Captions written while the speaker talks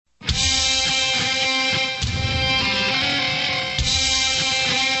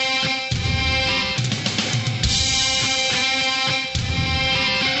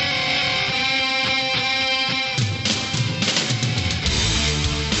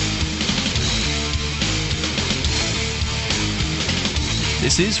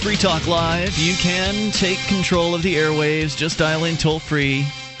This is Free Talk Live. You can take control of the airwaves. Just dial in toll-free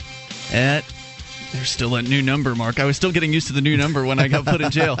at... There's still a new number, Mark. I was still getting used to the new number when I got put in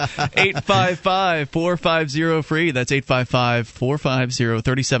jail. 855-450-FREE. That's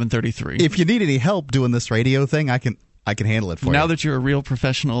 855-450-3733. If you need any help doing this radio thing, I can handle it for you. Now that you're a real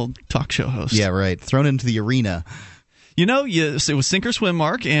professional talk show host. Yeah, right. Thrown into the arena. You know, it was sink or swim,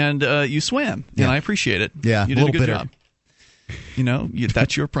 Mark, and you swam. Yeah. And I appreciate it. Yeah, you did a good bitter. job. You know,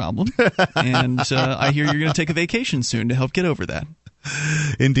 that's your problem. And I hear you're going to take a vacation soon to help get over that.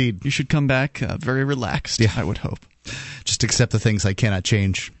 Indeed. You should come back very relaxed, I would hope. Just accept the things I cannot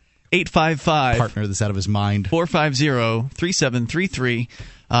change. 855 partner that's out of his mind. 450-3733.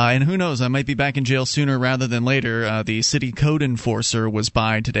 And who knows, I might be back in jail sooner rather than later. The city code enforcer was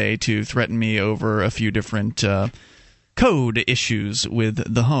by today to threaten me over a few different code issues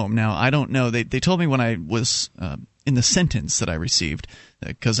with the home. Now, I don't know. They told me when I was in the sentence that I received,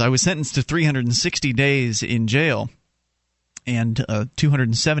 because I was sentenced to 360 days in jail, and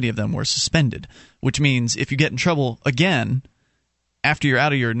 270 of them were suspended, which means if you get in trouble again after you're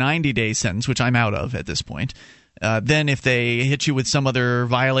out of your 90-day sentence, which I'm out of at this point, then if they hit you with some other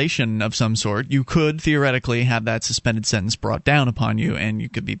violation of some sort, you could theoretically have that suspended sentence brought down upon you, and you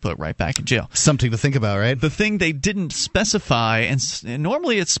could be put right back in jail. Something to think about, right? The thing they didn't specify, and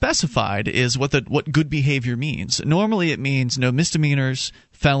normally it's specified, is what good behavior means. Normally it means no misdemeanors,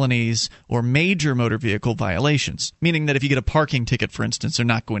 felonies, or major motor vehicle violations, meaning that if you get a parking ticket, for instance, they're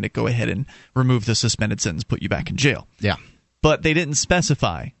not going to go ahead and remove the suspended sentence, put you back in jail. Yeah. But they didn't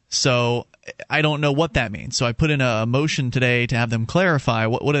specify, so I don't know what that means. So I put in a motion today to have them clarify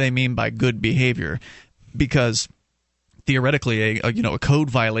what do they mean by good behavior, because theoretically a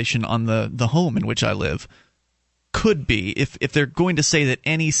code violation on the home in which I live could be, if they're going to say that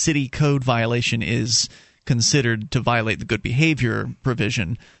any city code violation is considered to violate the good behavior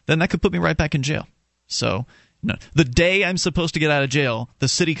provision, then that could put me right back in jail. So no, the day I'm supposed to get out of jail, the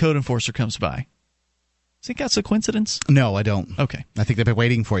city code enforcer comes by. Think that's a coincidence? No, I don't. Okay. I think they've been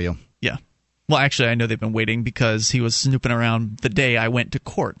waiting for you. Yeah. Well, actually, I know they've been waiting because he was snooping around the day I went to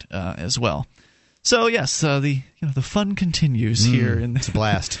court as well. So yes, the fun continues here in it's a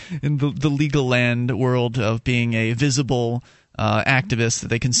blast in the legal land world of being a visible activist that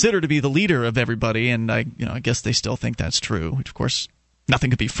they consider to be the leader of everybody, and I guess they still think that's true, which of course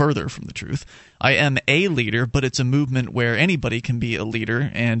nothing could be further from the truth. I am a leader, but it's a movement where anybody can be a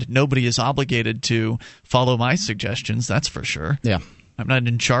leader, and nobody is obligated to follow my suggestions, that's for sure. Yeah. I'm not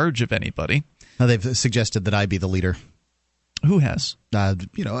in charge of anybody. Now, they've suggested that I be the leader. Who has?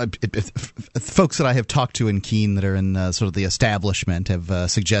 Folks that I have talked to in Keene that are in sort of the establishment have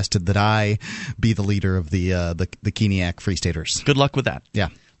suggested that I be the leader of the Keeniac Free Staters. Good luck with that. Yeah.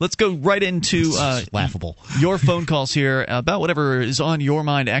 Let's go right into laughable. Your phone calls here about whatever is on your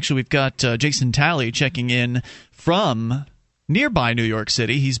mind. Actually, we've got Jason Talley checking in from nearby New York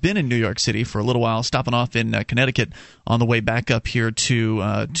City. He's been in New York City for a little while, stopping off in Connecticut on the way back up here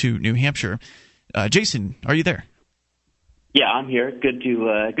to New Hampshire. Jason, are you there? Yeah, I'm here. Good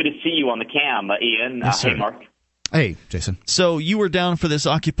to see you on the cam, Ian. Yes, hey, Mark. Hey, Jason. So you were down for this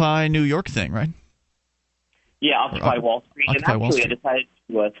Occupy New York thing, right? Yeah, Occupy Wall Street. Occupy and actually, I decided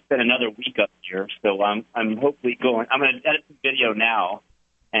to spend another week up here, so I'm hopefully going. I'm going to edit some video now,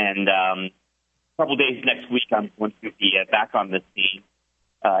 and a couple days next week, I'm going to be back on the scene.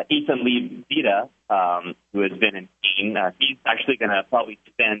 Ethan Lee Vita, who has been in Keene, he's actually going to probably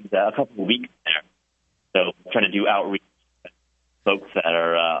spend a couple of weeks there. So trying to do outreach to folks that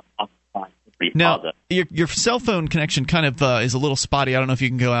are occupying the Free Plaza. Now, your cell phone connection kind of is a little spotty. I don't know if you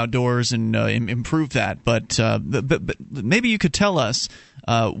can go outdoors and improve that, but maybe you could tell us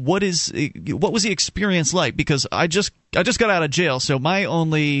what was the experience like? Because I just got out of jail, so my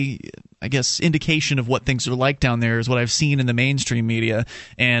only, I guess, indication of what things are like down there is what I've seen in the mainstream media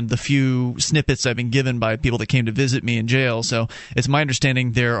and the few snippets I've been given by people that came to visit me in jail. So it's my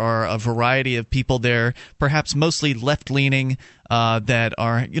understanding there are a variety of people there, perhaps mostly left-leaning, that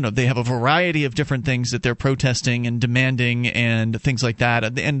are, they have a variety of different things that they're protesting and demanding and things like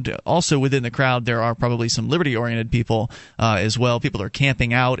that. And also within the crowd, there are probably some liberty-oriented people as well. People are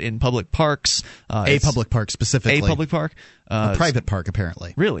camping out in public parks. A public park specifically. A public park? A private park,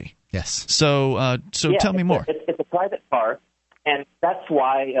 apparently. Really? Yes. So tell me more. It's a private park, and that's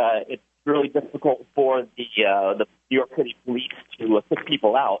why it's really difficult for the New York City police to kick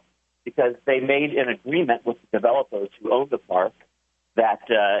people out, because they made an agreement with the developers who own the park that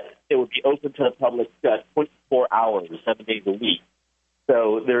it would be open to the public 24 hours, 7 days a week.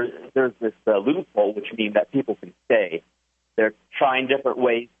 So there's this loophole, which means that people can stay. They're trying different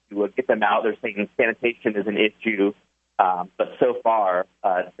ways to get them out. They're saying sanitation is an issue. But so far,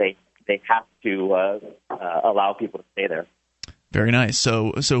 they have to allow people to stay there. Very nice.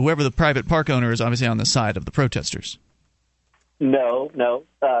 So whoever the private park owner is obviously on the side of the protesters. No.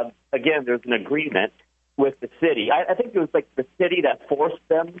 Again, there's an agreement with the city. I think it was like the city that forced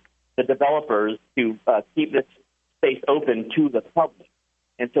them, the developers, to keep this space open to the public.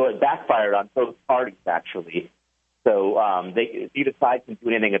 And so it backfired on both parties, actually. So neither side can do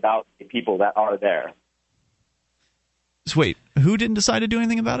anything about the people that are there. So wait, who didn't decide to do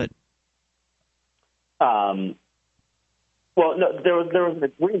anything about it? Well, no, there was an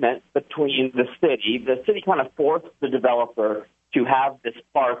agreement between the city. The city kind of forced the developer to have this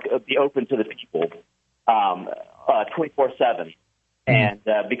park be open to the people 24/7. And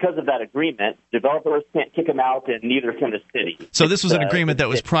because of that agreement, developers can't kick them out, and neither can the city. So this was an agreement that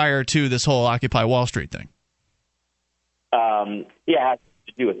was prior to this whole Occupy Wall Street thing? Yeah, it has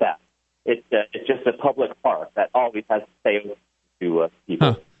to do with that. It's just a public park that always has to stay open to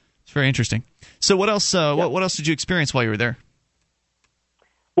people. Huh. It's very interesting. So what else? What else did you experience while you were there?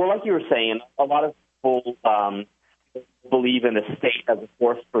 Well, like you were saying, a lot of people believe in the state as a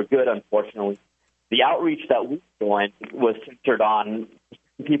force for good, unfortunately. The outreach that we joined was centered on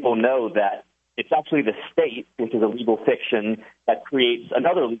people know that it's actually the state, which is a legal fiction, that creates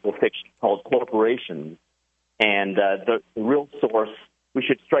another legal fiction called corporations. And the real source, we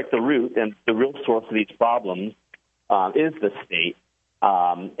should strike the root, and the real source of these problems is the state.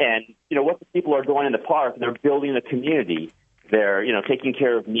 And, what the people are doing in the park, they're building a community. They're, taking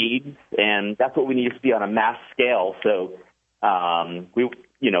care of needs, and that's what we need to see on a mass scale. So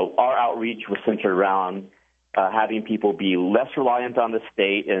our outreach was centered around having people be less reliant on the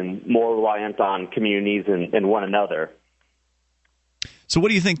state and more reliant on communities and one another. So what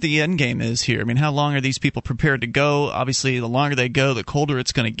do you think the end game is here? I mean, how long are these people prepared to go? Obviously, the longer they go, the colder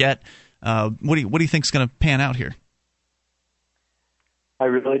it's going to get. What do you think is going to pan out here? I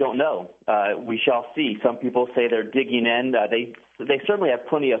really don't know. We shall see. Some people say they're digging in. They certainly have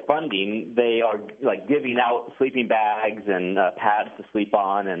plenty of funding. They are giving out sleeping bags and pads to sleep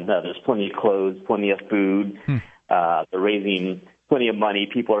on, and there's plenty of clothes, plenty of food. They're raising plenty of money.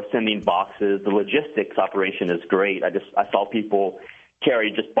 People are sending boxes. The logistics operation is great. I saw people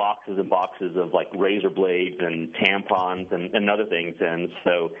carry just boxes and boxes of razor blades and tampons and other things. And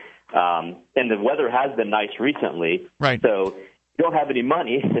so, and the weather has been nice recently. Right. So, don't have any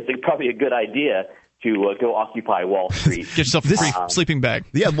money, it's probably a good idea to go occupy Wall Street. Get yourself a free sleeping bag.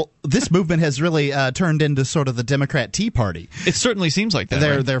 Yeah, well, this movement has really turned into sort of the Democrat Tea Party. It certainly seems like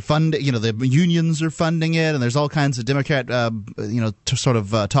that. They're funding, the unions are funding it, and there's all kinds of Democrat,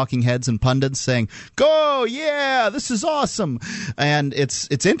 talking heads and pundits saying, "Go, yeah, this is awesome," and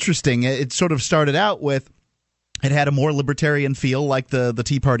it's interesting. It sort of started out with. It had a more libertarian feel like the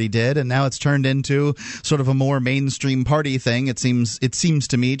Tea Party did, and now it's turned into sort of a more mainstream party thing. It seems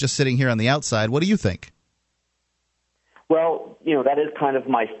to me, just sitting here on the outside. What do you think? Well, that is kind of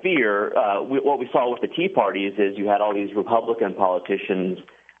my fear. What we saw with the Tea Parties is you had all these Republican politicians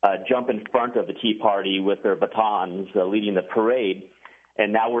jump in front of the Tea Party with their batons leading the parade,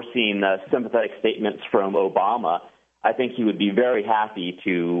 and now we're seeing sympathetic statements from Obama. I think he would be very happy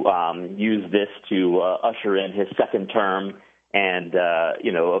to use this to usher in his second term, and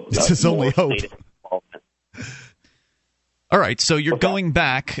this is only hope. All right, so you're going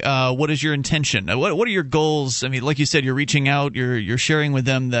back. What is your intention? What are your goals? I mean, like you said, you're reaching out. You're sharing with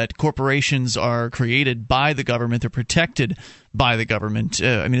them that corporations are created by the government. They're protected by the government.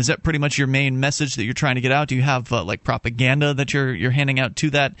 Is that pretty much your main message that you're trying to get out? Do you have propaganda that you're handing out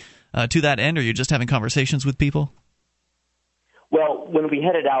to that end, or are you just having conversations with people? Well, when we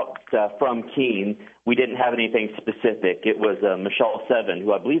headed out from Keene, we didn't have anything specific. It was Michelle Seven,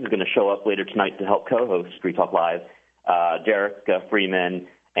 who I believe is going to show up later tonight to help co-host Free Talk Live, Derek Freeman,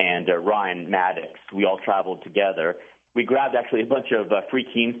 and Ryan Maddox. We all traveled together. We grabbed actually a bunch of free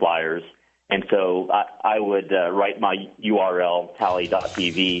Keene flyers, and so I would write my URL,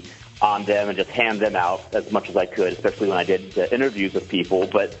 tally.tv, on them and just hand them out as much as I could, especially when I did interviews with people.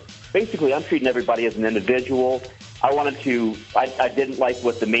 But basically, I'm treating everybody as an individual. I didn't like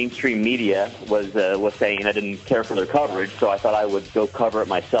what the mainstream media was saying. I didn't care for their coverage, so I thought I would go cover it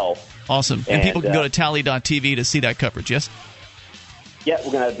myself. Awesome. And people can go to tally.tv to see that coverage, yes? Yeah,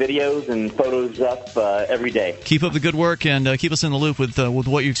 we're going to have videos and photos up every day. Keep up the good work and keep us in the loop with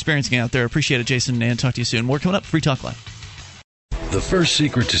what you're experiencing out there. Appreciate it, Jason, and talk to you soon. More coming up. Free Talk Live. The first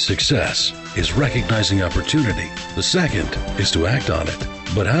secret to success is recognizing opportunity. The second is to act on it.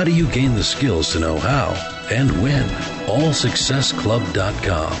 But how do you gain the skills to know how and when?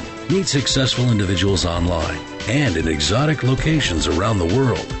 AllSuccessClub.com. Meet successful individuals online and in exotic locations around the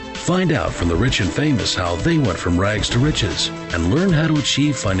world. Find out from the rich and famous how they went from rags to riches and learn how to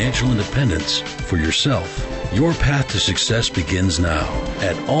achieve financial independence for yourself. Your path to success begins now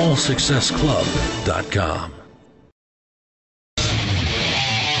at allsuccessclub.com.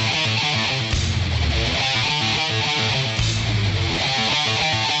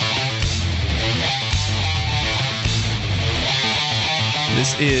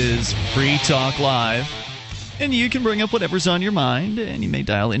 This is Free Talk Live, and you can bring up whatever's on your mind, and you may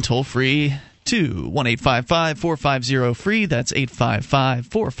dial in toll-free to 1-855-450-FREE. That's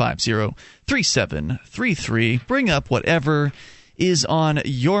 855-450-3733. Bring up whatever is on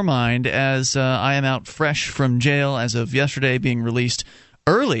your mind, as I am out fresh from jail as of yesterday, being released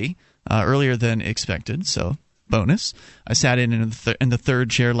earlier than expected, so bonus. I sat in the third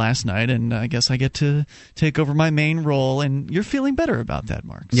chair last night, and I guess I get to take over my main role, and you're feeling better about that,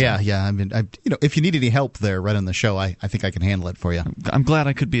 Mark. So. Yeah. I mean, if you need any help there running the show, I think I can handle it for you. I'm glad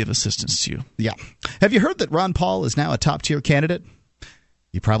I could be of assistance to you. Yeah. Have you heard that Ron Paul is now a top-tier candidate?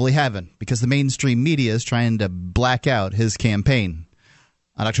 You probably haven't, because the mainstream media is trying to black out his campaign.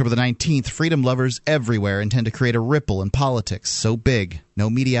 On October the 19th, freedom lovers everywhere intend to create a ripple in politics so big no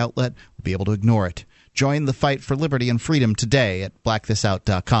media outlet will be able to ignore it. Join the fight for liberty and freedom today at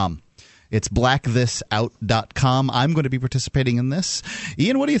blackthisout.com. It's blackthisout.com. I'm going to be participating in this.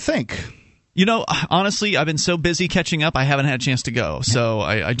 Ian, what do you think? You know, honestly, I've been so busy catching up, I haven't had a chance to go. So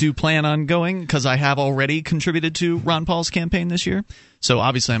I do plan on going because I have already contributed to Ron Paul's campaign this year. So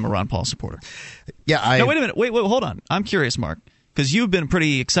obviously I'm a Ron Paul supporter. Yeah. No, wait a minute. Wait, hold on. I'm curious, Mark, because you've been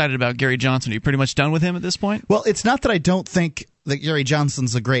pretty excited about Gary Johnson. Are you pretty much done with him at this point? Well, it's not that I don't think that Gary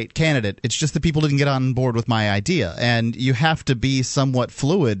Johnson's a great candidate. It's just that people didn't get on board with my idea. And you have to be somewhat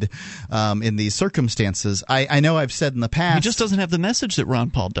fluid in these circumstances. I know I've said in the past... He just doesn't have the message that Ron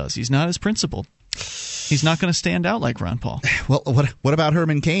Paul does. He's not as principled. He's not going to stand out like Ron Paul. Well, what about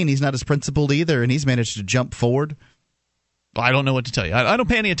Herman Cain? He's not as principled either, and he's managed to jump forward. I don't know what to tell you. I don't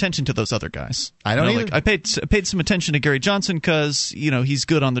pay any attention to those other guys. I don't either. I paid some attention to Gary Johnson because he's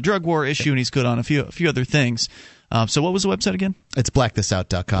good on the drug war issue and he's good on a few other things. So what was the website again? It's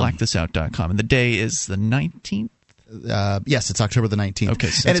blackthisout.com. Blackthisout.com. And the day is the 19th? Yes, it's October the 19th. Okay,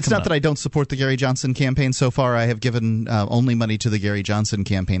 so and it's not that I don't support the Gary Johnson campaign. So far, I have given only money to the Gary Johnson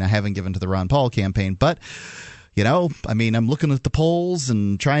campaign. I haven't given to the Ron Paul campaign. But, I'm looking at the polls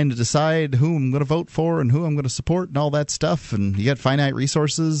and trying to decide who I'm going to vote for and who I'm going to support and all that stuff. And you got finite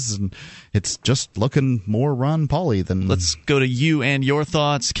resources, and it's just looking more Ron Paul-y than... Let's go to you and your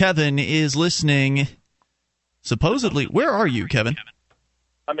thoughts. Kevin is listening. Supposedly, where are you, Kevin?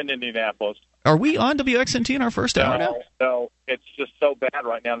 I'm in Indianapolis. Are we on WXNT in our first hour now? No, it's just so bad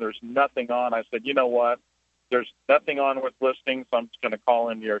right now. There's nothing on. I said, you know what? There's nothing on with listening, so I'm just going to call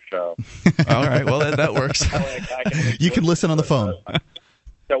into your show. All right, well, that works. You can listen on the phone.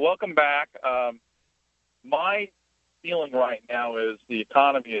 So welcome back. My feeling right now is the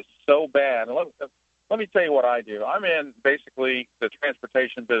economy is so bad. And let me tell you what I do. I'm in basically the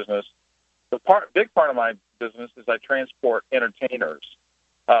transportation business. Big part of my business is I transport entertainers.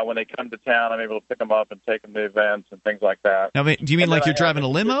 When they come to town, I'm able to pick them up and take them to events and things like that. Now, do you mean like you're driving a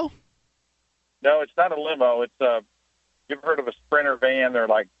limo? No, it's not a limo. It's you've heard of a Sprinter van? They're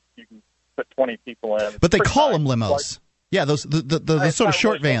like you can put 20 people in. But they call them limos. Yeah, those the sort of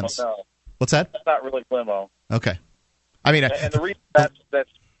short really vans. Limo, no. What's that? It's not really limo. Okay. I mean, and the reason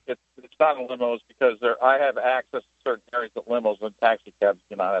it's not a limo is because I have access to certain areas that limos and taxi cabs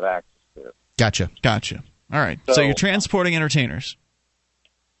do not have access to. Gotcha. All right. So you're transporting entertainers.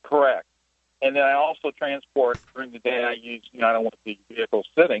 Correct. And then I also transport during the day. I use, I don't want the vehicle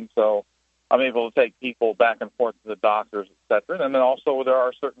sitting, so I'm able to take people back and forth to the doctors, et cetera. And then also there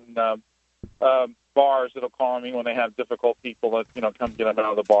are certain bars that'll call me when they have difficult people that, come get them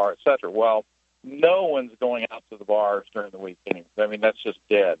out of the bar, et cetera. Well, no one's going out to the bars during the week anyway. I mean, that's just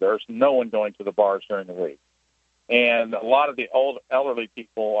dead. There's no one going to the bars during the week. And a lot of the elderly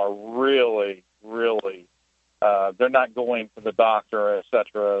people are really, really they're not going to the doctor, et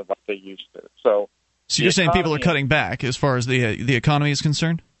cetera, like they used to. So you're saying people are cutting back as far as the economy is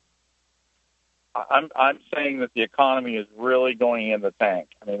concerned? I'm saying that the economy is really going in the tank.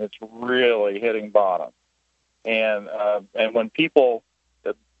 I mean, it's really hitting bottom. And when people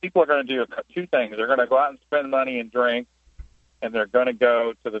are going to do two things. They're going to go out and spend money and drink, and they're going to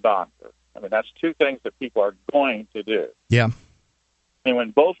go to the doctor. I mean, that's two things that people are going to do. Yeah. And when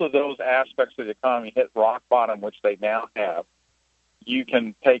both of those aspects of the economy hit rock bottom, which they now have, you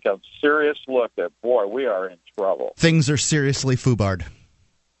can take a serious look at, boy, we are in trouble. Things are seriously foobarred.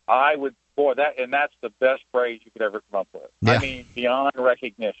 That's the best phrase you could ever come up with. Yeah. I mean, beyond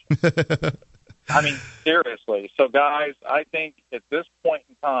recognition. I mean, seriously. So, guys, I think at this point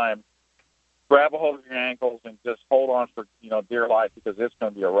in time, grab a hold of your ankles and just hold on for dear life, because it's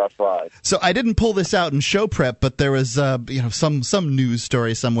going to be a rough ride. So I didn't pull this out in show prep, but there was some news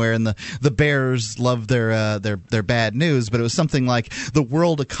story somewhere, and the Bears love their bad news, but it was something like the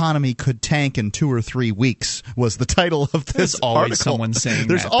world economy could tank in 2 or 3 weeks was the title of this There's always article. someone saying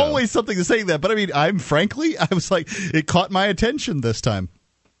There's that, always something to say that, but I mean, I was like, it caught my attention this time.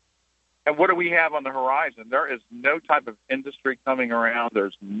 And what do we have on the horizon? There is no type of industry coming around.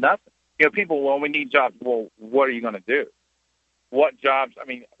 There's nothing. People, well, we need jobs. Well, what are you going to do? What jobs? I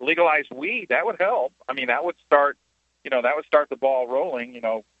mean, legalize weed, that would help. I mean, that would start the ball rolling,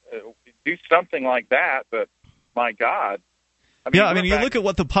 do something like that. But my God. You look at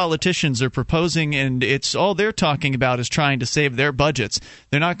what the politicians are proposing, and it's all they're talking about is trying to save their budgets.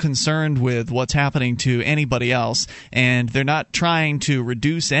 They're not concerned with what's happening to anybody else, and they're not trying to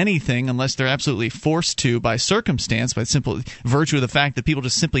reduce anything unless they're absolutely forced to by circumstance, by simple virtue of the fact that people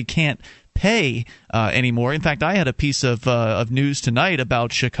just simply can't pay anymore. In fact, I had a piece of news tonight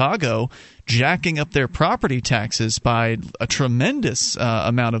about Chicago jacking up their property taxes by a tremendous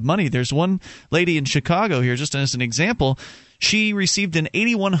amount of money. There's one lady in Chicago here, just as an example. She received an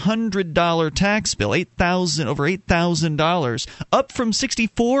 $8,100 tax bill, over $8,000, up from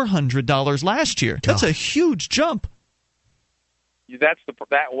 $6,400 last year. That's a huge jump. That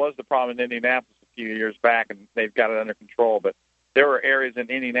was the problem in Indianapolis a few years back, and they've got it under control. But there were areas in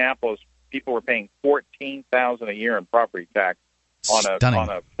Indianapolis people were paying $14,000 a year in property tax on a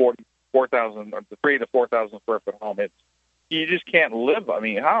 4,000 or 3,000 to 4,000 square foot home. You just can't live. I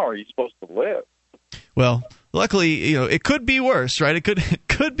mean, how are you supposed to live? Well, luckily, it could be worse, right? It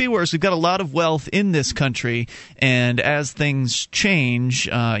could be worse. We've got a lot of wealth in this country, and as things change,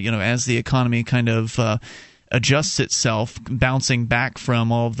 as the economy kind of adjusts itself, bouncing back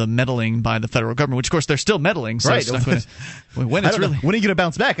from all of the meddling by the federal government, which, of course, they're still meddling. So right. When are you going to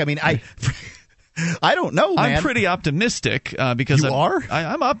bounce back? I mean, I don't know, man. I'm pretty optimistic because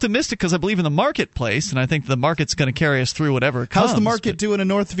I'm optimistic because I believe in the marketplace, and I think the market's going to carry us through whatever comes. How's the market doing in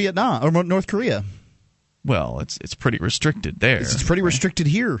North Vietnam or North Korea? Well, it's pretty restricted there. It's pretty restricted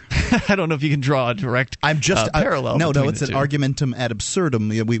here. I don't know if you can draw a direct parallel. No, it's an argumentum ad absurdum.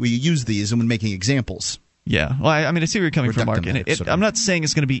 We use these when making examples. Yeah, well, I see where you're coming from, Mark. And I'm not saying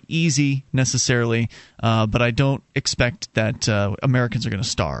it's going to be easy necessarily, but I don't expect that Americans are going to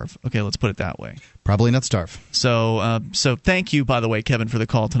starve. Okay, let's put it that way. Probably not starve. So thank you, by the way, Kevin, for the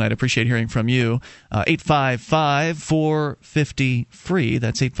call tonight. I appreciate hearing from you. 855-450-FREE.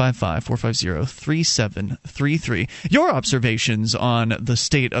 That's 855-450-3733. Your observations on the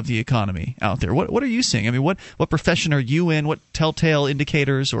state of the economy out there. What are you seeing? I mean, what profession are you in? What telltale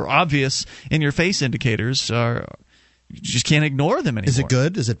indicators or obvious in-your-face indicators are... You just can't ignore them anymore. Is it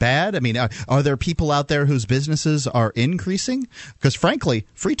good? Is it bad? I mean, are there people out there whose businesses are increasing? Because, frankly,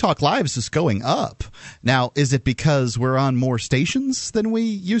 Free Talk Live is going up. Now, is it because we're on more stations than we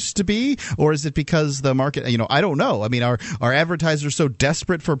used to be? Or is it because the market, I don't know. I mean, are advertisers so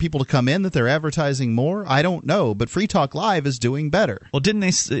desperate for people to come in that they're advertising more? I don't know. But Free Talk Live is doing better. Well,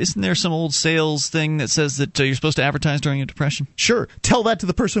 isn't there some old sales thing that says that you're supposed to advertise during a depression? Sure. Tell that to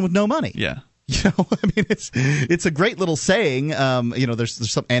the person with no money. Yeah. I mean, it's a great little saying.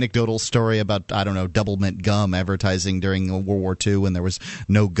 There's some anecdotal story about, double mint gum advertising during World War II when there was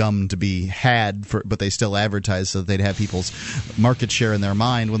no gum to be had, but they still advertised so that they'd have people's market share in their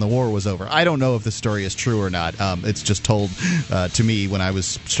mind when the war was over. I don't know if the story is true or not. It's just told to me when I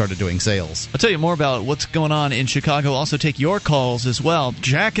started doing sales. I'll tell you more about what's going on in Chicago. Also take your calls as well.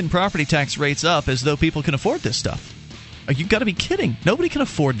 Jacking property tax rates up as though people can afford this stuff. You've got to be kidding. Nobody can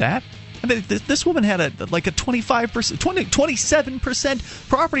afford that. I mean, this woman had a 27%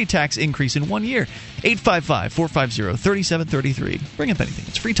 property tax increase in 1 year. 855-450-3733. Bring up anything.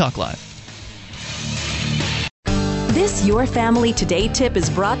 It's Free Talk Live. This Your Family Today tip is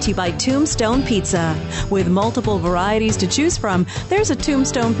brought to you by Tombstone Pizza. With multiple varieties to choose from, there's a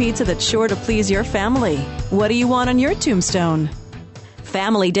Tombstone Pizza that's sure to please your family. What do you want on your tombstone?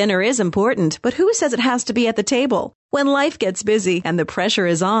 Family dinner is important, but who says it has to be at the table? When life gets busy and the pressure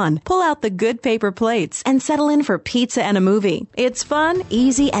is on, pull out the good paper plates and settle in for pizza and a movie. It's fun,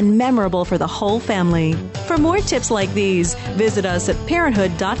 easy, and memorable for the whole family. For more tips like these, visit us at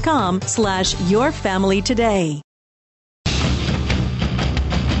parenthood.com/yourfamilytoday.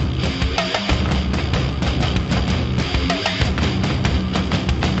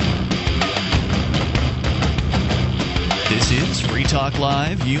 This is Free Talk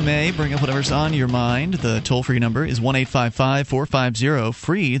Live. You may bring up whatever's on your mind. The toll-free number is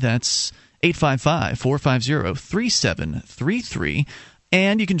 1-855-450-FREE. That's 855-450-3733.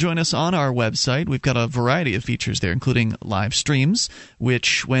 And you can join us on our website. We've got a variety of features there, including live streams,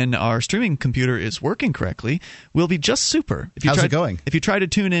 which, when our streaming computer is working correctly, will be just super. How's it going? If you try to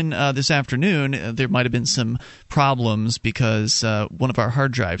tune in this afternoon, there might have been some problems because one of our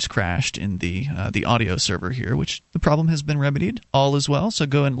hard drives crashed in the audio server here, which the problem has been remedied. All is well. So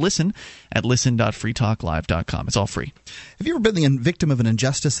go and listen at listen.freetalklive.com. It's all free. Have you ever been the victim of an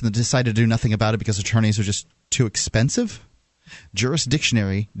injustice and then decided to do nothing about it because attorneys are just too expensive?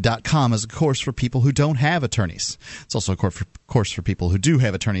 Jurisdictionary.com is a course for people who don't have attorneys. It's also a course for people who do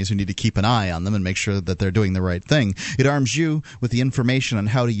have attorneys who need to keep an eye on them and make sure that they're doing the right thing. It arms you with the information on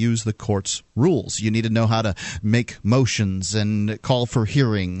how to use the court's rules. You need to know how to make motions and call for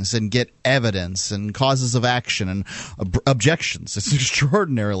hearings and get evidence and causes of action and objections. It's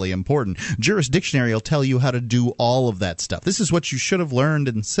extraordinarily important. Jurisdictionary will tell you how to do all of that stuff. This is what you should have learned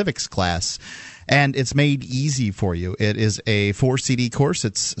in civics class. And it's made easy for you. It is a 4-CD course.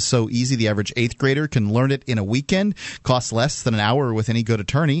 It's so easy the average 8th grader can learn it in a weekend. Costs less than an hour with any good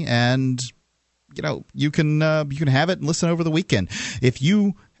attorney, and you can have it and listen over the weekend. If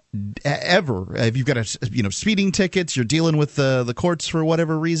you've got speeding tickets, you're dealing with the courts for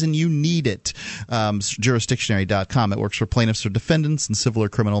whatever reason, you need it. Jurisdictionary.com. It works for plaintiffs or defendants in civil or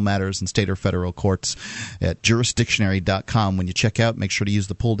criminal matters in state or federal courts. At jurisdictionary.com. When you check out, make sure to use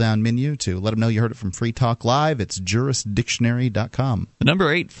the pull down menu to let them know you heard it from Free Talk Live. It's jurisdictionary.com. The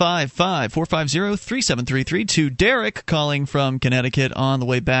number 855-450-3733 to Derek calling from Connecticut on the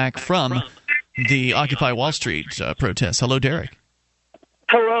way back from the Occupy Wall Street protests. Hello, Derek.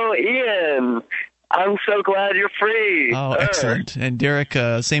 Hello, Ian. I'm so glad you're free. Oh, excellent. And Derek,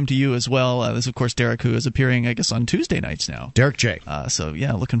 same to you as well. This is, of course, Derek, who is appearing, I guess, on Tuesday nights now. Derek J. So,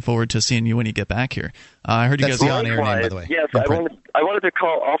 yeah, looking forward to seeing you when you get back here. I heard you That's guys... the on-air name, by the way. Yes, I wanted to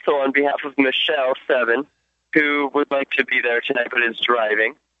call also on behalf of Michelle Seven, who would like to be there tonight but is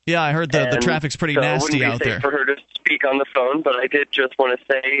driving. Yeah, I heard the traffic's pretty nasty out there. It wouldn't be safe for her to speak on the phone, but I did just want to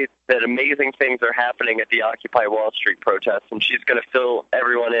say that amazing things are happening at the Occupy Wall Street protests, and she's going to fill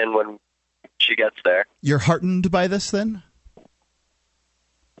everyone in when she gets there. You're heartened by this, then?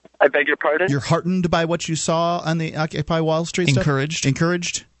 I beg your pardon? You're heartened by what you saw on the Occupy Wall Street stuff?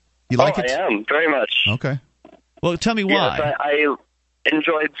 Encouraged? You like it? I am, very much. Okay. Well, tell me why. Yes, I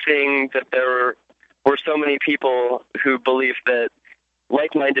enjoyed seeing that there were so many people who believe that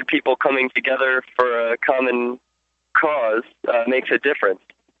like-minded people coming together for a common cause makes a difference.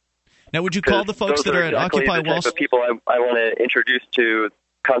 Now, would you call the folks that are at Occupy Wall Street? The people I want to introduce to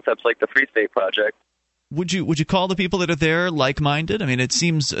concepts like the Free State Project. Would you call the people that are there like-minded? I mean, it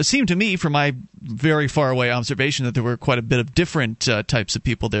seemed to me, from my very far away observation, that there were quite a bit of different types of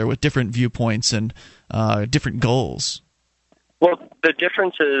people there with different viewpoints and different goals. Well, the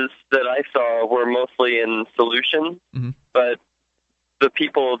differences that I saw were mostly in solutions, but the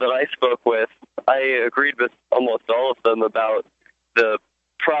people that I spoke with, I agreed with almost all of them about the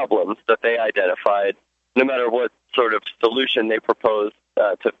problems that they identified, no matter what sort of solution they proposed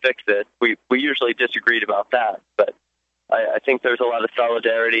to fix it. We usually disagreed about that, but I think there's a lot of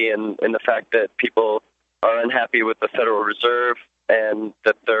solidarity in the fact that people are unhappy with the Federal Reserve and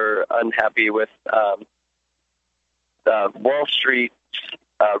that they're unhappy with Wall Street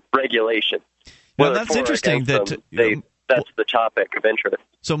regulations. Well, that's interesting that... That's the topic of interest.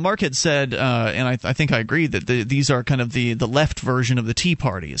 So Mark had said, and I think I agree, that these are kind of the left version of the Tea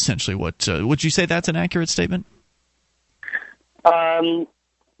Party, essentially. Would you say that's an accurate statement? I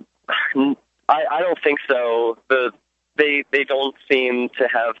don't think so. They don't seem to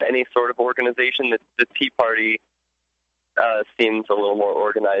have any sort of organization. The Tea Party seems a little more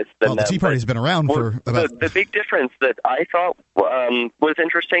organized than them. The Tea Party's been around for about... The big difference that I thought was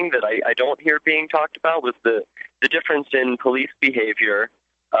interesting that I don't hear being talked about was the difference in police behavior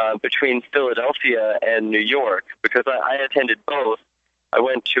between Philadelphia and New York, because I attended both. I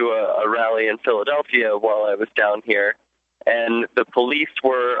went to a rally in Philadelphia while I was down here, and the police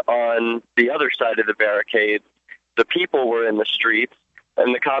were on the other side of the barricades. The people were in the streets,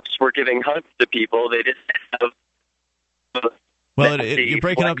 and the cops were giving hugs to people. They didn't have... Well, you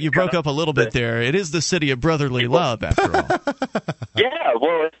broke up a little bit there. It is the city of brotherly love, after all. Yeah,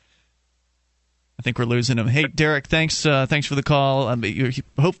 well... I think we're losing him. Hey, Derek, thanks for the call.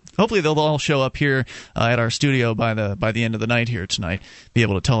 Hopefully they'll all show up here at our studio by the end of the night here tonight, be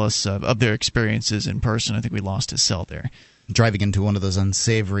able to tell us of their experiences in person. I think we lost his cell there. Driving into one of those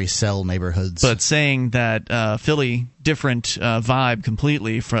unsavory cell neighborhoods. But saying that Philly, different vibe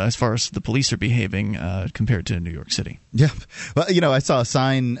completely as far as the police are behaving compared to New York City. Yeah. Well, I saw a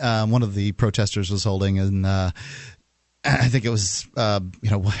sign one of the protesters was holding, and I think it was,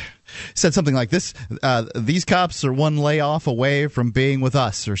 Said something like this, these cops are one layoff away from being with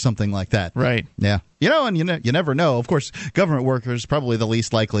us, or something like that. Right. Yeah. And you never know. Of course, government workers probably the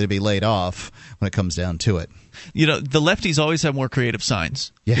least likely to be laid off when it comes down to it. The lefties always have more creative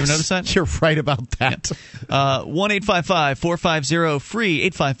signs. Yes, you ever notice that? You're right about that. 1-855-450-FREE,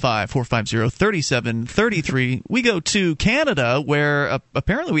 855-450-3733. We go to Canada, where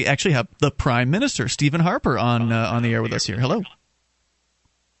apparently we actually have the Prime Minister, Stephen Harper, on the air with us here. Hello.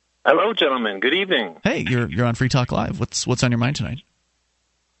 Hello, gentlemen. Good evening. Hey, you're on Free Talk Live. What's on your mind tonight?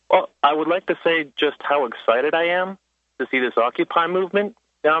 Well, I would like to say just how excited I am to see this Occupy movement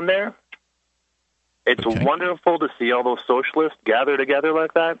down there. It's wonderful to see all those socialists gather together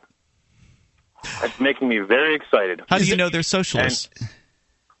like that. It's making me very excited. How do you know they're socialists?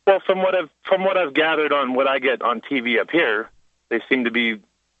 Well, from what I've gathered on what I get on TV up here, they seem to be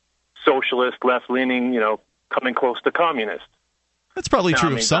socialist, left-leaning, coming close to communist. That's probably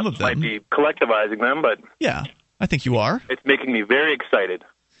true of some of them. Might be collectivizing them, but yeah, I think you are. It's making me very excited.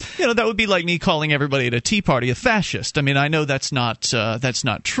 That would be like me calling everybody at a Tea Party a fascist. I mean, I know that's not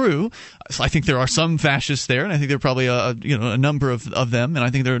true. I think there are some fascists there, and I think there are probably a number of them, and I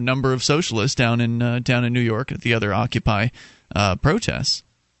think there are a number of socialists down in New York at the other Occupy protests.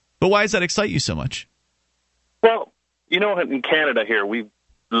 But why does that excite you so much? Well, in Canada here, we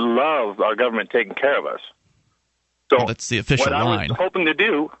love our government taking care of us. So that's the official line. What I was hoping to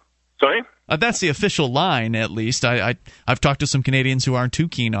do, sorry? That's the official line, at least. I've talked to some Canadians who aren't too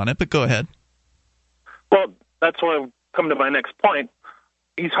keen on it, but go ahead. Well, that's where I've come to my next point.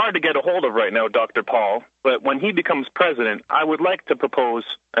 He's hard to get a hold of right now, Dr. Paul, but when he becomes president, I would like to propose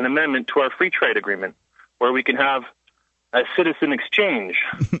an amendment to our free trade agreement where we can have a citizen exchange.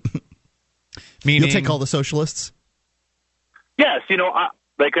 Meaning? You'll take all the socialists? Yes, we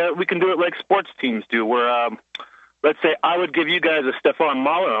can do it like sports teams do, where... let's say I would give you guys a Stefan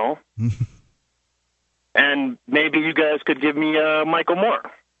Molyneux, and maybe you guys could give me Michael Moore.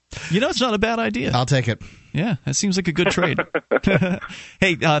 It's not a bad idea. I'll take it. Yeah, that seems like a good trade.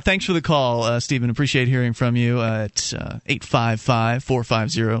 Hey, thanks for the call, Stephen. Appreciate hearing from you at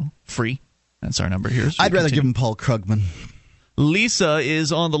 855-450-FREE. That's our number here. I'd rather give him Paul Krugman. Lisa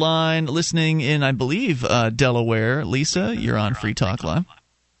is on the line listening in, I believe, Delaware. Lisa, you're on Free Talk Live.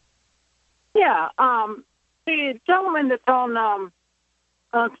 Yeah, the gentleman that's on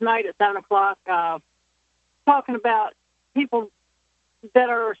tonight at 7 o'clock talking about people that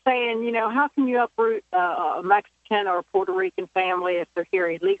are saying, how can you uproot a Mexican or a Puerto Rican family if they're here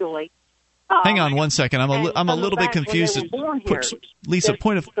illegally? Hang on one second. I'm a little bit confused. Lisa,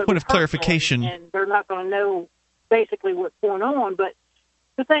 point of clarification. And they're not going to know basically what's going on. But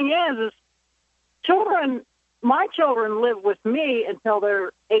the thing is my children live with me until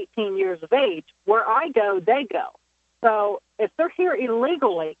they're 18 years of age. Where I go, they go. So if they're here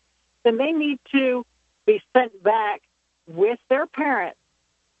illegally, then they need to be sent back with their parents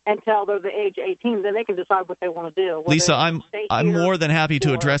until they're the age 18. Then they can decide what they want to do. Lisa, I'm more than happy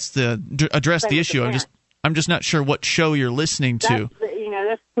to address the issue. I'm just not sure what show you're listening to.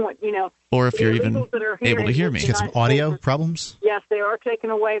 That's the point. Or if you're even able to hear me. Got some audio problems? Yes, they are taken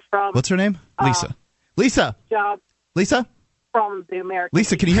away from. What's her name? Lisa. Lisa. Jobs. Lisa? From the American.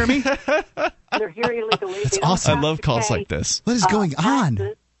 Lisa, can you hear me? They're here illegally. That's awesome. I love calls like this. What is going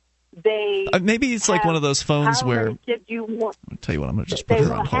on? Maybe it's like one of those phones where. I'll tell you what, I'm going to just put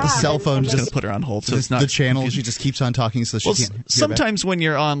her on hold. The cell phone just going to put her on hold, so it's not the channel. She just keeps on talking, so she can't hear sometimes back. When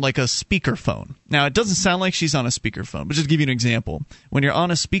you're on like a speakerphone. Now it doesn't sound like she's on a speakerphone, but just to give you an example, when you're on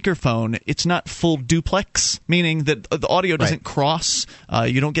a speakerphone, it's not full duplex, meaning that the audio doesn't cross.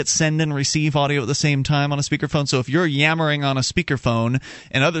 You don't get send and receive audio at the same time on a speakerphone. So if you're yammering on a speakerphone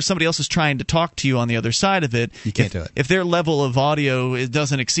and somebody else is trying to talk to you on the other side of it, you can't do it. If their level of audio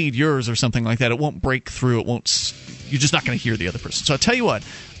doesn't exceed yours or something like that, it won't break through. You're just not going to hear the other person. So I'll tell you what,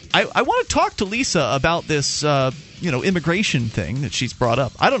 I want to talk to Lisa about this immigration thing that she's brought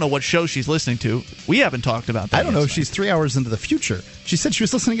up. I don't know what show she's listening to. We haven't talked about that. I don't know if she's 3 hours into the future. She said she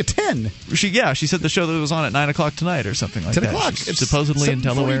was listening at 10. She said the show that was on at 9 o'clock tonight or something like 10 that. 10 o'clock. It's supposedly in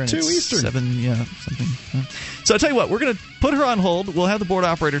Delaware. And it's Eastern. 7, something. So I'll tell you what, we're going to put her on hold. We'll have the board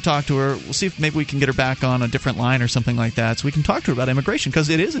operator talk to her. We'll see if maybe we can get her back on a different line or something like that so we can talk to her about immigration because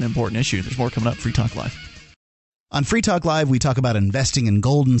it is an important issue. There's more coming up. Free Talk Live. On Free Talk Live, we talk about investing in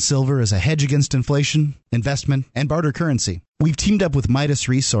gold and silver as a hedge against inflation, investment, and barter currency. We've teamed up with Midas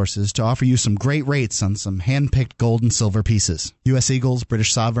Resources to offer you some great rates on some hand-picked gold and silver pieces. U.S. Eagles,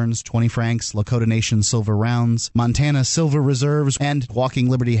 British Sovereigns, 20 francs, Lakota Nation silver rounds, Montana silver reserves, and Walking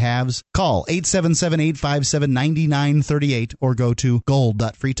Liberty halves. Call 877-857-9938 or go to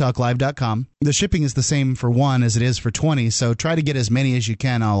gold.freetalklive.com. The shipping is the same for 1 as it is for 20, so try to get as many as you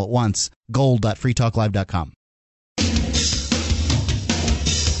can all at once. Gold.freetalklive.com.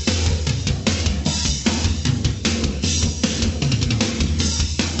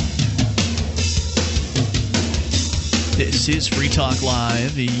 This is Free Talk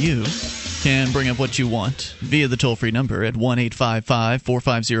Live. You can bring up what you want via the toll-free number at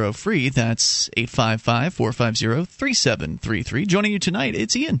 1-855-450-FREE. That's 855-450-3733. Joining you tonight,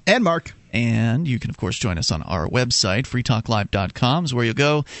 it's Ian. And Mark. And you can, of course, join us on our website, freetalklive.com, is where you'll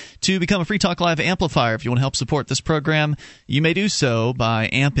go to become a Free Talk Live amplifier. If you want to help support this program, you may do so by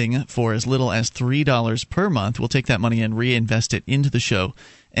amping for as little as $3 per month. We'll take that money and reinvest it into the show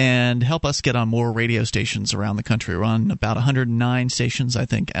and help us get on more radio stations around the country. We're on about 109 stations, I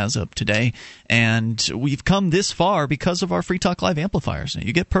think, as of today. And we've come this far because of our Free Talk Live amplifiers. Now,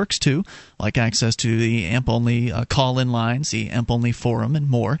 you get perks, too, like access to the AMP-only call-in lines, the AMP-only forum, and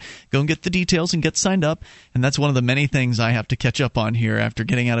more. Go and get the details and get signed up. And that's one of the many things I have to catch up on here after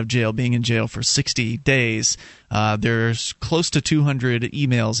getting out of jail, being in jail for 60 days. There's close to 200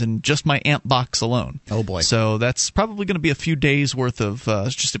 emails in just my AMP box alone. Oh, boy. So that's probably going to be a few days worth of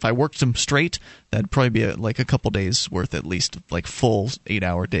just if I worked them straight, that'd probably be like a couple days worth, at least, like full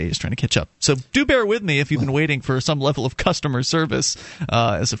 8-hour days trying to catch up. So do bear with me if you've been waiting for some level of customer service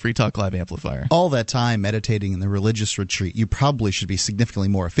as a Free Talk Live amplifier. All that time meditating in the religious retreat, you probably should be significantly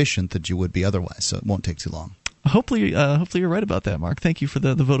more efficient than you would be otherwise, so it won't take too long. Hopefully you're right about that, Mark. Thank you for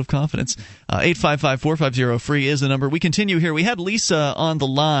the vote of confidence. 855-450-FREE is the number. We continue here. We had Lisa on the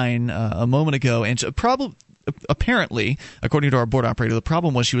line a moment ago, and apparently, according to our board operator, the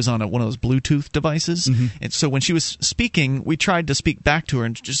problem was she was on one of those Bluetooth devices. Mm-hmm. And so when she was speaking, we tried to speak back to her,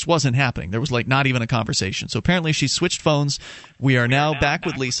 and it just wasn't happening. There was not even a conversation. So apparently she switched phones. We are now back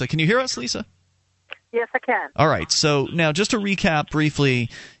with Lisa. Can you hear us, Lisa? Yes, I can. All right. So now, just to recap briefly,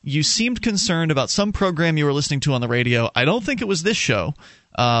 you seemed concerned about some program you were listening to on the radio. I don't think it was this show.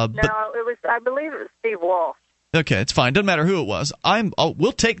 No, it was. I believe it was Steve Walsh. Okay, it's fine. Doesn't matter who it was.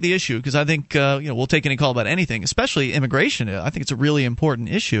 We'll take the issue because I think we'll take any call about anything, especially immigration. I think it's a really important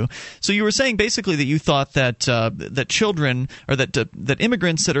issue. So you were saying basically that you thought that that children or that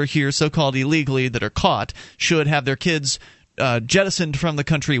immigrants that are here so-called illegally that are caught should have their kids jettisoned from the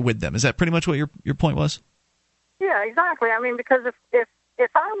country with them. Is that pretty much what your point was? Yeah, exactly. I mean, because if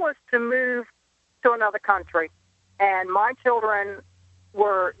I was to move to another country and my children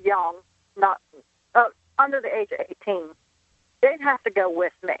were young, not under the age of 18, they'd have to go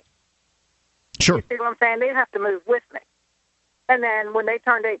with me. Sure. You see what I'm saying? They'd have to move with me. And then when they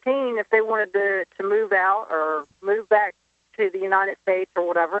turned 18, if they wanted to move out or move back to the United States or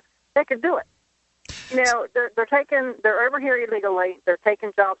whatever, they could do it. You know, they're over here illegally. They're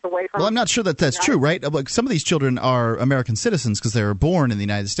taking jobs away from. Well, I'm not sure that that's true, right? Some of these children are American citizens because they were born in the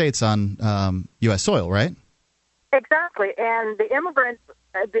United States on U.S. soil, right? Exactly, and the immigrants,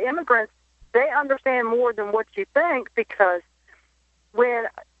 they understand more than what you think because when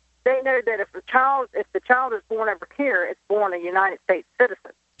they know that if the child is born over here, it's born a United States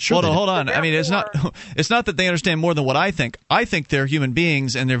citizen. Sure. Hold on. I mean, it's not that they understand more than what I think. I think they're human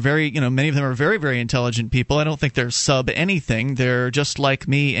beings, and they're very, many of them are very, very intelligent people. I don't think they're sub anything. They're just like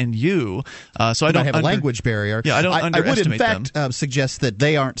me and you. So I don't have a language barrier. Yeah, I don't underestimate them. I would, in fact, suggest that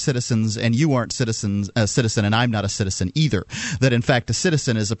they aren't citizens, and you aren't a citizen, and I'm not a citizen either. That in fact, a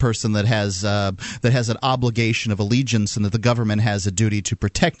citizen is a person that has an obligation of allegiance, and that the government has a duty to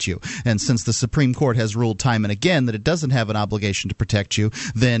protect you. And since the Supreme Court has ruled time and again that it doesn't have an obligation to protect you,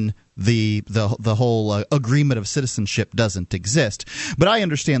 then the whole agreement of citizenship doesn't exist. But I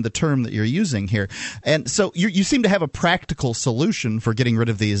understand the term that you're using here. And so you seem to have a practical solution for getting rid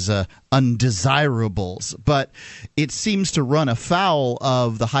of these undesirables, but it seems to run afoul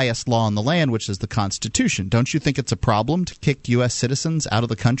of the highest law in the land, which is the Constitution. Don't you think it's a problem to kick U.S. citizens out of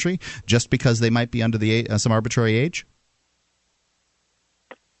the country just because they might be under some arbitrary age?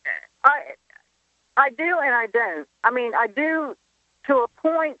 I do and I don't. I mean, I do to a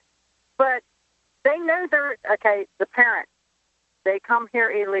point, but they know the parents, they come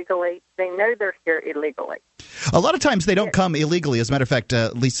here illegally. They know they're here illegally. A lot of times they don't come illegally. As a matter of fact,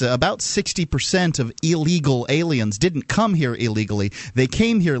 Lisa, about 60% of illegal aliens didn't come here illegally. They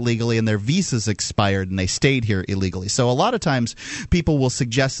came here legally and their visas expired and they stayed here illegally. So a lot of times people will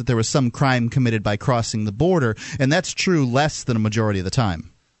suggest that there was some crime committed by crossing the border, and that's true less than a majority of the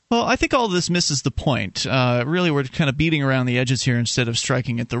time. Well, I think all of this misses the point. Really, we're kind of beating around the edges here instead of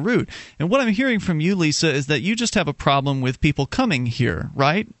striking at the root. And what I'm hearing from you, Lisa, is that you just have a problem with people coming here,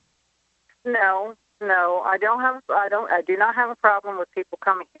 right? No, I don't. I do not have a problem with people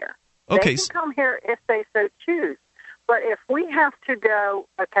coming here. Okay. They can come here if they so choose. But if we have to go,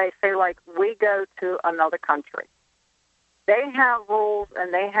 okay, say like we go to another country, they have rules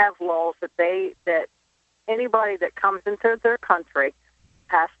and they have laws that anybody that comes into their country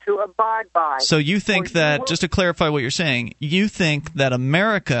has to abide by. So you think that, just to clarify what you're saying, you think that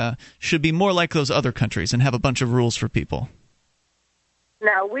America should be more like those other countries and have a bunch of rules for people?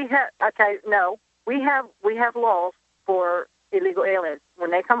 No, we have laws for illegal aliens.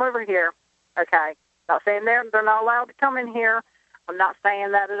 When they come over here, okay, not saying they're not allowed to come in here. I'm not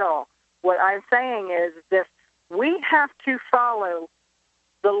saying that at all. What I'm saying is this: we have to follow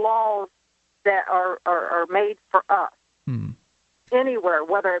the laws that are made for us. Anywhere,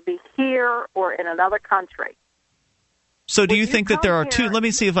 whether it be here or in another country. So do you think that there are two? Let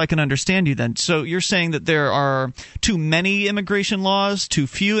me see if I can understand you then. So you're saying that there are too many immigration laws, too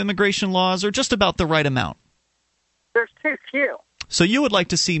few immigration laws, or just about the right amount? There's too few. So you would like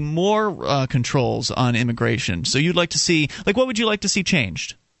to see more controls on immigration. So you'd like to see, like, what would you like to see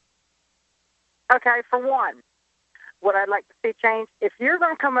changed? Okay, for one, what I'd like to see changed, if you're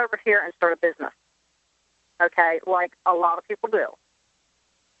going to come over here and start a business, okay, like a lot of people do,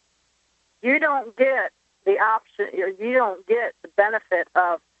 you don't get the option, you don't get the benefit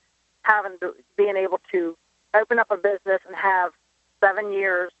of being able to open up a business and have 7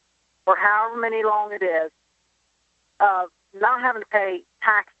 years or however many long it is of not having to pay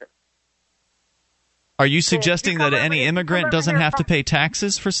taxes. Are you suggesting that any immigrant doesn't have to pay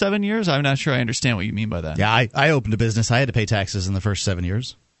taxes for 7 years? I'm not sure I understand what you mean by that. Yeah, I opened a business. I had to pay taxes in the first 7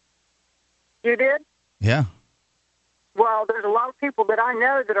 years. You did? Yeah. Well, there's a lot of people that I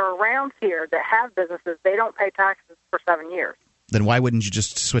know that are around here that have businesses. They don't pay taxes for 7 years. Then why wouldn't you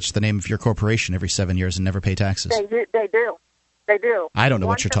just switch the name of your corporation every 7 years and never pay taxes? They do. I don't know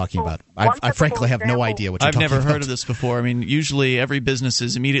what you're talking about. I frankly have no idea what you're talking about. I've never heard of this before. I mean, usually every business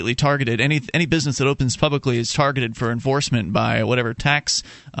is immediately targeted. Any business that opens publicly is targeted for enforcement by whatever tax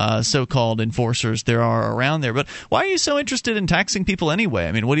so-called enforcers there are around there. But why are you so interested in taxing people anyway?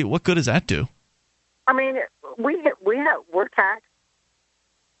 I mean, what good does that do? I mean, we're taxed.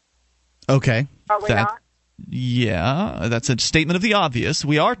 Okay. Are we not? Yeah, that's a statement of the obvious.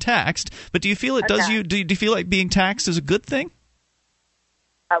 We are taxed, but do you feel it does you? Do you feel like being taxed is a good thing?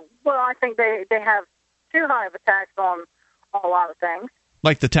 Well, I think they have too high of a tax on a lot of things.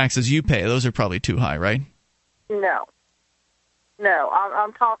 Like the taxes you pay, those are probably too high, right? No,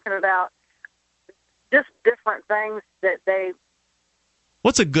 I'm talking about just different things that they.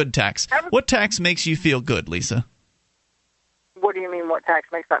 What's a good tax? What tax makes you feel good, Lisa? What do you mean? What tax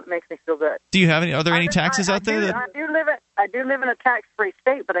makes me feel good? Do you have any? Are there any taxes out there? I do live in a tax-free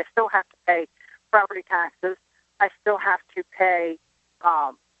state, but I still have to pay property taxes. I still have to pay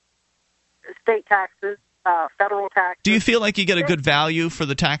state taxes, federal taxes. Do you feel like you get a good value for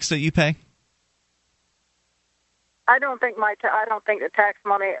the tax that you pay? I don't think the tax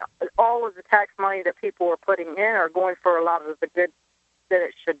money, all of the tax money that people are putting in, are going for a lot of the good that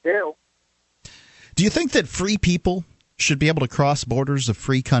it should do. Do you think that free people should be able to cross borders of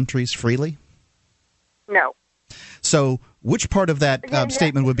free countries freely? No. So, which part of that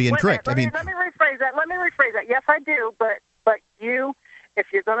statement would be incorrect? Let me rephrase that. Yes, I do, but if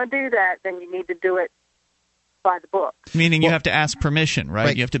you're going to do that, then you need to do it by the book. Meaning you have to ask permission,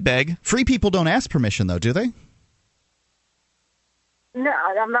 right? You have to beg? Free people don't ask permission, though, do they? No,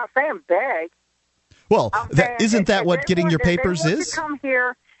 I'm not saying beg. Well, isn't that what getting your papers is?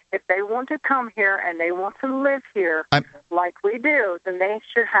 If they want to come here and they want to live here like we do, then they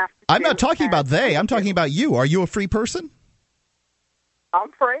should have to. I'm not talking about they. I'm talking about you. Are you a free person? I'm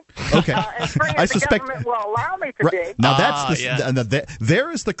free. Okay. As free as the government will allow me to be. Now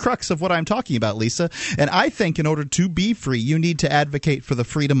there is the crux of what I'm talking about, Lisa. And I think in order to be free, you need to advocate for the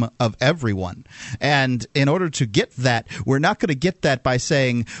freedom of everyone. And in order to get that, we're not going to get that by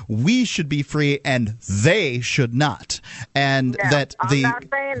saying we should be free and they should not. And I'm not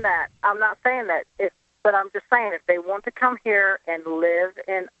saying that. But I'm just saying if they want to come here and live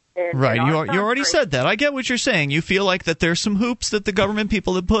in right, you already said that. I get what you're saying. You feel like that there's some hoops that the government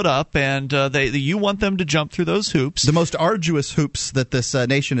people have put up, and you want them to jump through those hoops. The most arduous hoops that this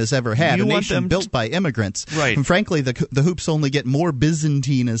nation has ever had. A nation built by immigrants. Right. And frankly, the hoops only get more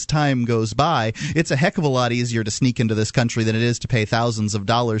Byzantine as time goes by. It's a heck of a lot easier to sneak into this country than it is to pay thousands of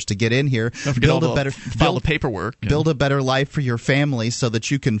dollars to get in here. Build the paperwork. Build a better life for your family so that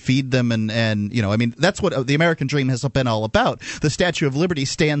you can feed them, and I mean that's what the American dream has been all about. The Statue of Liberty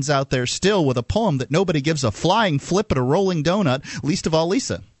stands fans out there still with a poem that nobody gives a flying flip at a rolling donut, least of all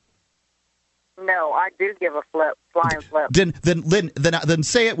Lisa. No, I do give a flying flip. Then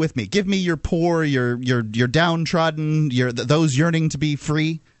say it with me. Give me your poor, your downtrodden, those yearning to be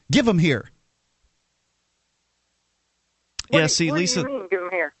free. Give them here. Lisa. What do you mean, give them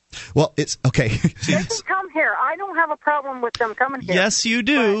here? Well, it's okay. They can come here. I don't have a problem with them coming here. Yes, you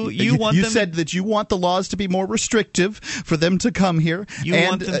do. You said that you want the laws to be more restrictive for them to come here. You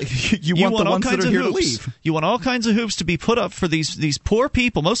want the ones that are here to leave. You want all kinds of hoops to be put up for these poor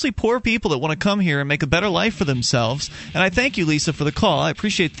people, mostly poor people that want to come here and make a better life for themselves. And I thank you, Lisa, for the call. I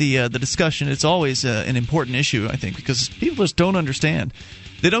appreciate the discussion. It's always an important issue, I think, because people just don't understand.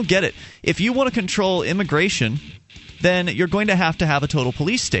 They don't get it. If you want to control immigration, then you're going to have a total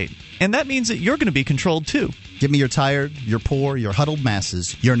police state. And that means that you're going to be controlled too. Give me your tired, your poor, your huddled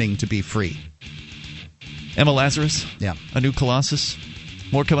masses yearning to be free. Emma Lazarus. Yeah. A new Colossus.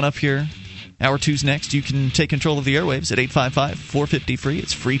 More coming up here. Hour 2's next. You can take control of the airwaves at 855-450-FREE.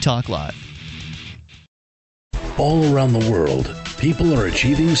 It's Free Talk Live. All around the world, people are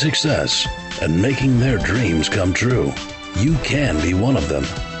achieving success and making their dreams come true. You can be one of them.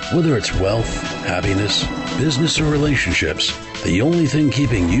 Whether it's wealth, happiness, business, or relationships, the only thing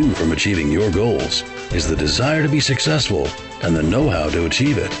keeping you from achieving your goals is the desire to be successful and the know-how to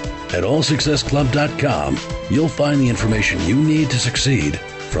achieve it. At allsuccessclub.com, you'll find the information you need to succeed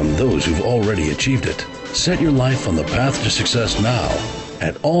from those who've already achieved it. Set your life on the path to success now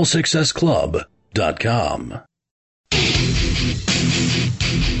at allsuccessclub.com.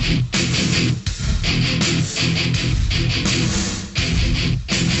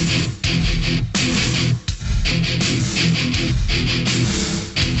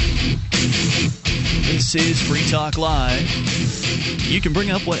 This is Free Talk Live. You can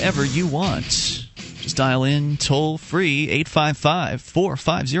bring up whatever you want. Just dial in toll free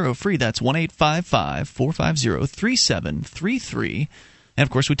 855-450-FREE. That's 1-855-450-3733. And of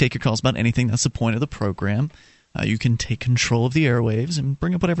course, we take your calls about anything. That's the point of the program. You can take control of the airwaves and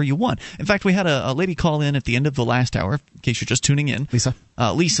bring up whatever you want. In fact, we had a lady call in at the end of the last hour, in case you're just tuning in.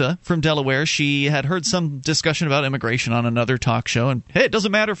 Lisa from Delaware. She had heard some discussion about immigration on another talk show. And, hey, it doesn't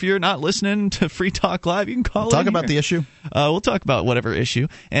matter if you're not listening to Free Talk Live. You can call in. Talk about the issue. We'll talk about whatever issue.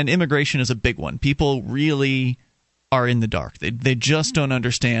 And immigration is a big one. People really are in the dark. They just don't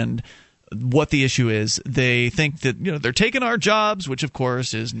understand what the issue is. They think that they're taking our jobs, which of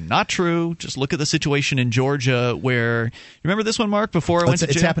course is not true. Just look at the situation in Georgia, where remember this one, Mark? Before I went to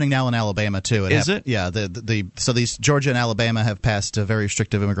jail? It's happening now in Alabama too. Is it? Yeah. So these Georgia and Alabama have passed very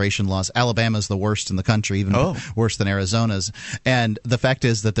restrictive immigration laws. Alabama's the worst in the country, even worse than Arizona's. And the fact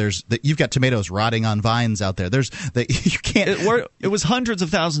is that you've got tomatoes rotting on vines out there. You can't. It was hundreds of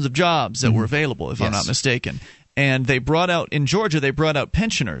thousands of jobs that were available, if I'm not mistaken. And they brought out, in Georgia,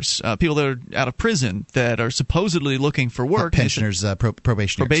 pensioners, people that are out of prison that are supposedly looking for work. Pensioners,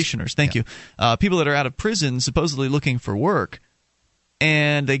 probationers. Probationers, thank you. People that are out of prison supposedly looking for work.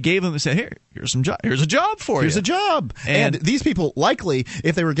 And they gave them and said, here's a job for you. Here's a job. And these people, likely,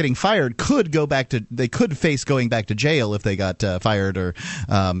 if they were getting fired, could face going back to jail if they got fired or,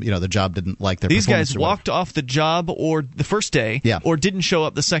 the job didn't like their performance. These guys walked off the job or the first day or didn't show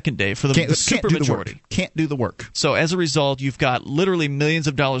up the second day for the supermajority. Can't do the work. So as a result, you've got literally millions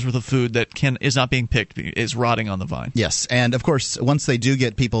of dollars worth of food that is not being picked, is rotting on the vine. Yes. And of course, once they do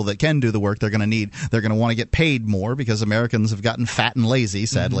get people that can do the work, they're going to want to get paid more because Americans have gotten fat and lazy,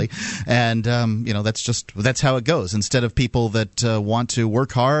 sadly. And that's how it goes. Instead of people that want to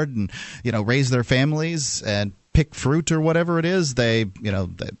work hard and raise their families and pick fruit or whatever it is,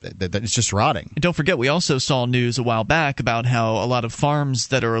 it's just rotting. And don't forget, we also saw news a while back about how a lot of farms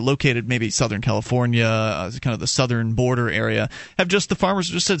that are located maybe Southern California, kind of the southern border area, the farmers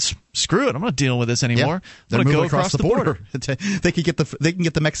just said, screw it, I'm not dealing with this anymore. They're I'm going to go across the border. They can get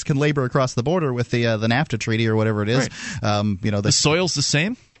the Mexican labor across the border with the NAFTA treaty or whatever it is. Right. The soil's the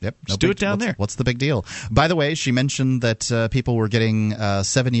same. Yep. Just do it down there. What's the big deal? By the way, she mentioned that people were getting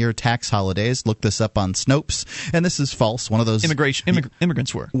 7-year tax holidays. Look this up on Snopes, and this is false. One of those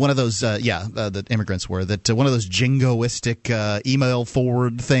immigrants were. One of those, the immigrants were. One of those jingoistic email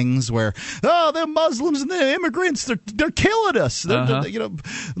forward things where, the Muslims and the immigrants, they're killing us. They're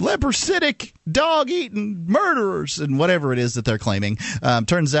leprositic, dog-eating murderers, and whatever it is that they're claiming.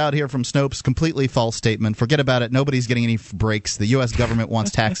 Turns out here from Snopes, completely false statement. Forget about it. Nobody's getting any breaks. The U.S. government wants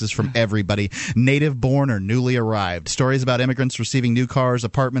tax taxes from everybody, native-born or newly arrived. Stories about immigrants receiving new cars,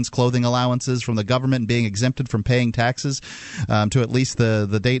 apartments, clothing allowances from the government, being exempted from paying taxes to at least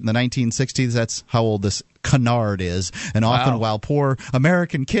the date in the 1960s. That's how old this canard is. And often while poor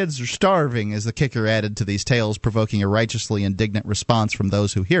American kids are starving, is the kicker added to these tales, provoking a righteously indignant response from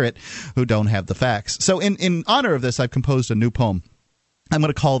those who hear it, who don't have the facts. So in honor of this, I've composed a new poem. I'm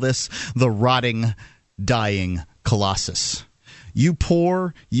going to call this The Rotting, Dying Colossus. You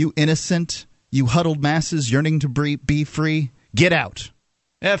poor, you innocent, you huddled masses yearning to be free, get out.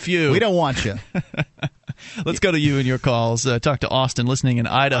 F you. We don't want you. Let's go to you and your calls. Talk to Austin, listening in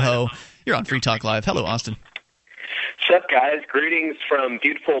Idaho. You're on Free Talk Live. Hello, Austin. What's up, guys? Greetings from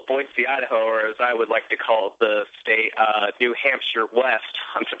beautiful Boise, Idaho, or as I would like to call the state, New Hampshire West.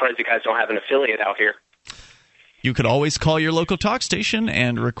 I'm surprised you guys don't have an affiliate out here. You could always call your local talk station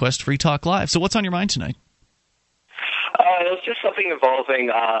and request Free Talk Live. So what's on your mind tonight? It was just something involving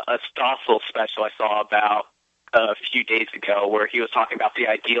a Stossel special I saw about a few days ago where he was talking about the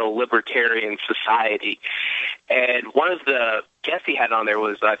ideal libertarian society. And one of the guests he had on there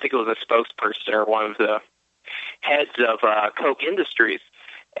was, I think it was a spokesperson or one of the heads of Koch Industries.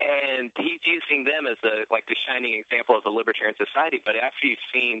 And he's using them as the shining example of a libertarian society. But after you've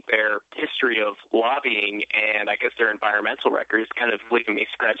seen their history of lobbying and I guess their environmental records, kind of leaving me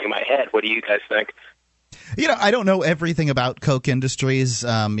scratching my head. What do you guys think? I don't know everything about Koch Industries.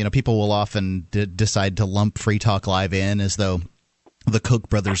 People will often decide to lump Free Talk Live in as though the Koch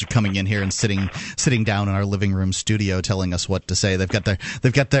brothers are coming in here and sitting down in our living room studio telling us what to say. They've got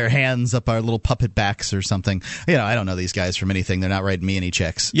their hands up our little puppet backs or something. I don't know these guys from anything. They're not writing me any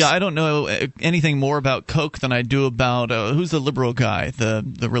checks. Yeah, I don't know anything more about Koch than I do about who's the liberal guy,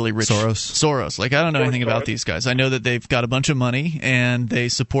 the really rich Soros. I don't know anything about these guys. I know that they've got a bunch of money and they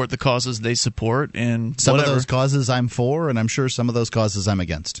support the causes they support, and some of those causes I'm for, and I'm sure some of those causes I'm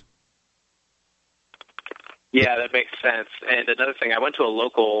against. Yeah, that makes sense. And another thing, I went to a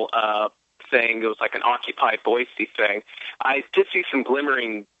local thing. It was like an Occupy Boise thing. I did see some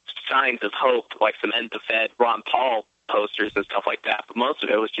glimmering signs of hope, like some End the Fed, Ron Paul posters and stuff like that. But most of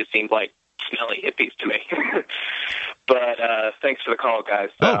it seemed like smelly hippies to me. But thanks for the call,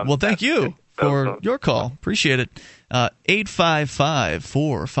 guys. Well, thank you for your call. Appreciate it.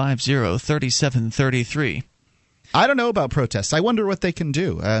 855-450-3733. I don't know about protests. I wonder what they can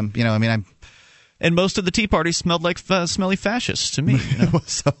do. And most of the Tea Party smelled like smelly fascists to me.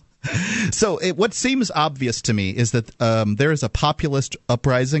 So what seems obvious to me is that there is a populist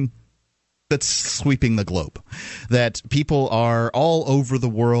uprising that's sweeping the globe, that people are all over the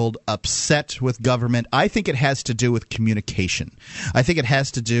world upset with government. I think it has to do with communication. I think it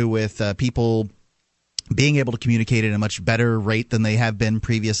has to do with people being able to communicate at a much better rate than they have been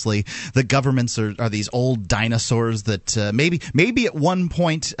previously. The governments are these old dinosaurs that maybe at one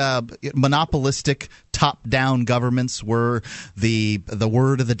point monopolistic top-down governments were the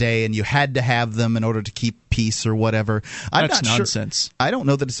word of the day, and you had to have them in order to keep peace or whatever. That's nonsense. Sure. I don't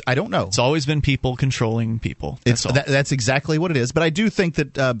know that I don't know. It's always been people controlling people. That's exactly what it is. But I do think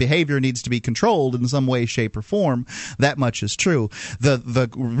that behavior needs to be controlled in some way, shape, or form. That much is true. The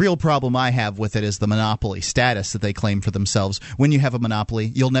real problem I have with it is the monopoly status that they claim for themselves. When you have a monopoly,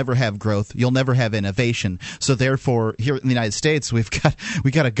 you'll never have growth. You'll never have innovation. So therefore, here in the United States, we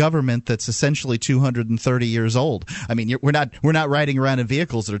got a government that's essentially 230 years old. I mean, we're not riding around in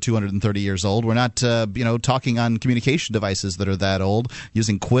vehicles that are 230 years old. We're not talking on communication devices that are that old,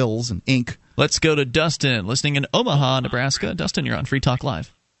 using quills and ink. Let's go to Dustin, listening in Omaha, Nebraska. Dustin, you're on Free Talk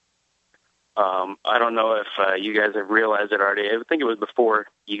Live. I don't know if you guys have realized it already. I think it was before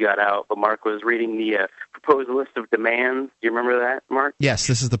you got out, but Mark was reading the proposed list of demands. Do you remember that, Mark? Yes,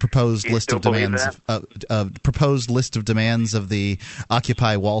 this is the proposed list of demands. Proposed list of demands of the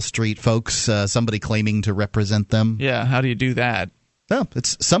Occupy Wall Street folks. Somebody claiming to represent them. Yeah, how do you do that? No,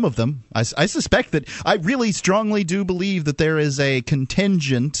 it's some of them. I suspect that I really strongly do believe that there is a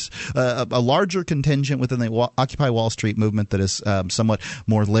contingent, a larger contingent within the Occupy Wall Street movement that is somewhat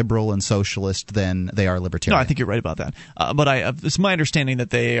more liberal and socialist than they are libertarian. No, I think you're right about that. But it's my understanding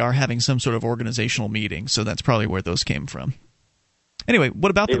that they are having some sort of organizational meeting, so that's probably where those came from. Anyway, what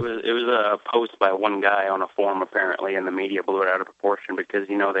about it was a post by one guy on a forum apparently, and the media blew it out of proportion because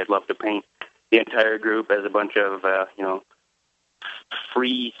they'd love to paint the entire group as a bunch of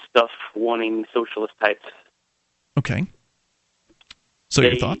free stuff wanting socialist types. Okay. So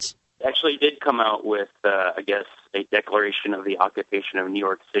your thoughts? Actually did come out with, I guess, a declaration of the occupation of New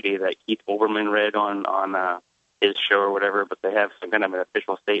York City that Keith Olbermann read on his show or whatever, but they have some kind of an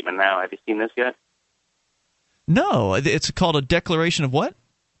official statement now. Have you seen this yet? No. It's called a declaration of what?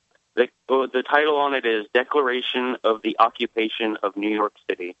 The title on it is Declaration of the Occupation of New York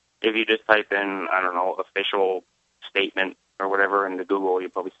City. If you just type in, I don't know, official statement or whatever into Google, you'll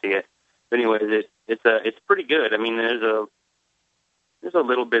probably see it. But anyways, it's pretty good. I mean, there's a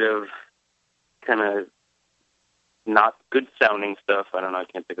little bit of kind of not good sounding stuff. I don't know, I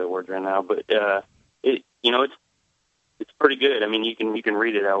can't think of the words right now, but it's pretty good. I mean, you can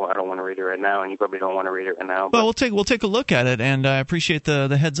read it. I don't want to read it right now, and you probably don't want to read it right now. Well, we'll take a look at it, and I appreciate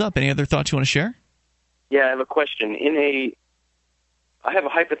the heads up. Any other thoughts you want to share? Yeah, I have a question. I have a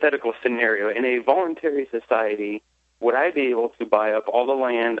hypothetical scenario. In a voluntary society, would I be able to buy up all the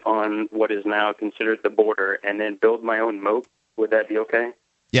land on what is now considered the border and then build my own moat? Would that be okay?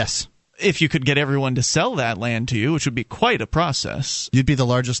 Yes. If you could get everyone to sell that land to you, which would be quite a process. You'd be the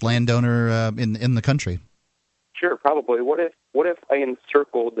largest landowner in the country. Sure, probably. What if I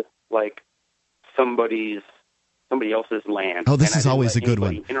encircled like somebody else's land? Oh, this is always a good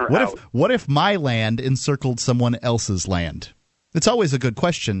one. What if my land encircled someone else's land? It's always a good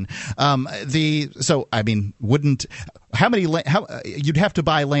question. You'd have to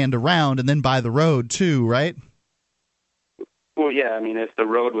buy land around and then buy the road too, right? Well, yeah. I mean, if the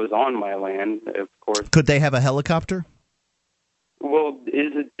road was on my land, of course. Could they have a helicopter? Well,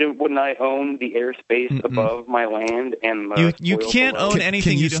 wouldn't I own the airspace above my land and the you can't below? own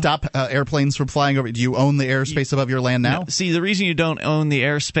anything. Can you stop airplanes from flying over? Do you own the airspace above your land now? No. See, the reason you don't own the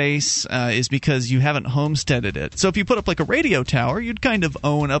airspace is because you haven't homesteaded it. So if you put up like a radio tower, you'd kind of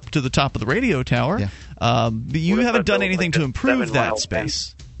own up to the top of the radio tower. Yeah. But you haven't done anything to improve that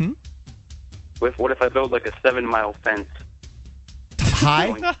space. What if I build like a 7-mile fence?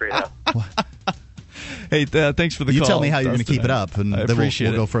 High? Straight up. Hey, thanks for the call. You tell me how you're going to keep it up, and then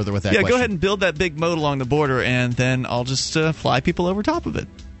we'll go further with that question. Go ahead and build that big moat along the border, and then I'll just fly people over top of it.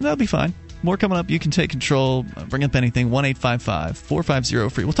 That'll be fine. More coming up. You can take control. Bring up anything.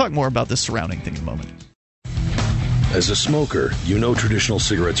 1-855-450-FREE. We'll talk more about this surrounding thing in a moment. As a smoker, you know traditional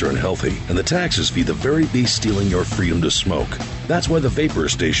cigarettes are unhealthy, and the taxes feed the very beast stealing your freedom to smoke. That's why the Vapor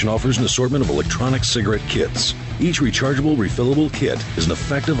Station offers an assortment of electronic cigarette kits. Each rechargeable, refillable kit is an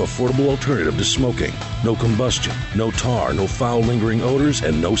effective, affordable alternative to smoking. No combustion, no tar, no foul lingering odors,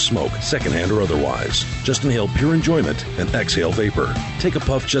 and no smoke, secondhand or otherwise. Just inhale pure enjoyment and exhale vapor. Take a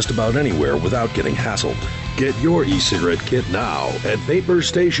puff just about anywhere without getting hassled. Get your e-cigarette kit now at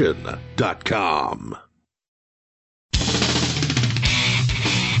vaporstation.com.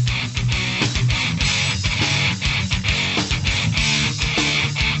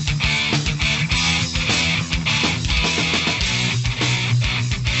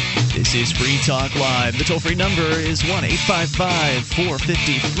 This is Free Talk Live. The toll-free number is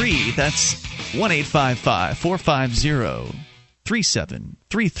 1-855-450-FREE. That's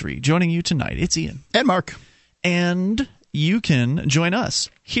 1-855-450-3733. Joining you tonight, it's Ian. And Mark. And you can join us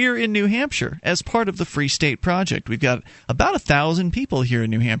here in New Hampshire as part of the Free State Project. We've got about 1,000 people here in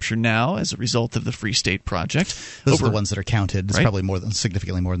New Hampshire now as a result of the Free State Project. Those are the ones that are counted. It's probably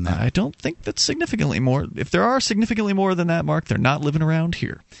significantly more than that. I don't think that's significantly more. If there are significantly more than that, Mark, they're not living around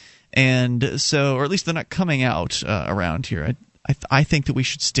here. And so, or at least they're not coming out around here. I think that we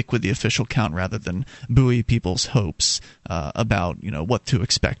should stick with the official count rather than buoy people's hopes about what to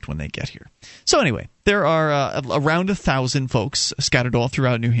expect when they get here. So anyway, there are around 1,000 folks scattered all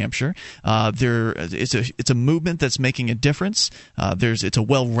throughout New Hampshire. It's a movement that's making a difference. It's a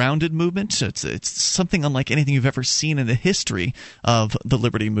well-rounded movement. It's something unlike anything you've ever seen in the history of the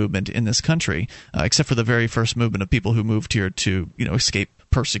liberty movement in this country, except for the very first movement of people who moved here to escape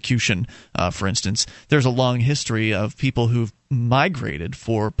persecution, for instance. There's a long history of people who've migrated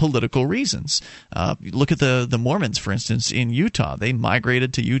for political reasons. Look at the Mormons, for instance, in Utah. They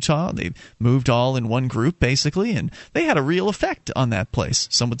migrated to Utah. They moved all in one group, basically, and they had a real effect on that place.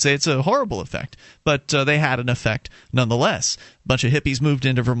 Some would say it's a horrible effect, but they had an effect nonetheless. A bunch of hippies moved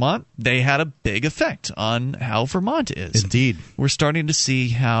into Vermont. They had a big effect on how Vermont is. Indeed. We're starting to see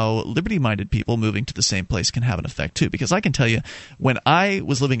how liberty-minded people moving to the same place can have an effect, too, because I can tell you, when I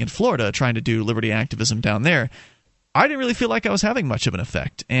was living in Florida trying to do liberty activism down there, I didn't really feel like I was having much of an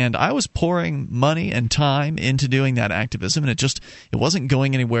effect, and I was pouring money and time into doing that activism, and it wasn't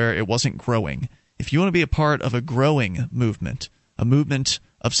going anywhere. It wasn't growing. If you want to be a part of a growing movement, a movement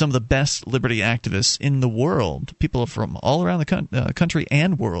of some of the best liberty activists in the world, people from all around the country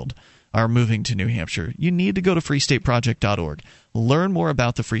and world are moving to New Hampshire, you need to go to freestateproject.org. Learn more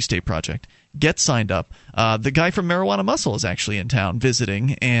about the Free State Project. Get signed up. The guy from Marijuana Muscle is actually in town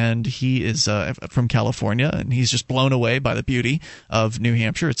visiting, and he is from California, and he's just blown away by the beauty of New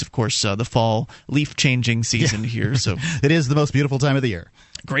Hampshire. It's, of course, the fall leaf-changing season here. So it is the most beautiful time of the year.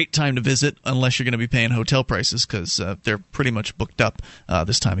 Great time to visit unless you're going to be paying hotel prices because they're pretty much booked up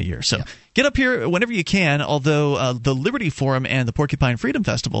this time of year. So get up here whenever you can, although the Liberty Forum and the Porcupine Freedom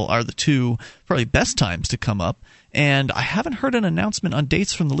Festival are the two probably best times to come up. And I haven't heard an announcement on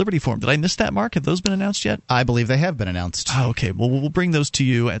dates from the Liberty Forum. Did I miss that, Mark? Have those been announced yet? I believe they have been announced. Oh, okay. Well, we'll bring those to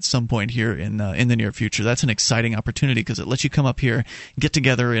you at some point here in the near future. That's an exciting opportunity because it lets you come up here, get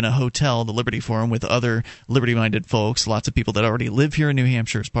together in a hotel, the Liberty Forum, with other liberty-minded folks, lots of people that already live here in New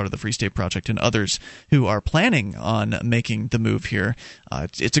Hampshire as part of the Free State Project, and others who are planning on making the move here.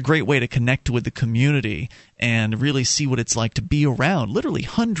 It's a great way to connect with the community and really see what it's like to be around literally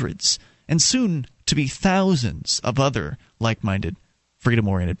hundreds and soon to be thousands of other like-minded,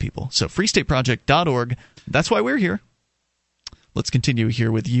 freedom-oriented people. So freestateproject.org, that's why we're here. Let's continue here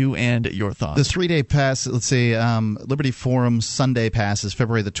with you and your thoughts. The 3-day pass, let's see, Liberty Forum Sunday pass is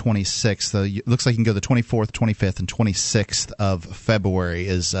February the 26th. It looks like you can go the 24th, 25th, and 26th of February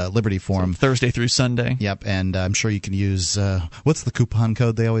is Liberty Forum. So Thursday through Sunday. Yep, and I'm sure you can use, what's the coupon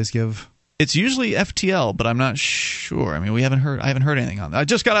code they always give? It's usually FTL, but I'm not sure. I mean, I haven't heard anything on that. I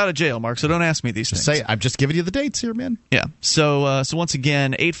just got out of jail, Mark, so don't ask me these things. I'm just giving you the dates here, man. Yeah. So once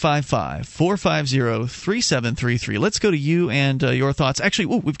again, 855-450-3733. Let's go to you and your thoughts.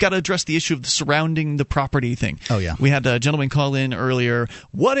 Actually, we've got to address the issue of surrounding the property thing. Oh, yeah. We had a gentleman call in earlier.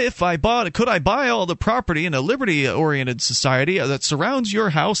 What if could I buy all the property in a liberty-oriented society that surrounds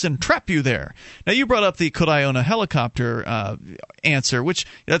your house and trap you there? Now, you brought up the could I own a helicopter answer, which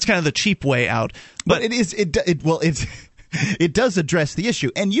that's kind of the cheap way out, but it does address the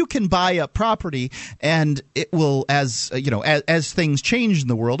issue, and you can buy up property, and it will, as things change in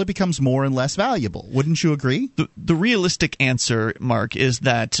the world, it becomes more and less valuable. Wouldn't you agree? The realistic answer, Mark, is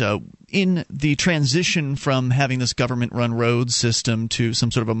that in the transition from having this government-run road system to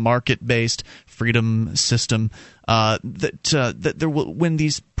some sort of a market-based freedom system, that there will, when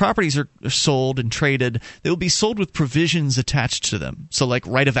these properties are sold and traded, they will be sold with provisions attached to them. So, like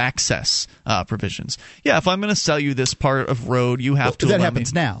right of access provisions. Yeah, if I'm going to sell you this part of road, you have to. That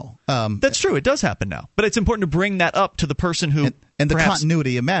happens now. That's true. It does happen now, but it's important to bring that up to the person who. And the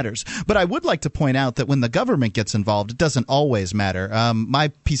continuity matters. But I would like to point out that when the government gets involved, it doesn't always matter. My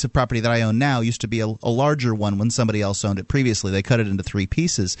piece of property that I own now used to be a larger one when somebody else owned it previously. They cut it into 3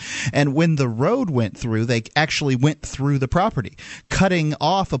 pieces. And when the road went through, they actually went through the property, cutting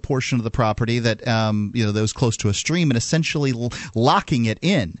off a portion of the property that that was close to a stream and essentially locking it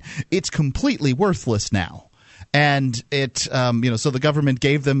in. It's completely worthless now. And it, so the government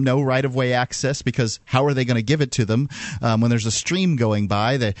gave them no right-of-way access because how are they going to give it to them when there's a stream going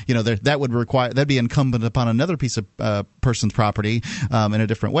by? That'd be incumbent upon another piece of person's property in a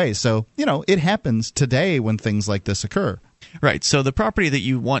different way. So it happens today when things like this occur. Right. So the property that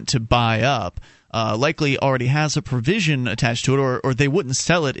you want to buy up likely already has a provision attached to it, or they wouldn't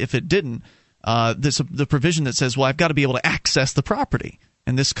sell it if it didn't. The provision that says, well, I've got to be able to access the property.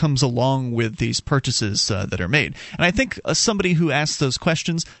 And this comes along with these purchases that are made. And I think somebody who asks those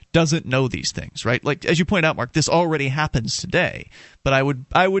questions doesn't know these things, right? Like, as you point out, Mark, this already happens today. But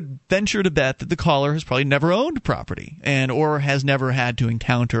I would venture to bet that the caller has probably never owned property or has never had to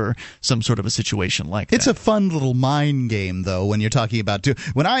encounter some sort of a situation like that. It's a fun little mind game, though, when you're talking about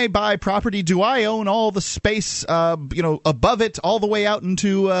when I buy property, do I own all the space above it all the way out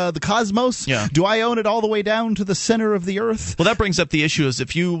into the cosmos? Yeah. Do I own it all the way down to the center of the earth? Well, that brings up the issue is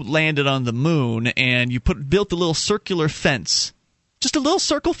if you landed on the moon and you built a little circular fence, just a little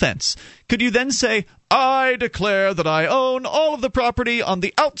circle fence, could you then say, I declare that I own all of the property on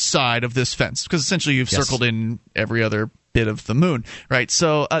the outside of this fence? Because essentially you've circled in every other bit of the moon, right?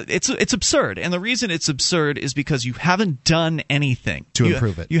 So it's absurd. And the reason it's absurd is because you haven't done anything to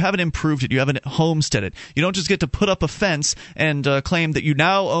improve it. You haven't improved it. You haven't homesteaded. You don't just get to put up a fence and claim that you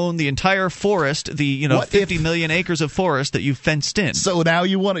now own the entire forest, the 50 million acres of forest that you've fenced in. So now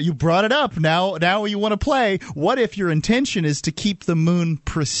you brought it up. Now you want to play. What if your intention is to keep the moon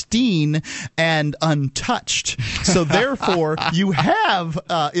pristine and untouched? So therefore, you have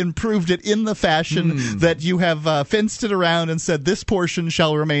improved it in the fashion that you have fenced it around and said this portion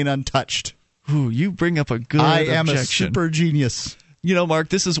shall remain untouched. Ooh, you bring up a good objection. I am a super genius. Mark,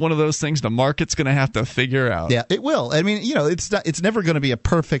 this is one of those things the market's going to have to figure out. Yeah, it will. I mean, it's never going to be a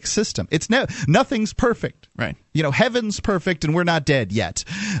perfect system. Nothing's perfect. Right. Heaven's perfect and we're not dead yet,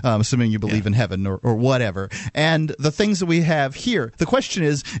 assuming you believe in heaven or whatever. And the things that we have here, the question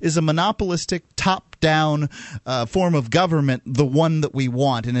is a monopolistic top-down form of government the one that we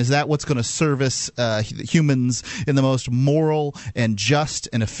want? And is that what's going to service humans in the most moral and just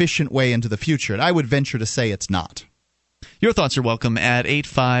and efficient way into the future? And I would venture to say it's not. Your thoughts are welcome at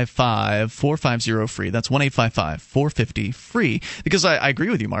 855-450-FREE. That's 1-855-450-FREE. Because I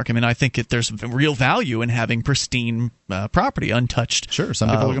agree with you, Mark. I mean, I think there's real value in having pristine property, untouched. Sure, some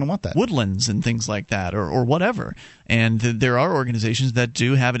people are going to want that. Woodlands and things like that, or whatever. And there are organizations that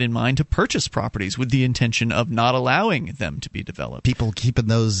do have it in mind to purchase properties with the intention of not allowing them to be developed. People keeping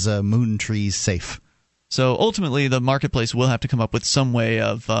those moon trees safe. So ultimately, the marketplace will have to come up with some way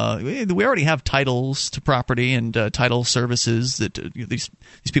of. We already have titles to property and title services that these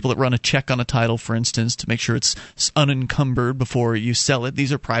people that run a check on a title, for instance, to make sure it's unencumbered before you sell it.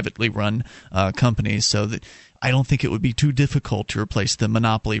 These are privately run companies, so that I don't think it would be too difficult to replace the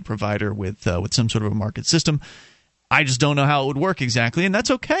monopoly provider with some sort of a market system. I just don't know how it would work exactly, and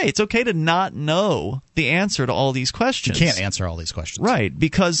that's okay. It's okay to not know the answer to all these questions. You can't answer all these questions, right?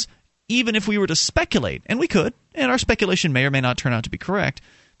 Because even if we were to speculate, and we could, and our speculation may or may not turn out to be correct,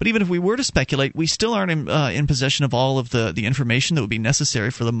 but even if we were to speculate, we still aren't in possession of all of the information that would be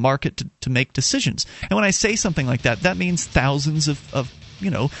necessary for the market to make decisions. And when I say something like that, that means thousands of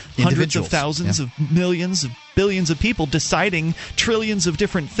hundreds of thousands of millions of billions of people deciding trillions of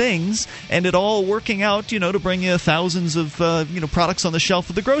different things, and it all working out, to bring you thousands of products on the shelf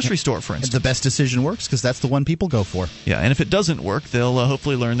of the grocery store, for instance. The best decision works because that's the one people go for. Yeah, and if it doesn't work, they'll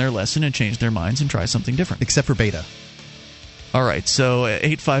hopefully learn their lesson and change their minds and try something different. Except for beta. All right, so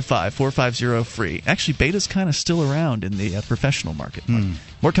 855-450-FREE. Actually, beta's kind of still around in the professional market.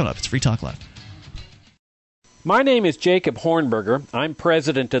 More coming up. It's Free Talk Live. My name is Jacob Hornberger. I'm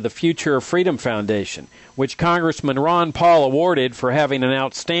president of the Future of Freedom Foundation, which Congressman Ron Paul awarded for having an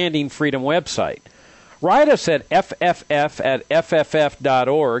outstanding freedom website. Write us at fff@fff.org,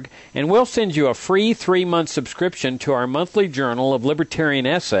 and we'll send you a free 3-month subscription to our monthly journal of libertarian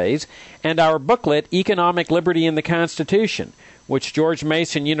essays and our booklet, Economic Liberty in the Constitution, which George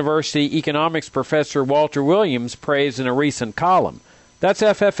Mason University economics professor Walter Williams praised in a recent column. That's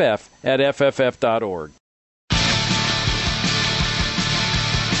fff@fff.org.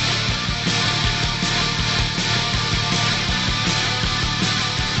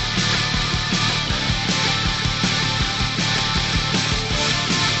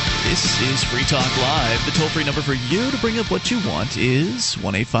 This is Free Talk Live. The toll-free number for you to bring up what you want is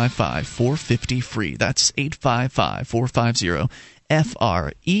 1-855-450-FREE. That's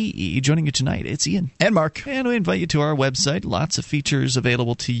 855-450-FREE. Joining you tonight, it's Ian. And Mark. And we invite you to our website. Lots of features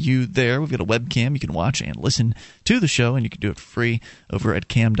available to you there. We've got a webcam. You can watch and listen to the show, and you can do it for free over at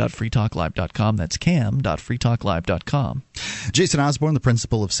cam.freetalklive.com. That's cam.freetalklive.com. Jason Osborne, the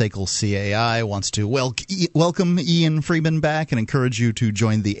principal of SACL CAI, wants to welcome Ian Freeman back and encourage you to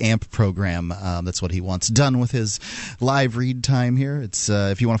join the AMP program. That's what he wants done with his live read time here. It's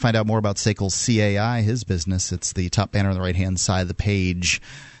if you want to find out more about SACL CAI, his business, it's the top banner on the right-hand side of the page,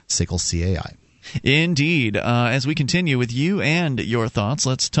 SACL CAI. Indeed. As we continue with you and your thoughts,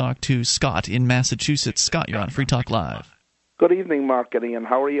 let's talk to Scott in Massachusetts. Scott, you're on Free Talk Live. Good evening, Mark and Ian.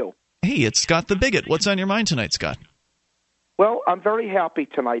 How are you? Hey, it's Scott the Bigot. What's on your mind tonight, Scott? Well, I'm very happy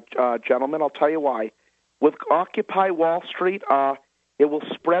tonight, gentlemen. I'll tell you why. With Occupy Wall Street, it will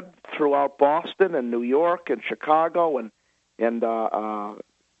spread throughout Boston and New York and Chicago and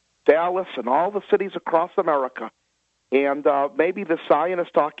Dallas and all the cities across America. And maybe the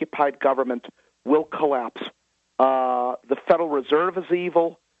Zionist-occupied government will collapse. The Federal Reserve is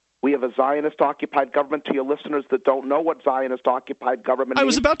evil. We have a Zionist-occupied government. To your listeners that don't know what Zionist-occupied government means, I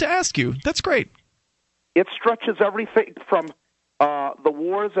was about to ask you. That's great. It stretches everything from the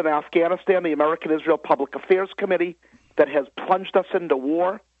wars in Afghanistan, the American-Israel Public Affairs Committee that has plunged us into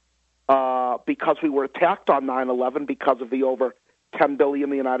war because we were attacked on 9/11 because of the over $10 billion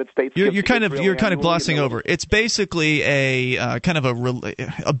the United States. You're kind of glossing over. It's basically a kind of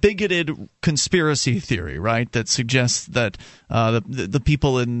a bigoted conspiracy theory, right? That suggests that the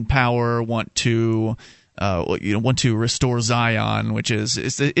people in power want to restore Zion, which is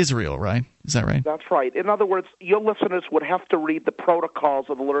Israel, right? Is that right? That's right. In other words, your listeners would have to read the protocols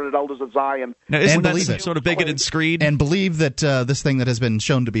of the learned elders of Zion. Now, isn't that some sort of bigoted screed? And believe that this thing that has been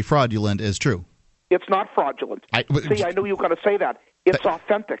shown to be fraudulent is true. It's not fraudulent. See, I knew you were going to say that. It's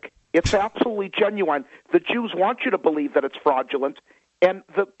authentic. It's absolutely genuine. The Jews want you to believe that it's fraudulent, and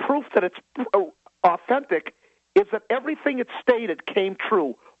the proof that it's authentic is that everything it stated came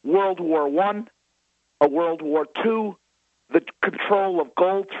true. World War I, World War II, the control of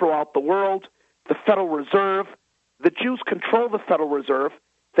gold throughout the world, the Federal Reserve. The Jews control the Federal Reserve.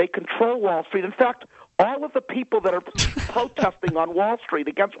 They control Wall Street. In fact, all of the people that are protesting on Wall Street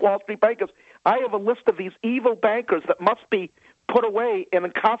against Wall Street bankers, I have a list of these evil bankers that must be put away and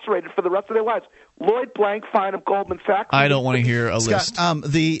incarcerated for the rest of their lives. Lloyd Blankfein of Goldman Sachs. I don't want to hear a list.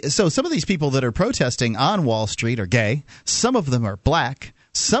 So some of these people that are protesting on Wall Street are gay. Some of them are black.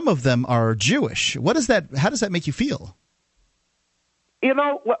 Some of them are Jewish. How does that make you feel? You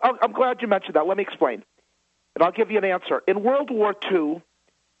know, I'm glad you mentioned that. Let me explain, and I'll give you an answer. In World War II,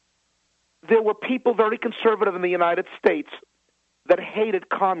 there were people very conservative in the United States that hated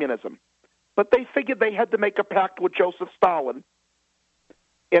communism. But they figured they had to make a pact with Joseph Stalin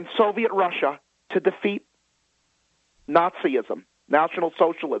in Soviet Russia to defeat Nazism, National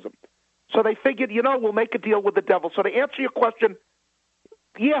Socialism. So they figured, we'll make a deal with the devil. So to answer your question,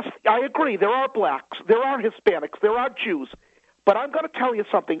 yes, I agree. There are blacks, there are Hispanics, there are Jews. But I'm going to tell you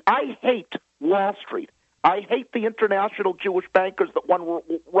something. I hate Wall Street. I hate the international Jewish bankers that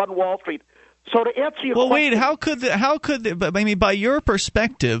run Wall Street. So to answer your question... Well, wait, how could by your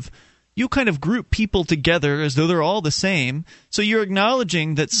perspective, you kind of group people together as though they're all the same. So you're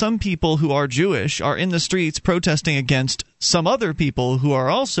acknowledging that some people who are Jewish are in the streets protesting against some other people who are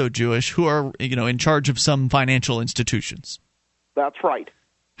also Jewish who are, in charge of some financial institutions. That's right.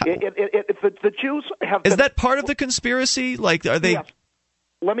 The Jews have... Is that part of the conspiracy? Like, are they... Yes.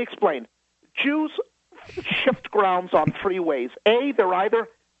 Let me explain. Jews shift grounds on three ways. A,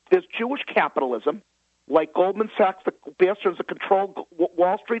 there's Jewish capitalism, like Goldman Sachs, the bastards that control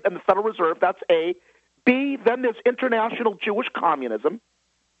Wall Street and the Federal Reserve. That's A. B, then there's international Jewish communism.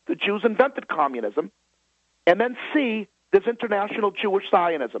 The Jews invented communism. And then C, there's international Jewish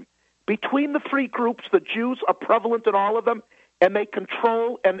Zionism. Between the three groups, the Jews are prevalent in all of them, and they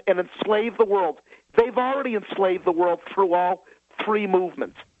control and enslave the world. They've already enslaved the world through all three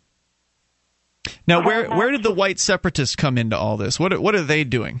movements. Now, where did the white separatists come into all this? What are they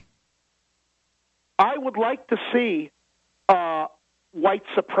doing? I would like to see white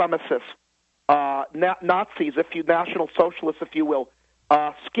supremacists, Nazis, National Socialists, if you will,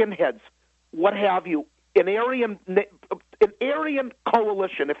 skinheads, what have you, an Aryan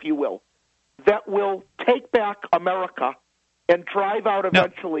coalition, if you will, that will take back America and drive out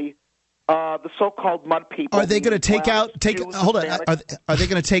eventually the so-called mud people. Are they going to take Are they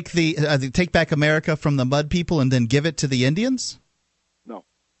going to take back America from the mud people and then give it to the Indians? No.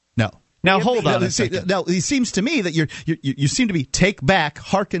 Now hold on a second. Now it seems to me that you seem to be take back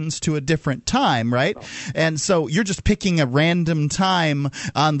harkens to a different time, right? No. And so you're just picking a random time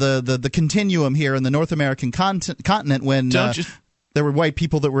on the continuum here in the North American continent when there were white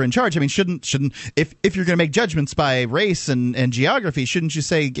people that were in charge. I mean, shouldn't if you're going to make judgments by race and geography, shouldn't you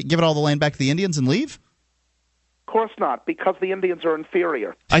say give it all the land back to the Indians and leave? Of course not, because the Indians are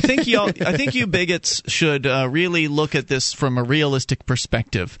inferior. I think you bigots should really look at this from a realistic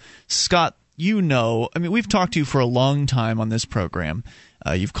perspective. Scott, we've talked to you for a long time on this program.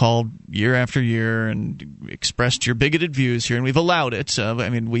 You've called year after year and expressed your bigoted views here, and we've allowed it.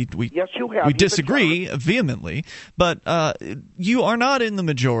 Yes, you have. We disagree vehemently, but you are not in the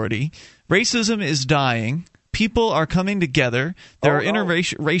majority. Racism is dying. People are coming together. There are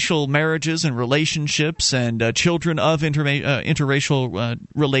interracial marriages and relationships and children of interracial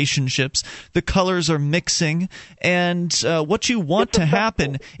relationships. The colors are mixing. And what you want to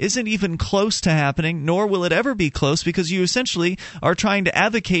happen isn't even close to happening, nor will it ever be close, because you essentially are trying to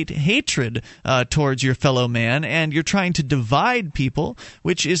advocate hatred towards your fellow man, and you're trying to divide people,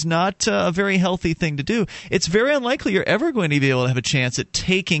 which is not a very healthy thing to do. It's very unlikely you're ever going to be able to have a chance at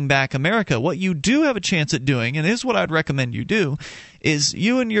taking back America. What you do have a chance at doing, and here's what I'd recommend you do, is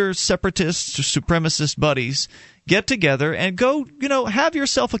you and your separatist or supremacist buddies get together and go, have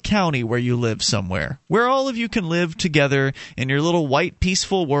yourself a county where you live somewhere, where all of you can live together in your little white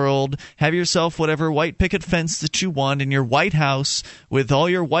peaceful world, have yourself whatever white picket fence that you want in your white house with all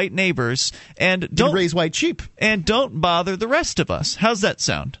your white neighbors, and don't raise white sheep. And don't bother the rest of us. How's that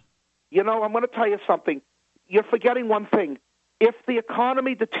sound? I'm going to tell you something. You're forgetting one thing. If the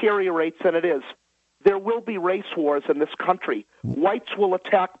economy deteriorates, and it is, there will be race wars in this country. Whites will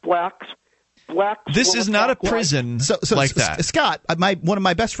attack blacks. Blacks. This is not a prison like that. Scott, one of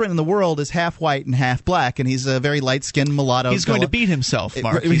my best friends in the world is half white and half black, and he's a very light-skinned mulatto. He's going to beat himself,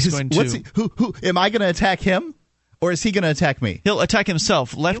 Mark. Who am I going to attack him, or is he going to attack me? He'll attack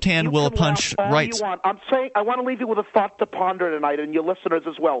himself. Left hand will punch right. I'm saying I want to leave you with a thought to ponder tonight, and your listeners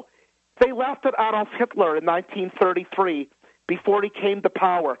as well. They laughed at Adolf Hitler in 1933 before he came to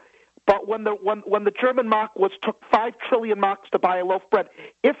power. But when the German mark took 5 trillion marks to buy a loaf of bread,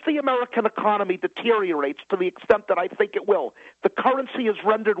 if the American economy deteriorates to the extent that I think it will, the currency is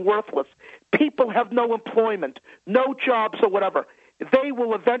rendered worthless, people have no employment, no jobs or whatever, they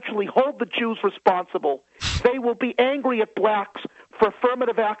will eventually hold the Jews responsible. They will be angry at blacks for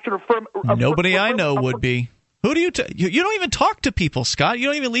affirmative action. Nobody I know would be. Who do you don't even talk to people, Scott. You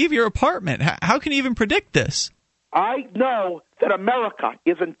don't even leave your apartment. How can you even predict this? I know that America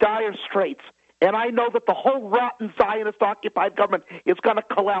is in dire straits, and I know that the whole rotten Zionist-occupied government is going to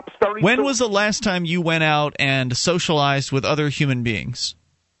collapse very soon. When was the last time you went out and socialized with other human beings?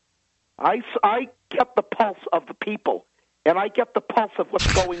 I get the pulse of the people, and I get the pulse of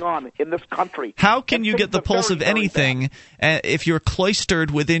what's going on in this country. How can you get the pulse of anything if you're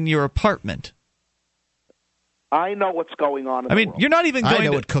cloistered within your apartment? I know what's going on in the world. You're not even going I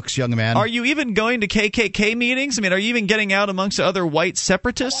know what cooks, young man. Are you even going to KKK meetings? Are you even getting out amongst other white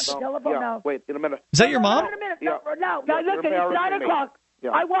separatists? Yeah, wait, in a minute. Is that your mom? In a minute. No, listen, it's 9 o'clock.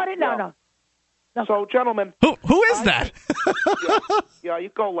 Yeah. I want it now. No. So, gentlemen. Who is that? Yeah, you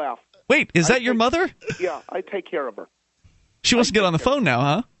go laugh. Wait, is that your mother? Yeah, I take care of her. She wants to get on the phone now,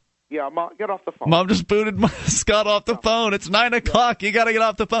 huh? Yeah, Mom, get off the phone. Mom just booted Scott off the phone. It's 9 o'clock. You got to get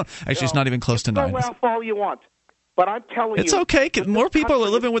off the phone. Actually, it's not even close to 9. Go laugh all you want. But I'm telling you. It's okay. More people are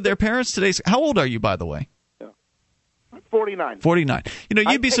living with their parents today. How old are you, by the way? Yeah. I'm 49. 49.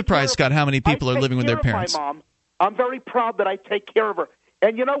 You'd be surprised, Scott, how many people are living with their parents. My mom. I'm very proud that I take care of her.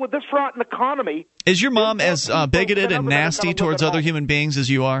 And with this rotten economy. Is your mom as bigoted and nasty towards other human beings as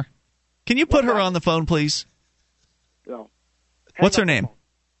you are? Can you put her on the phone, please? No. What's her name?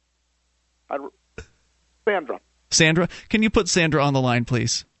 Sandra. Sandra? Can you put Sandra on the line,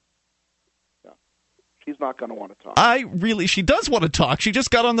 please? She's not going to want to talk. She does want to talk. She just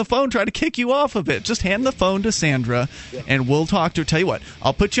got on the phone trying to kick you off of it. Just hand the phone to Sandra, and we'll talk to her. Tell you what,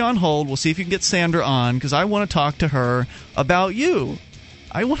 I'll put you on hold. We'll see if you can get Sandra on, because I want to talk to her about you.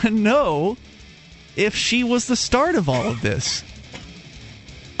 I want to know if she was the start of all of this,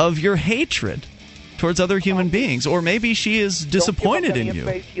 of your hatred towards other human beings, or maybe she is disappointed in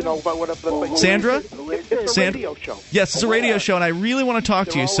you. Sandra? It's a radio show. Yes, it's a radio show, and I really want to talk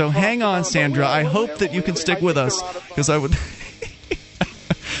to you, so hang on, Sandra. I hope that you can stick with us, because I would...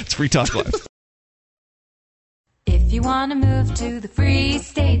 It's Free Talk Live. If you want to move to the Free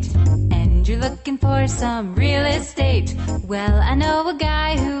State, and you're looking for some real estate, well, I know a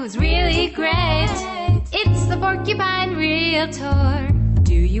guy who's really great. It's the Porcupine Realtor.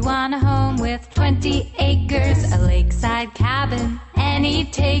 Do you want a home with 20 acres, a lakeside cabin, any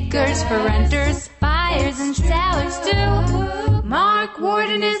takers for renters, buyers, and sellers too? Mark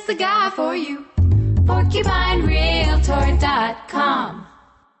Warden is the guy for you. PorcupineRealtor.com.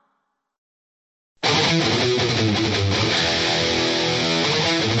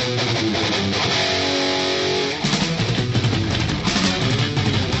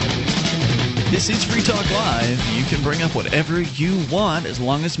 This is Free Talk Live. You can bring up whatever you want as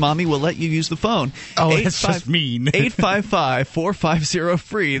long as Mommy will let you use the phone. Oh, it's just mean.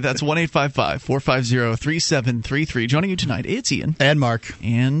 855-450-FREE. That's 1-855-450-3733. Joining you tonight, it's Ian. And Mark.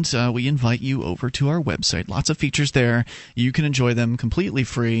 And we invite you over to our website. Lots of features there. You can enjoy them completely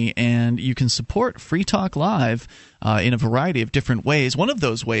free, and you can support Free Talk Live in a variety of different ways. One of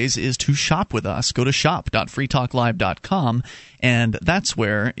those ways is to shop with us. Go to shop.freetalklive.com, and that's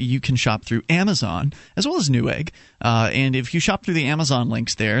where you can shop through Amazon as well as Newegg. And if you shop through the Amazon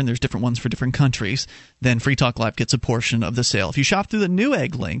links there, and there's different ones for different countries, then Free Talk Live gets a portion of the sale. If you shop through the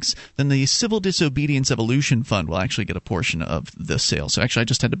Newegg links, then the Civil Disobedience Evolution Fund will actually get a portion of the sale. So actually, I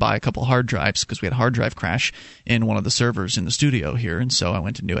just had to buy a couple hard drives because we had a hard drive crash in one of the servers in the studio here, and so I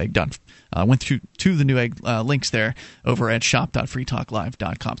went to Newegg. Went through to the Newegg links there over at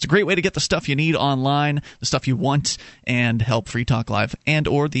shop.freetalklive.com. It's a great way to get the stuff you need online, the stuff you want, and help Free Talk Live and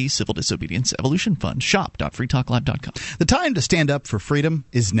or the Civil Disobedience Evolution Fund. Shop.freetalklive.com. The time to stand up for freedom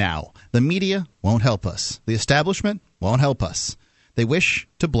is now. The media won't help us. The establishment won't help us. They wish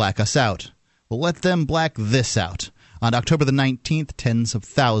to black us out. Well, let them black this out. On October the 19th, tens of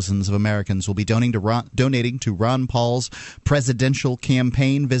thousands of Americans will be donating to Ron Paul's presidential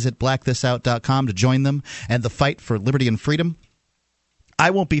campaign. Visit blackthisout.com to join them and the fight for liberty and freedom. I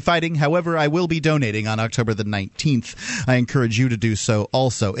won't be fighting. However, I will be donating on October the 19th. I encourage you to do so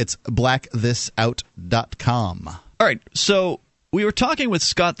also. It's blackthisout.com. All right, so we were talking with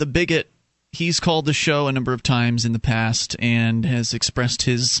Scott the Bigot. He's called the show a number of times in the past and has expressed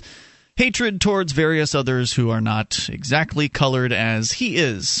his hatred towards various others who are not exactly colored as he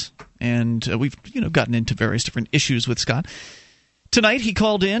is. And we've gotten into various different issues with Scott. Tonight he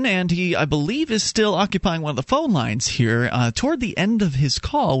called in, and he, I believe, is still occupying one of the phone lines here. Toward the end of his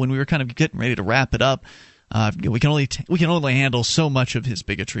call, when we were kind of getting ready to wrap it up, we can only handle so much of his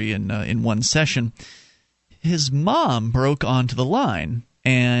bigotry in one session. His mom broke onto the line,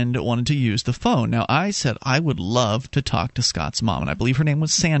 and wanted to use the phone. Now, I said I would love to talk to Scott's mom, and I believe her name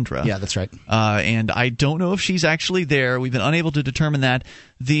was Sandra. Yeah, that's right. And I don't know if she's actually there. We've been unable to determine that.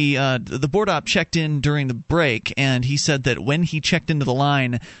 The board op checked in during the break, and he said that when he checked into the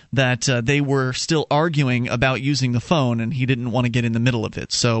line that they were still arguing about using the phone, and he didn't want to get in the middle of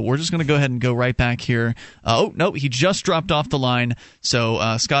it. So we're just going to go ahead and go right back here. Oh, no, he just dropped off the line.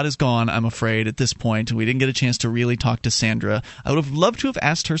 So Scott is gone, I'm afraid, at this point. We didn't get a chance to really talk to Sandra. I would have loved to have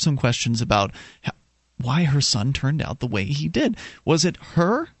asked her some questions about why her son turned out the way he did. Was it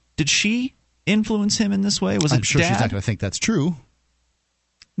her? Did she influence him in this way? Was I'm it sure Dad? she's not going to think that's true.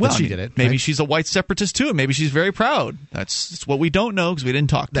 Well, she did it. Maybe right? she's a white separatist too, and maybe she's very proud. That's what we don't know because we didn't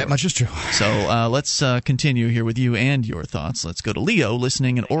talk to her. That much is true. So let's continue here with you and your thoughts. Let's go to Leo,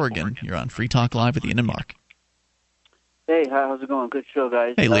 listening in Oregon. You're on Free Talk Live with Ian and Mark. Hey, how's it going? Good show,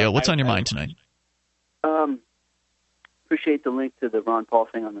 guys. Hey, Leo, what's on your mind tonight? Appreciate the link to the Ron Paul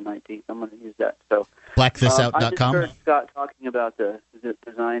thing on the 19th. I'm going to use that. So blackthisout.com. I just heard Scott talking about the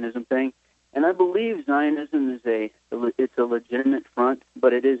Zionism thing, and I believe Zionism is a legitimate front,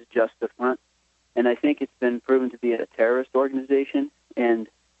 but it is just a front, and I think it's been proven to be a terrorist organization,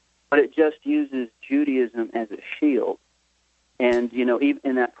 but it just uses Judaism as a shield. And, even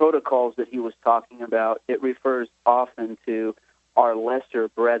in that protocols that he was talking about, it refers often to our lesser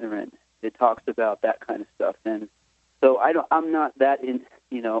brethren. It talks about that kind of stuff. And so I'm not that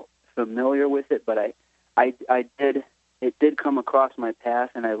familiar with it, but it did come across my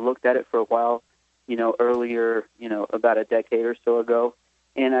path, and I looked at it for a while, earlier, about a decade or so ago,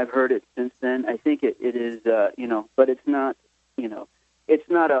 and I've heard it since then. I think it is, but it's not, it's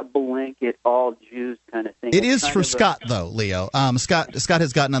not a blanket all Jews kind of thing. It is for Scott, though, Leo. Scott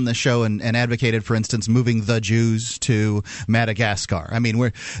has gotten on the show and advocated, for instance, moving the Jews to Madagascar. I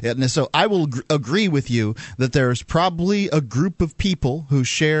mean, so I will agree with you that there's probably a group of people who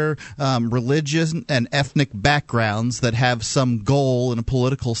share religious and ethnic backgrounds that have some goal in a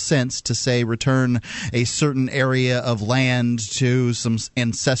political sense to, say, return a certain area of land to some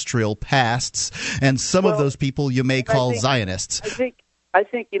ancestral pasts, and some of those people you may call Zionists. I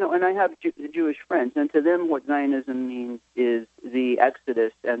think, and I have Jewish friends, and to them, what Zionism means is the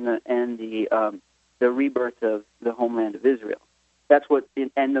Exodus and the rebirth of the homeland of Israel. That's what,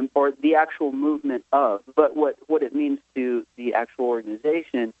 or the actual movement of. But what it means to the actual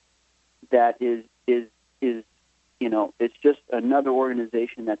organization, that is it's just another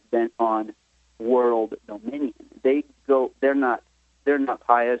organization that's bent on world dominion. They're not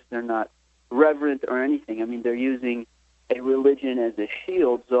pious, they're not reverent or anything. I mean, they're using a religion as a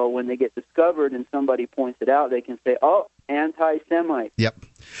shield, so when they get discovered and somebody points it out, they can say, "Oh, anti-Semite." Yep.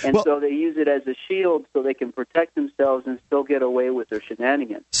 And so they use it as a shield so they can protect themselves and still get away with their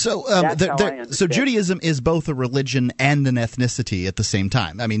shenanigans. So, so Judaism is both a religion and an ethnicity at the same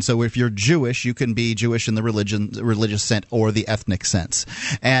time. I mean, so if you're Jewish, you can be Jewish in the religious sense or the ethnic sense,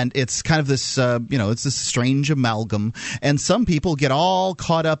 and it's kind of this, it's this strange amalgam. And some people get all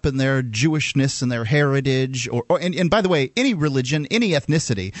caught up in their Jewishness and their heritage, and by the way, any religion, any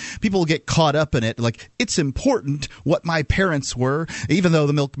ethnicity, people get caught up in it. Like, it's important what my parents were, even though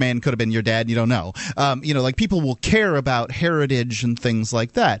the milkman could have been your dad, you don't know. Like, people will care about heritage and things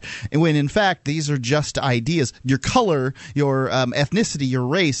like that. And when, in fact, these are just ideas. Your color, your ethnicity, your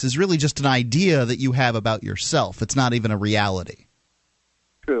race is really just an idea that you have about yourself. It's not even a reality.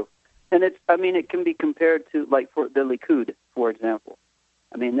 True. And it can be compared to, like, for the Likud, for example.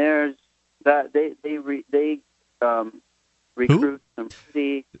 I mean, there's that they recruit some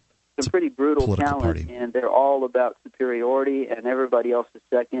pretty brutal talent, party. And they're all about superiority, and everybody else is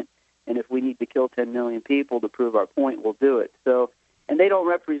second. And if we need to kill 10 million people to prove our point, we'll do it. So, and they don't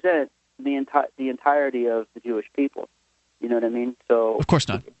represent the entirety of the Jewish people. You know what I mean? So, of course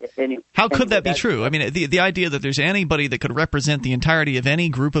not. How could that be true? I mean, the idea that there's anybody that could represent the entirety of any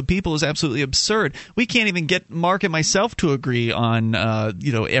group of people is absolutely absurd. We can't even get Mark and myself to agree on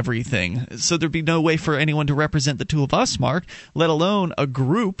everything. So there'd be no way for anyone to represent the two of us, Mark, let alone a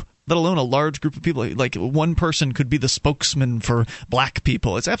group. Let alone a large group of people. Like, one person could be the spokesman for black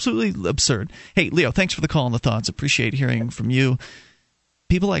people. It's absolutely absurd. Hey, Leo, thanks for the call and the thoughts. Appreciate hearing from you.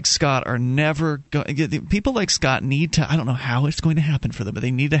 People like Scott are never people like Scott need to, I don't know how it's going to happen for them, but they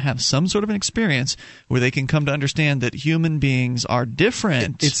need to have some sort of an experience where they can come to understand that human beings are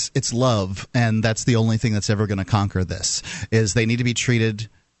different. It's love, and that's the only thing that's ever going to conquer this, is they need to be treated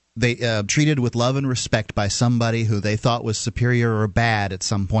with love and respect by somebody who they thought was superior or bad at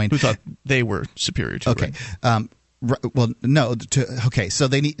some point. Who thought they were superior to. Okay. Right? So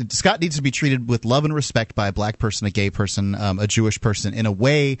Scott needs to be treated with love and respect by a black person, a gay person, a Jewish person, in a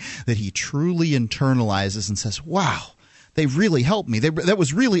way that he truly internalizes and says, wow, They really helped me. That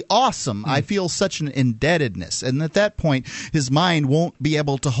was really awesome. I feel such an indebtedness. And at that point, his mind won't be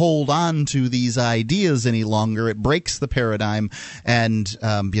able to hold on to these ideas any longer. It breaks the paradigm, and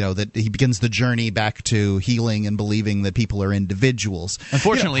that he begins the journey back to healing and believing that people are individuals.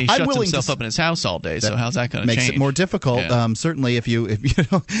 Unfortunately, he shuts himself up in his house all day. So how's that going to change? Makes it more difficult. Yeah. Certainly, if you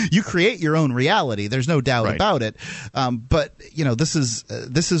create your own reality, there's no doubt about it. But this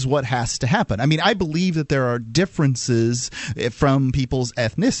is what has to happen. I mean, I believe that there are differences from people's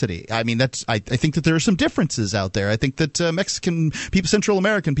ethnicity. I mean, I think that there are some differences out there. I think that Mexican people, Central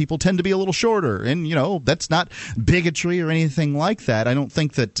American people, tend to be a little shorter, and that's not bigotry or anything like that. I don't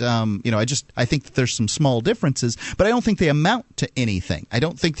think that I think that there's some small differences, but I don't think they amount to anything. I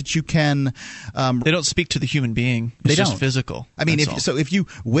don't think that you can. They don't speak to the human being. It's just physical. I mean, if you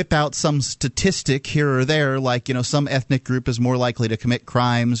whip out some statistic here or there, like some ethnic group is more likely to commit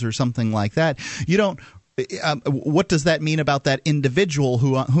crimes or something like that, you don't. What does that mean about that individual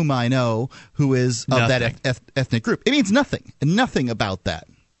whom I know who is of that ethnic group? It means nothing about that.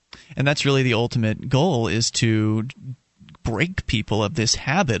 And that's really the ultimate goal, is to break people of this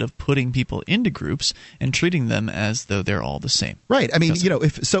habit of putting people into groups and treating them as though they're all the same. Right. I mean,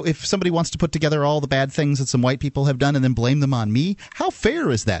 if somebody wants to put together all the bad things that some white people have done and then blame them on me, how fair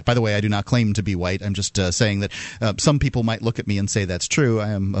is that? By the way, I do not claim to be white. I'm just saying that some people might look at me and say that's true. I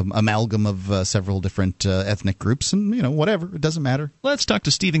am an amalgam of several different ethnic groups, and whatever. It doesn't matter. Let's talk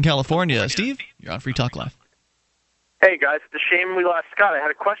to Steve in California. Steve, you're on Free Talk Live. Hey guys, it's a shame we lost Scott. I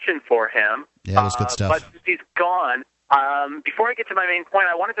had a question for him. Yeah, that was good stuff. But since he's gone, before I get to my main point,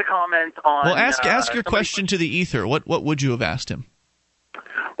 I wanted to comment on. Well, ask your question to the ether. What would you have asked him?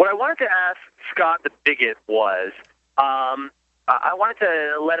 What I wanted to ask Scott the bigot was, I wanted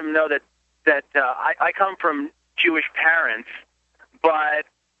to let him know that I come from Jewish parents, but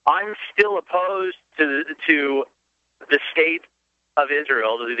I'm still opposed to the state of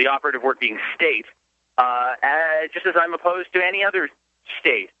Israel, the operative word being state, just as I'm opposed to any other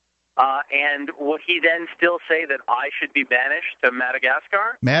state. And would he then still say that I should be banished to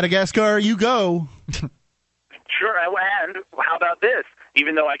Madagascar? Madagascar, you go. Sure, and how about this?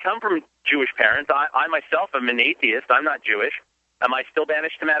 Even though I come from Jewish parents, I myself am an atheist. I'm not Jewish. Am I still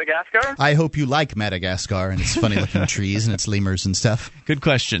banished to Madagascar? I hope you like Madagascar and its funny-looking trees and its lemurs and stuff. Good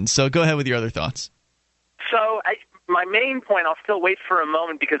question. So go ahead with your other thoughts. So my main point, I'll still wait for a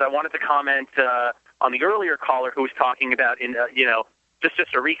moment because I wanted to comment on the earlier caller who was talking about, just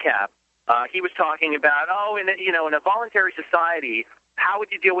a recap. He was talking about, in a voluntary society, how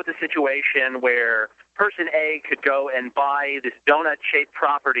would you deal with a situation where person A could go and buy this donut-shaped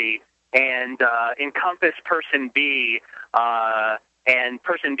property and encompass person B, and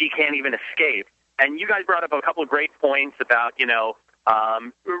person B can't even escape? And you guys brought up a couple of great points about,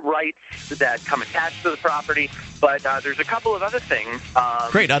 rights that come attached to the property, but there's a couple of other things.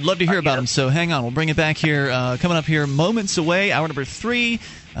 Great, I'd love to hear about them, so hang on. We'll bring it back here. Coming up here moments away, hour number 3.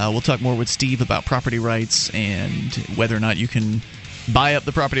 We'll talk more with Steve about property rights and whether or not you can buy up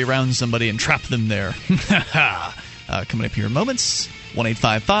the property around somebody and trap them there. Coming up here in moments.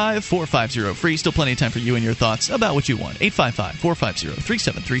 1-855-450-FREE. Still plenty of time for you and your thoughts about what you want.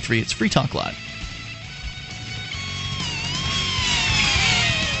 855-450-3733. It's Free Talk Live.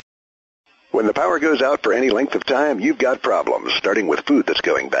 When the power goes out for any length of time, you've got problems, starting with food that's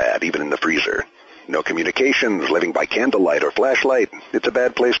going bad, even in the freezer. No communications, living by candlelight or flashlight. It's a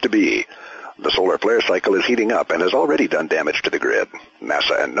bad place to be. The solar flare cycle is heating up and has already done damage to the grid.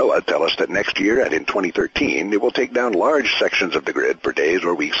 NASA and NOAA tell us that next year and in 2013, it will take down large sections of the grid for days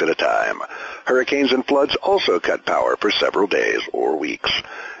or weeks at a time. Hurricanes and floods also cut power for several days or weeks.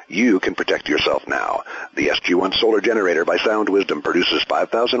 You can protect yourself now. The SG1 solar generator by Sound Wisdom produces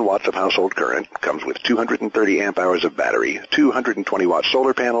 5,000 watts of household current, comes with 230 amp hours of battery, 220 watt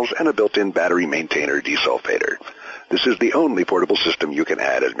solar panels, and a built-in battery maintainer desulfator. This is the only portable system you can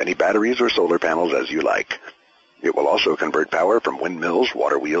add as many batteries or solar panels as you like. It will also convert power from windmills,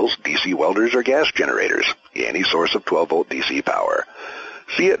 water wheels, DC welders, or gas generators, any source of 12-volt DC power.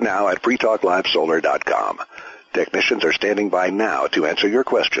 See it now at freetalklivesolar.com. Technicians are standing by now to answer your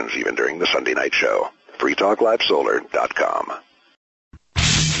questions even during the Sunday night show. freetalklivesolar.com.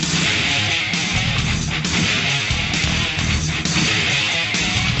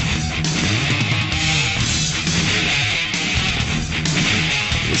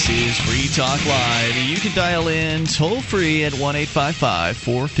 This is Free Talk Live. You can dial in toll-free at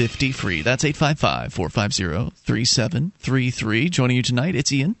 1-855-450-FREE. That's 855-450-3733. Joining you tonight,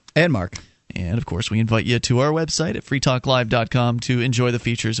 it's Ian. And Mark. And, of course, we invite you to our website at freetalklive.com to enjoy the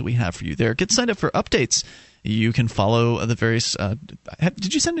features that we have for you there. Get signed up for updates. You can follow the various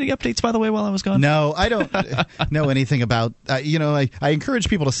did you send any updates, by the way, while I was gone? No, I don't know anything about I encourage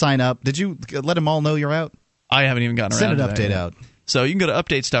people to sign up. Did you let them all know you're out? I haven't even gotten around to that. Send an update out. So you can go to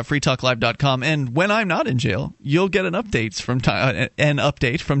updates.freetalklive.com, and when I'm not in jail, you'll get an update from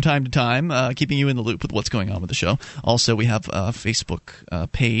time to time, keeping you in the loop with what's going on with the show. Also, we have a Facebook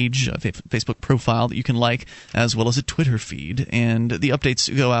page, a Facebook profile that you can like, as well as a Twitter feed, and the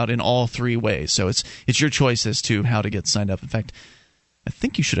updates go out in all three ways. So it's your choice as to how to get signed up. In fact, I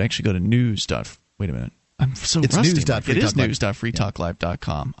think you should actually go to news. Wait a minute. I'm so it's rusty. It is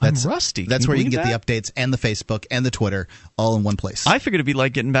news.freetalklive.com. I'm rusty. That's where you can get the updates and the Facebook and the Twitter all in one place. I figured it'd be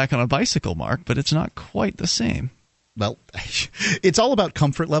like getting back on a bicycle, Mark, but it's not quite the same. Well, it's all about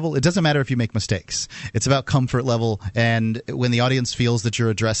comfort level. It doesn't matter if you make mistakes. It's about comfort level, and when the audience feels that you're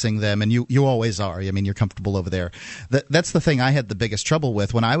addressing them, and you always are. I mean, you're comfortable over there. That's the thing I had the biggest trouble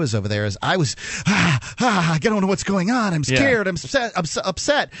with when I was over there. Is I was I don't know what's going on. I'm scared. Yeah. I'm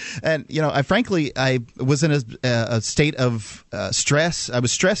upset, and I was in a state of stress. I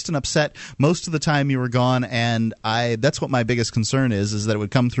was stressed and upset most of the time you were gone, and that's what my biggest concern is that it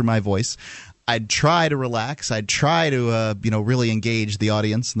would come through my voice. I'd try to relax. I'd try to, really engage the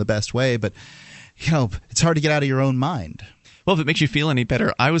audience in the best way. But, it's hard to get out of your own mind. Well, if it makes you feel any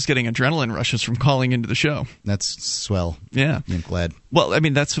better, I was getting adrenaline rushes from calling into the show. That's swell. Yeah. I'm glad. Well, I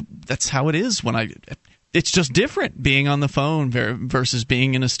mean, that's how it is it's just different being on the phone versus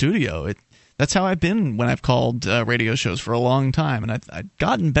being in a studio. That's how I've been when I've called radio shows for a long time, and I've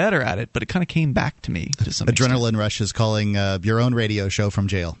gotten better at it, but it kind of came back to me to some extent. Adrenaline rush is calling your own radio show from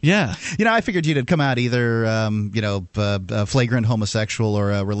jail. Yeah. I figured you'd come out either, a flagrant homosexual or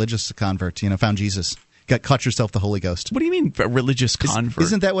a religious convert, found Jesus. Caught yourself the Holy Ghost. What do you mean, a religious convert?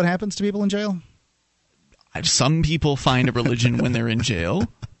 Isn't that what happens to people in jail? Some people find a religion when they're in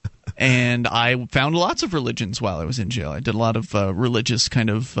jail. And I found lots of religions while I was in jail. I did a lot of religious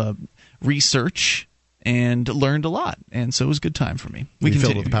kind of research and learned a lot, and so it was a good time for me. We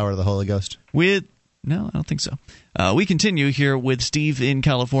filled with the power of the Holy Ghost? No, I don't think so. We continue here with Steve in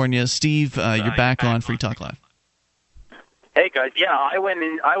California. Steve, you're back on Free Talk Live. Hey guys, yeah, I went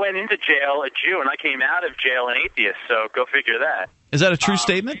into jail a Jew, and I came out of jail an atheist. So go figure that. Is that a true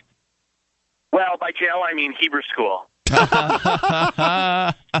statement? Well, by jail I mean Hebrew school.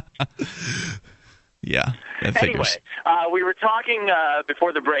 Yeah. Anyway, we were talking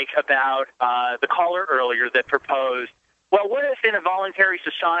before the break about the caller earlier that proposed, well, what if in a voluntary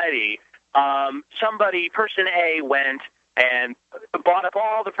society person A went and bought up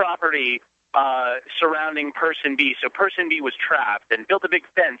all the property surrounding person B, so person B was trapped, and built a big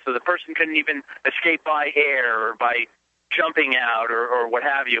fence so the person couldn't even escape by air or by jumping out or what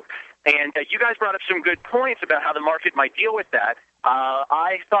have you. And you guys brought up some good points about how the market might deal with that.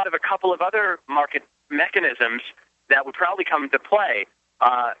 I thought of a couple of other market mechanisms that would probably come into play.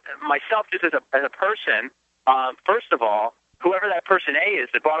 Myself, just as a person, first of all, whoever that person A is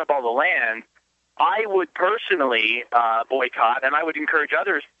that bought up all the land, I would personally boycott, and I would encourage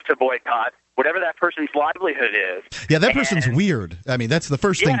others to boycott whatever that person's livelihood is. Yeah, that person's weird. I mean, that's the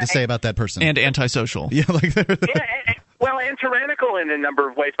first thing to say about that person. And antisocial. Yeah, and tyrannical in a number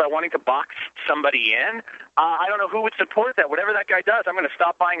of ways by wanting to box somebody in. I don't know who would support that. Whatever that guy does, I'm going to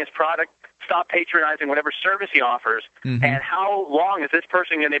stop buying his product, stop patronizing whatever service he offers. Mm-hmm. And how long is this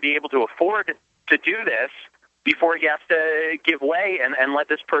person going to be able to afford to do this before he has to give way and let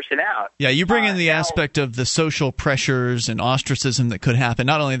this person out? Yeah, you bring in the aspect of the social pressures and ostracism that could happen.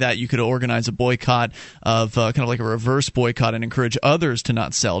 Not only that, you could organize a boycott of kind of like a reverse boycott and encourage others to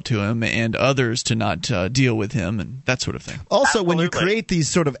not sell to him and others to not deal with him and that sort of thing. Also, Absolutely. When you create these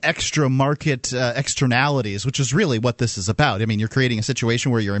sort of extra market externalities, which is really what this is about. I mean, you're creating a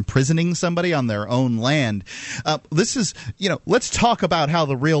situation where you're imprisoning somebody on their own land. This is, let's talk about how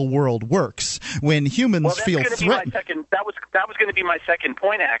the real world works. When humans feel threatened. That was going to be my second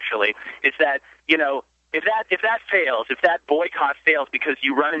point, actually, is that, if that fails, if that boycott fails because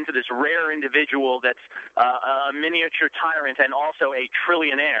you run into this rare individual that's a miniature tyrant and also a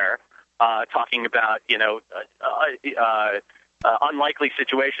trillionaire, talking about, unlikely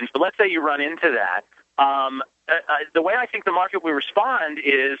situations, but let's say you run into that, the way I think the market will respond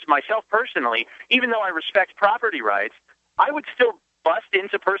is, myself personally, even though I respect property rights, I would still bust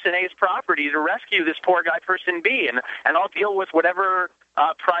into person A's property to rescue this poor guy, person B, and I'll deal with whatever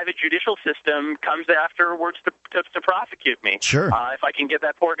private judicial system comes afterwards to prosecute me. Sure. If I can get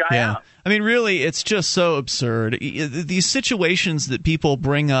that poor guy out. I mean, really, it's just so absurd. These situations that people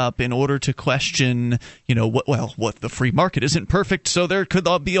bring up in order to question, what the free market isn't perfect, so there could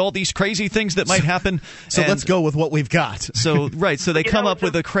be all these crazy things that might happen. So let's go with what we've got. So they come up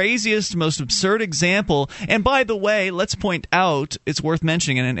with the craziest, most absurd example. And by the way, let's point out, it's worth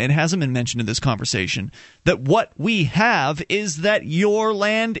mentioning, and it hasn't been mentioned in this conversation, that what we have is that your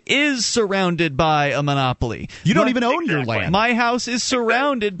land is surrounded by a monopoly. You don't even own your land. My house is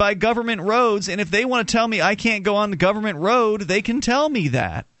surrounded by government roads, and if they want to tell me I can't go on the government road, they can tell me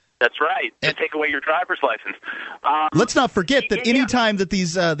that. That's right. To take away your driver's license. Let's not forget that any time that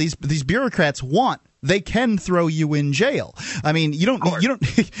these bureaucrats want, they can throw you in jail. I mean, you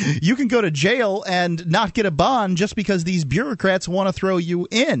can go to jail and not get a bond just because these bureaucrats want to throw you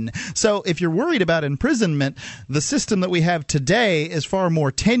in. So if you're worried about imprisonment, the system that we have today is far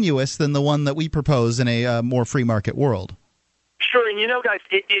more tenuous than the one that we propose in a more free market world. Sure, and guys,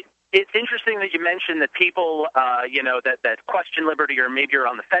 it's interesting that you mentioned that people, that question liberty or maybe are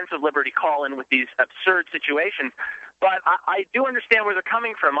on the fence of liberty call in with these absurd situations. But I do understand where they're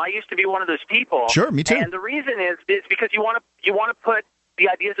coming from. I used to be one of those people. Sure, me too. And the reason is because you want to put the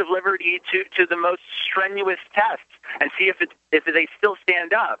ideas of liberty to the most strenuous tests and see if they still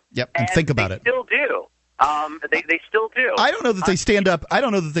stand up. Yep, and think about it. They still do. They still do. I don't know that they stand up. I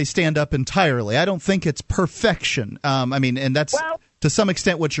don't know that they stand up entirely. I don't think it's perfection. And that's to some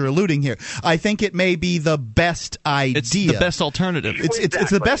extent what you're alluding here. I think it may be the best idea. It's the best alternative.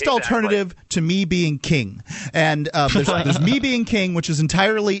 It's the best alternative to me being king. And there's me being king, which is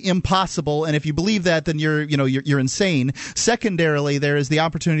entirely impossible. And if you believe that, then you're insane. Secondarily, there is the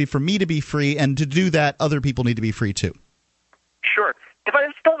opportunity for me to be free, and to do that, other people need to be free too. Sure. If I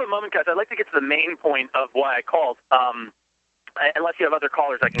still have a moment, guys, I'd like to get to the main point of why I called. Unless you have other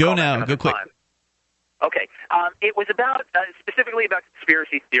callers, I can go call now. Go quick. Time. Okay. It was about specifically about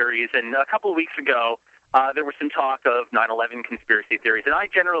conspiracy theories, and a couple of weeks ago there was some talk of 9/11 conspiracy theories, and I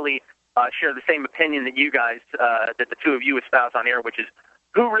generally share the same opinion that you guys, that the two of you espouse on air, which is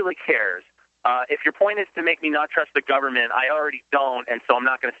who really cares? If your point is to make me not trust the government, I already don't, and so I'm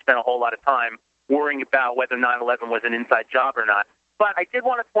not going to spend a whole lot of time worrying about whether 9/11 was an inside job or not. But I did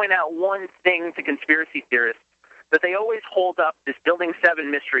want to point out one thing to conspiracy theorists, that they always hold up this Building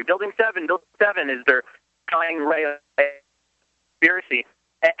 7 mystery. Building 7 is their dying ray of conspiracy.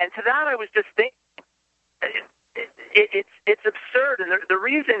 And to that I was just thinking, it's absurd. And the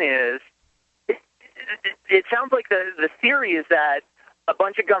reason is, it sounds like the theory is that a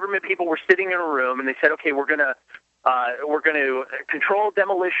bunch of government people were sitting in a room and they said, okay, we're going to control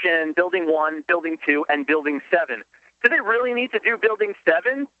demolition, Building 1, Building 2, and Building 7. Do they really need to do Building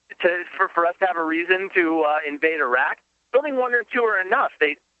 7 for us to have a reason to invade Iraq? Building 1 or 2 are enough.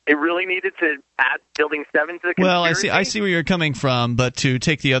 They really needed to add Building 7 to the conspiracy? Well, I see where you're coming from, but to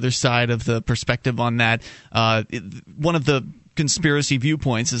take the other side of the perspective on that, one of the conspiracy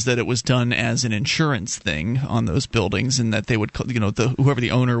viewpoints is that it was done as an insurance thing on those buildings, and that they would, whoever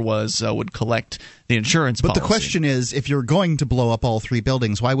the owner was would collect the insurance policy. But the question is, if you're going to blow up all three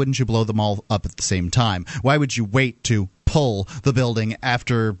buildings, why wouldn't you blow them all up at the same time? Why would you wait to pull the building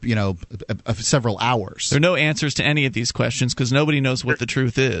after several hours? There are no answers to any of these questions because nobody knows what the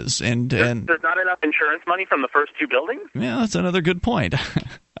truth is, and there's not enough insurance money from the first two buildings. Yeah, that's another good point.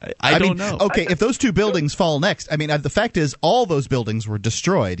 I don't know. Okay, if those two buildings fall next, the fact is all those buildings were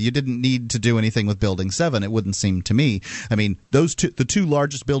destroyed. You didn't need to do anything with Building 7, it wouldn't seem to me. The two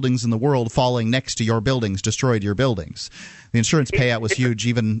largest buildings in the world falling next to your buildings destroyed your buildings. The insurance payout was huge,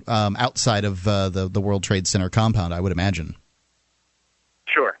 even outside of the World Trade Center compound, I would imagine.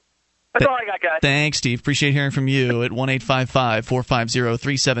 Sure. That's all I got, guys. Thanks, Steve. Appreciate hearing from you at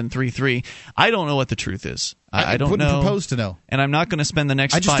 1-855-450-3733. I don't know what the truth is. I don't wouldn't know. Propose to know. And I'm not going to spend the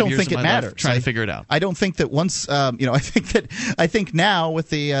next 5 years of my life trying to figure it out. I don't think that once, I think now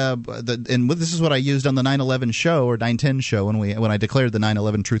with and this is what I used on the 9/11 show or 9/10 show when I declared the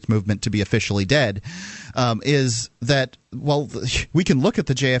 9/11 truth movement to be officially dead, is that, well, we can look at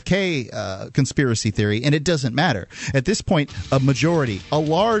the JFK conspiracy theory and it doesn't matter. At this point, a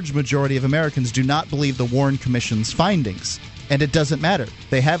large majority of Americans do not believe the Warren Commission's findings. And it doesn't matter.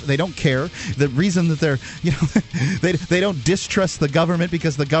 They don't care. The reason that they don't distrust the government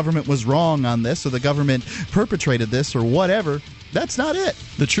because the government was wrong on this or the government perpetrated this or whatever. That's not it.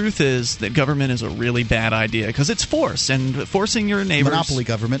 The truth is that government is a really bad idea because it's force, and forcing your neighbors monopoly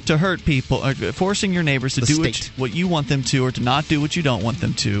government to hurt people, forcing your neighbors to do what you want them to or to not do what you don't want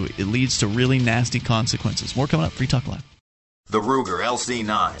them to, it leads to really nasty consequences. More coming up. Free Talk Live. The Ruger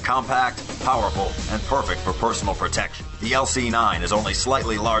LC9, compact, powerful, and perfect for personal protection. The LC9 is only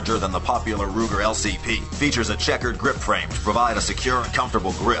slightly larger than the popular Ruger LCP, features a checkered grip frame to provide a secure and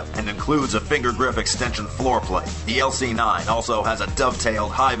comfortable grip, and includes a finger grip extension floor plate. The LC9 also has a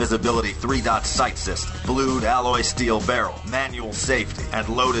dovetailed high-visibility 3-dot sight system, blued alloy steel barrel, manual safety, and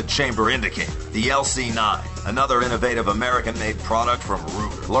loaded chamber indicator. The LC9, another innovative American-made product from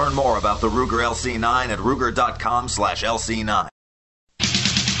Ruger. Learn more about the Ruger LC9 at Ruger.com/LC9.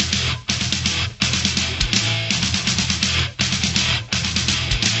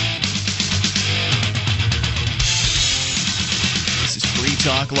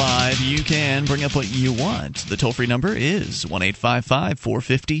 Talk Live. You can bring up what you want. The toll-free number is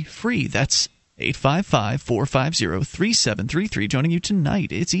 1-855-450-FREE. That's 855-450-3733. Joining you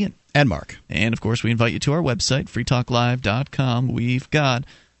tonight, it's Ian. And Mark. And, of course, we invite you to our website, freetalklive.com. We've got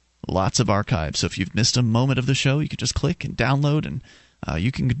lots of archives. So if you've missed a moment of the show, you can just click and download. And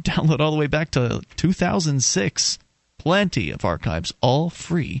you can download all the way back to 2006. Plenty of archives, all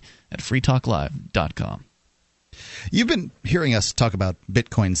free at freetalklive.com. You've been hearing us talk about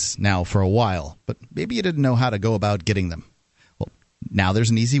Bitcoins now for a while, but maybe you didn't know how to go about getting them. Well, now there's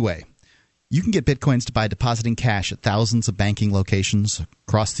an easy way. You can get Bitcoins by depositing cash at thousands of banking locations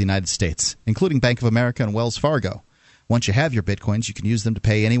across the United States, including Bank of America and Wells Fargo. Once you have your Bitcoins, you can use them to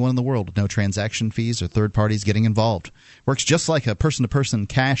pay anyone in the world with no transaction fees or third parties getting involved. Works just like a person-to-person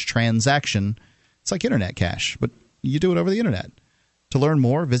cash transaction. It's like internet cash, but you do it over the internet. To learn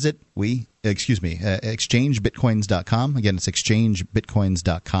more, visit exchangebitcoins.com. Again, it's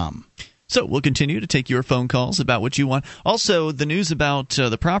exchangebitcoins.com. So we'll continue to take your phone calls about what you want. Also, the news about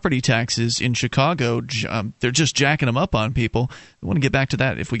the property taxes in Chicago, they're just jacking them up on people. We want to get back to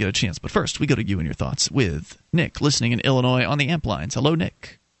that if we get a chance. But first, we go to you and your thoughts with Nick, listening in Illinois on the amp lines. Hello,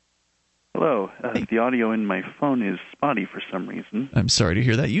 Nick. Hello. The audio in my phone is spotty for some reason. I'm sorry to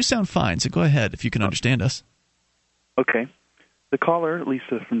hear that. You sound fine, so go ahead if you can understand us. Okay. The caller,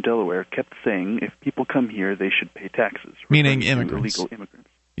 Lisa from Delaware, kept saying if people come here, they should pay taxes. Meaning immigrants. Illegal immigrants.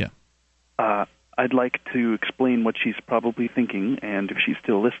 Yeah. I'd like to explain what she's probably thinking, and if she's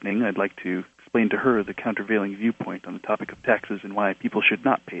still listening, I'd like to explain to her the countervailing viewpoint on the topic of taxes and why people should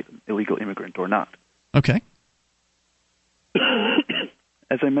not pay them, illegal immigrant or not. Okay.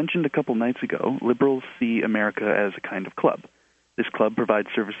 As I mentioned a couple nights ago, liberals see America as a kind of club. This club provides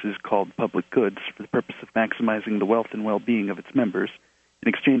services called public goods for the purpose of maximizing the wealth and well-being of its members in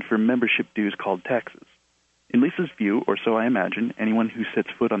exchange for membership dues called taxes. In Lisa's view, or so I imagine, anyone who sets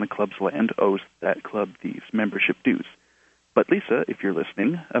foot on the club's land owes that club these membership dues. But Lisa, if you're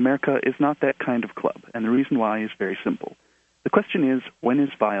listening, America is not that kind of club, and the reason why is very simple. The question is, when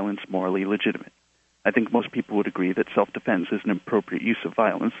is violence morally legitimate? I think most people would agree that self-defense is an appropriate use of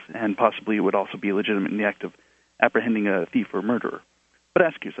violence, and possibly it would also be legitimate in the act of apprehending a thief or murderer. But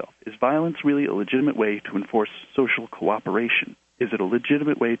ask yourself, is violence really a legitimate way to enforce social cooperation? Is it a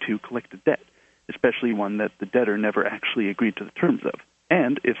legitimate way to collect a debt, especially one that the debtor never actually agreed to the terms of?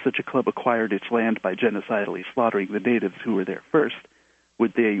 And if such a club acquired its land by genocidally slaughtering the natives who were there first,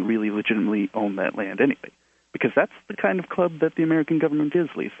 would they really legitimately own that land anyway? Because that's the kind of club that the American government is,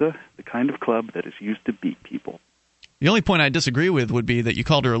 Lisa, the kind of club that is used to beat people. The only point I disagree with would be that you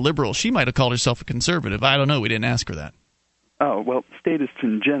called her a liberal. She might have called herself a conservative. I don't know. We didn't ask her that. Oh, well, statists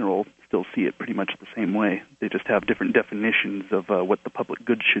in general still see it pretty much the same way. They just have different definitions of what the public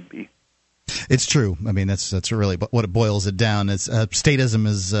good should be. It's true. I mean, that's really what it boils it down. It's statism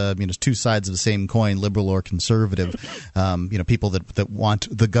is two sides of the same coin, liberal or conservative. People that want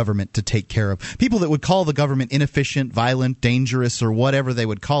the government to take care of people that would call the government inefficient, violent, dangerous, or whatever they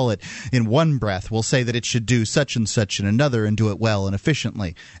would call it. In one breath, will say that it should do such and such in another and do it well and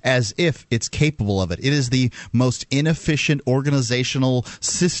efficiently, as if it's capable of it. It is the most inefficient organizational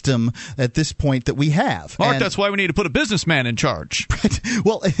system at this point that we have. Mark, that's why we need to put a businessman in charge. Right.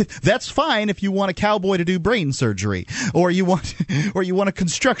 Well, that's fine if you want a cowboy to do brain surgery, or you want a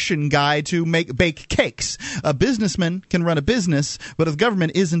construction guy to bake cakes. A businessman can run a business, but a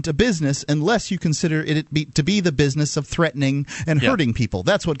government isn't a business unless you consider it to be the business of threatening and hurting people.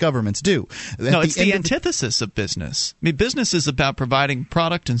 That's what governments do. No, it's the antithesis of business. I mean, business is about providing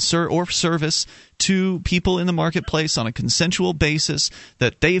product and or service to people in the marketplace on a consensual basis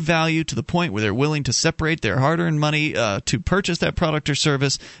that they value to the point where they're willing to separate their hard-earned money to purchase that product or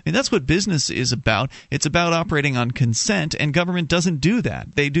service. I mean, that's what business business is about. It's about operating on consent, and government doesn't do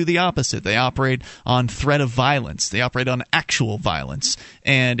that. They do the opposite. They operate on threat of violence. They operate on actual violence.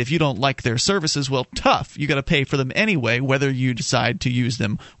 And if you don't like their services, well, tough. You got to pay for them anyway, whether you decide to use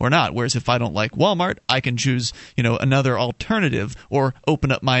them or not. Whereas if I don't like Walmart, I can choose, another alternative or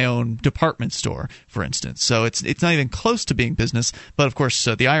open up my own department store, for instance. So it's not even close to being business. But of course,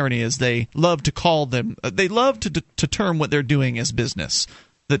 the irony is they love to call them. They love to term what they're doing as business.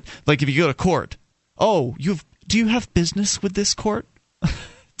 That, like, if you go to court, do you have business with this court?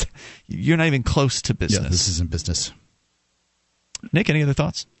 You're not even close to business. Yeah, this isn't business. Nick, any other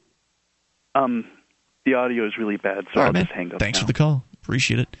thoughts? The audio is really bad, so I'll just hang up. Thanks now. for the call.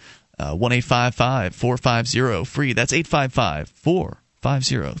 Appreciate it. 1-855-450-FREE. That's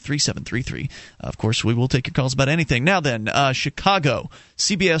 855-450-3733. Of course, we will take your calls about anything. Now then, Chicago.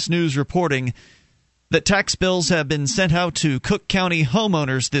 CBS News reporting that tax bills have been sent out to Cook County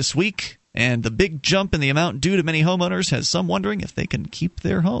homeowners this week, and the big jump in the amount due to many homeowners has some wondering if they can keep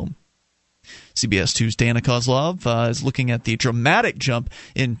their home. CBS 2's Dana Kozlov is looking at the dramatic jump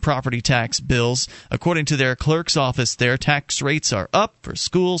in property tax bills. According to their clerk's office, their tax rates are up for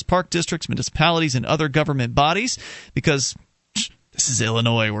schools, park districts, municipalities, and other government bodies because this is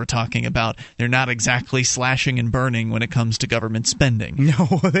Illinois we're talking about. They're not exactly slashing and burning when it comes to government spending.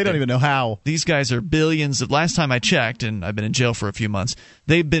 No, they don't even know how. These guys are billions of. Last time I checked, and I've been in jail for a few months,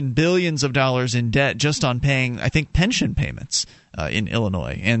 they've been billions of dollars in debt just on paying, I think, pension payments in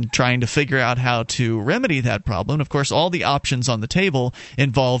Illinois, and trying to figure out how to remedy that problem. Of course, all the options on the table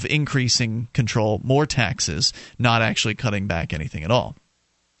involve increasing control, more taxes, not actually cutting back anything at all.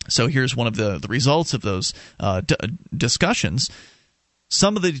 So here's one of the results of those discussions.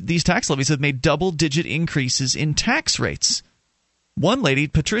 Some of these tax levies have made double-digit increases in tax rates. One lady,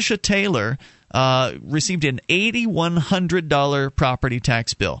 Patricia Taylor, received an $8,100 property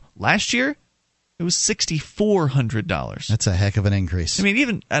tax bill. Last year, it was $6,400. That's a heck of an increase. I mean,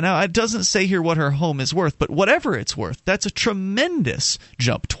 even now it doesn't say here what her home is worth, but whatever it's worth, that's a tremendous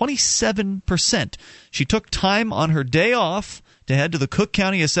jump, 27%. She took time on her day off to head to the Cook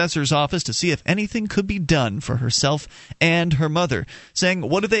County Assessor's office to see if anything could be done for herself and her mother, saying,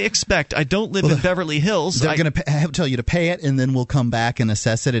 what do they expect? I don't live in Beverly Hills. They're going to tell you to pay it, and then we'll come back and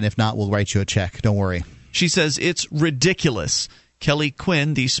assess it, and if not, we'll write you a check. Don't worry. She says it's ridiculous. Kelly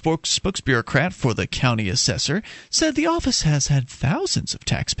Quinn, the spokesbureaucrat for the county assessor, said the office has had thousands of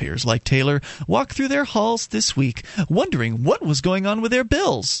taxpayers like Taylor walk through their halls this week, wondering what was going on with their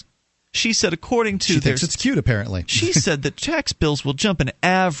bills. She said, according to she thinks it's cute, apparently. She said that tax bills will jump an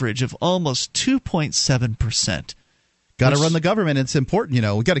average of almost 2.7%. Got to run the government. It's important,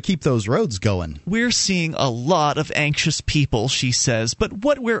 we got to keep those roads going. We're seeing a lot of anxious people, she says, but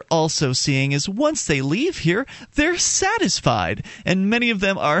what we're also seeing is once they leave here, they're satisfied, and many of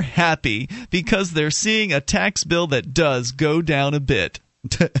them are happy because they're seeing a tax bill that does go down a bit.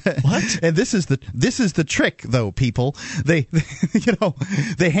 What? And this is the trick, though, people. They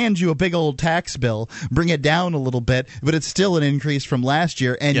hand you a big old tax bill, bring it down a little bit, but it's still an increase from last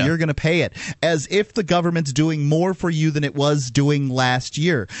year, and you're going to pay it as if the government's doing more for you than it was doing last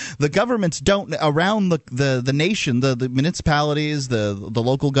year. The governments don't around the nation, the municipalities, the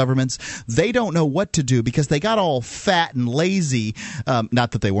local governments, they don't know what to do because they got all fat and lazy.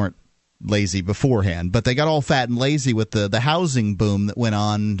 Not that they weren't lazy beforehand, but they got all fat and lazy with the housing boom that went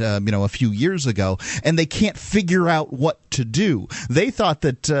on a few years ago, and they can't figure out what to do. They thought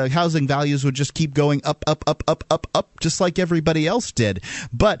that housing values would just keep going up, just like everybody else did.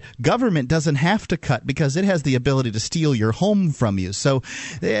 But government doesn't have to cut because it has the ability to steal your home from you. So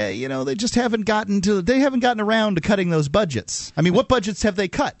they just haven't gotten around to cutting those budgets. I mean, what budgets have they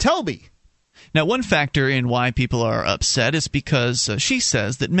cut? Tell me. Now, one factor in why people are upset is because she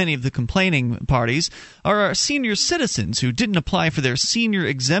says that many of the complaining parties are senior citizens who didn't apply for their senior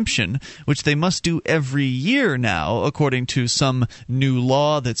exemption, which they must do every year now, according to some new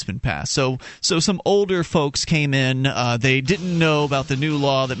law that's been passed. So some older folks came in. They didn't know about the new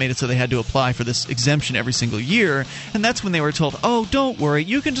law that made it so they had to apply for this exemption every single year, and that's when they were told, oh, don't worry,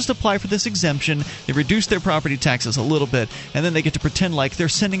 you can just apply for this exemption. They reduce their property taxes a little bit, and then they get to pretend like they're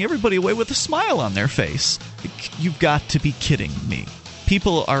sending everybody away with a smile on their face. You've got to be kidding me.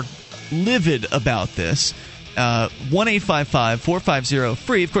 People are livid about this.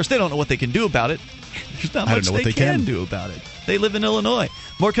 1-855-450-FREE. Of course, they don't know what they can do about it. There's not much they can do about it. They live in Illinois.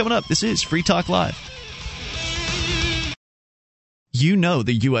 More coming up. This is Free Talk Live. You know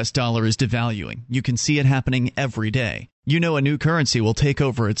the U.S. dollar is devaluing. You can see it happening every day. You know a new currency will take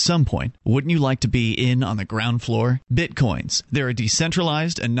over at some point. Wouldn't you like to be in on the ground floor? Bitcoins. They're a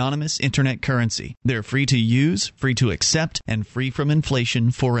decentralized, anonymous internet currency. They're free to use, free to accept, and free from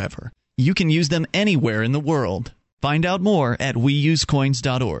inflation forever. You can use them anywhere in the world. Find out more at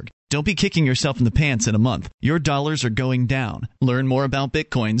weusecoins.org. Don't be kicking yourself in the pants in a month. Your dollars are going down. Learn more about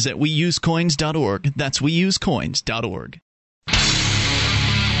Bitcoins at weusecoins.org. That's weusecoins.org.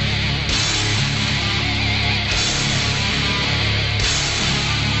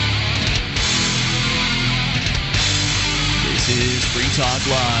 This is Free Talk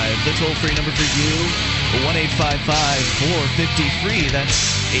Live. The toll-free number for you, 1-855-450-FREE.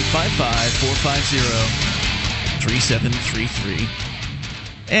 That's 855-450-3733.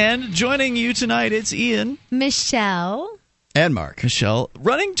 And joining you tonight, it's Ian. Michelle. And Mark. Michelle,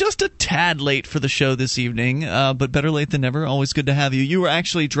 running just a tad late for the show this evening, but better late than never. Always good to have you. You were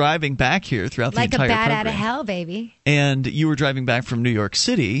actually driving back here throughout the entire program. Like a bat out of hell, baby. And you were driving back from New York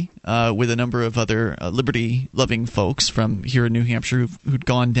City with a number of other liberty-loving folks from here in New Hampshire who'd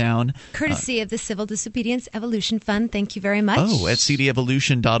gone down. Courtesy of the Civil Disobedience Evolution Fund. Thank you very much. Oh, at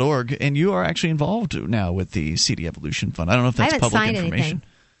cdevolution.org. And you are actually involved now with the CD Evolution Fund. I don't know if that's public information. Anything.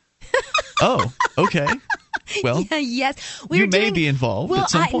 Oh, okay. Well, yes, you may be involved at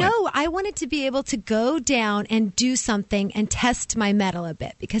some point. No, I wanted to be able to go down and do something and test my mettle a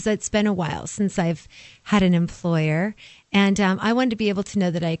bit because it's been a while since I've had an employer, and I wanted to be able to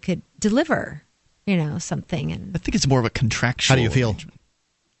know that I could deliver, something. And I think it's more of a contractual. How do you feel?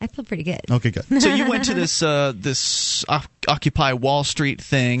 I feel pretty good. Okay, good. So you went to this Occupy Wall Street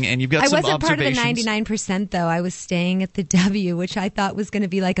thing, and you've got some observations. I wasn't part of the 99%, though. I was staying at the W, which I thought was going to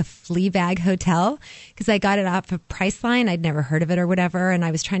be like a Fleabag hotel, because I got it off of Priceline. I'd never heard of it or whatever, and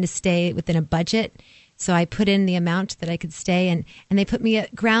I was trying to stay within a budget. So I put in the amount that I could stay, and they put me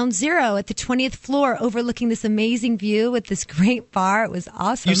at ground zero at the 20th floor overlooking this amazing view with this great bar. It was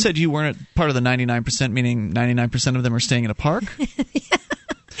awesome. You said you weren't part of the 99%, meaning 99% of them are staying in a park? Yeah.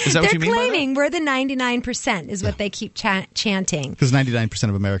 Is that what you mean by that? They're claiming we're the 99% is what they keep chanting. Because 99%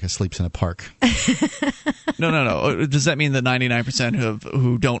 of America sleeps in a park. No. Does that mean the 99%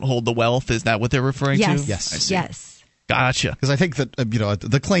 who don't hold the wealth? Is that what they're referring to? Yes. I see. Yes. Gotcha. Because I think that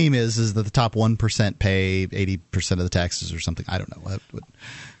the claim is that the top 1% pay 80% of the taxes or something. I don't know.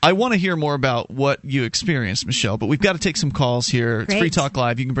 I want to hear more about what you experienced, Michelle, but we've got to take some calls here. It's Free Talk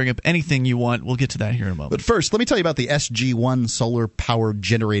Live. You can bring up anything you want. We'll get to that here in a moment. But first, let me tell you about the SG1 solar power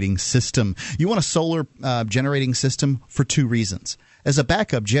generating system. You want a solar generating system for two reasons. As a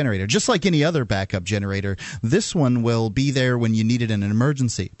backup generator, just like any other backup generator, this one will be there when you need it in an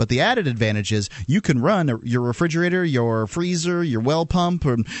emergency. But the added advantage is you can run your refrigerator, your freezer, your well pump,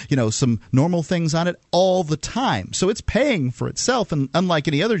 or some normal things on it all the time. So it's paying for itself, and unlike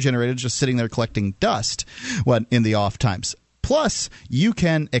any other generator, just sitting there collecting dust in the off times. Plus, you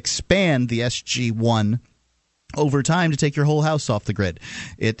can expand the SG1 over time to take your whole house off the grid.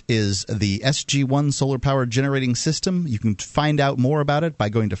 It is the SG1 solar power generating system. You can find out more about it by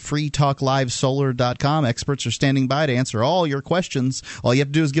going to freetalklivesolar.com. Experts are standing by to answer all your questions. All you have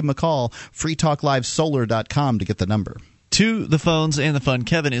to do is give them a call, freetalklivesolar.com, to get the number. To the phones and the fun,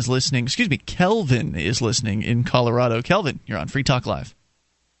 Kelvin is listening in Colorado. Kelvin, you're on Free Talk Live.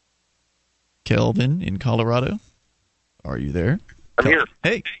 Kelvin in Colorado, are you there? I'm here.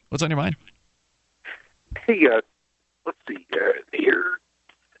 Hey, what's on your mind? Hey, let's see here.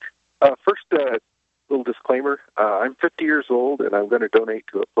 First, little disclaimer. I'm 50 years old, and I'm going to donate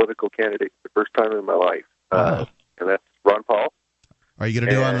to a political candidate for the first time in my life. And that's Ron Paul. Are you going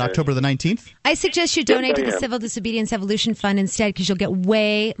to do it on October the 19th? I suggest you donate to the Civil Disobedience Evolution Fund instead, because you'll get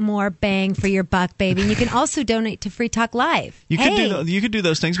way more bang for your buck, baby. And you can also donate to Free Talk Live. You could do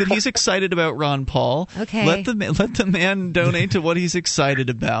those things, but he's excited about Ron Paul. Okay. Let the man donate to what he's excited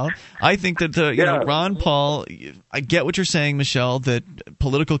about. I think that Ron Paul. I get what you're saying, Michelle, that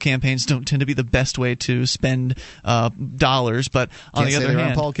political campaigns don't tend to be the best way to spend dollars. But on the other hand,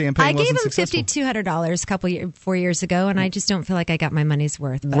 Ron Paul campaign I gave him $5,200 4 years ago, and I just don't feel like I got my money's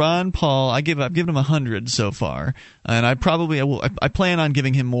worth. But. Ron Paul, I've given him 100 so far, and I plan on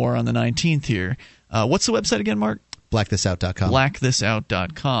giving him more on the 19th here. What's the website again, Mark? blackthisout.com.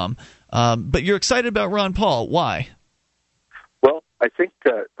 blackthisout.com. But you're excited about Ron Paul. Why? Well, I think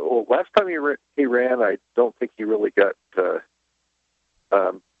last time he ran, I don't think he really got the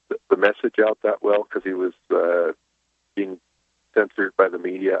message out that well, because he was being censored by the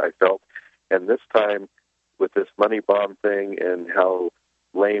media, I felt. And this time, with this money bomb thing and how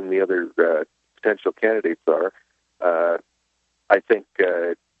lame the other potential candidates are, I think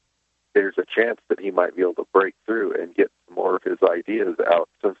there's a chance that he might be able to break through and get some more of his ideas out,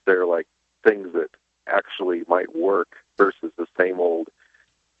 since they're like things that actually might work versus the same old,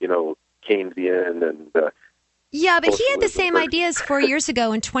 Keynesian and Yeah, but he had the same ideas 4 years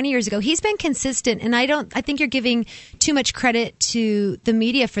ago and 20 years ago. He's been consistent, and I think you're giving too much credit to the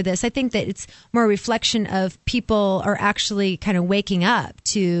media for this. I think that it's more a reflection of people are actually kind of waking up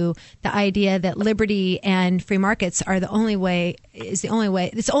to the idea that liberty and free markets are the only way. It's the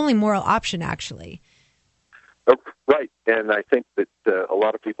only moral option, actually. Right, and I think that a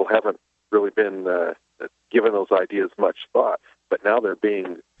lot of people haven't really been given those ideas much thought, but now they're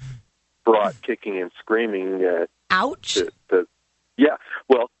being brought kicking and screaming. Ouch! To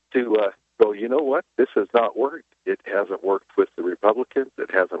go, you know what? This has not worked. It hasn't worked with the Republicans.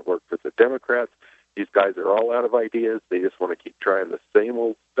 It hasn't worked with the Democrats. These guys are all out of ideas. They just want to keep trying the same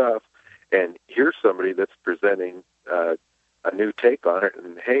old stuff. And here's somebody that's presenting a new take on it.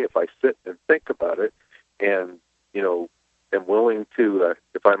 And, hey, if I sit and think about it and, am willing to,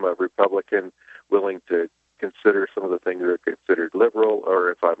 if I'm a Republican, willing to consider some of the things that are considered liberal,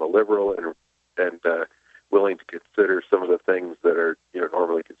 or if I'm a liberal and willing to consider some of the things that are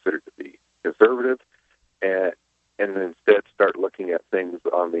normally considered to be conservative, and instead start looking at things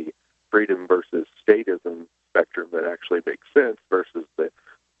on the freedom versus statism spectrum that actually makes sense versus the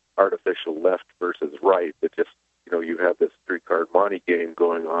artificial left versus right that just you have this three-card Monte game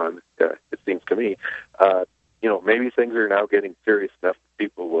going on. It seems to me, maybe things are now getting serious enough that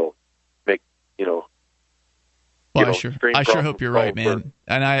people will make Well, I sure hope you're right, man.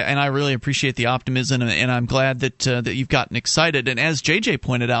 And I really appreciate the optimism, and I'm glad that you've gotten excited. And as JJ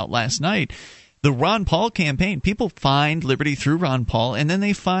pointed out last night, the Ron Paul campaign, people find liberty through Ron Paul, and then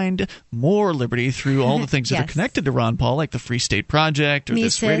they find more liberty through all the things that are connected to Ron Paul, like the Free State Project or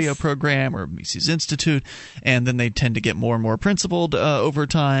this radio program or Mises Institute, and then they tend to get more and more principled over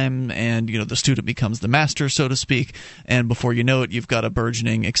time, and the student becomes the master, so to speak, and before you know it, you've got a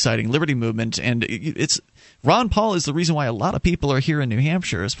burgeoning, exciting liberty movement, and it's Ron Paul is the reason why a lot of people are here in New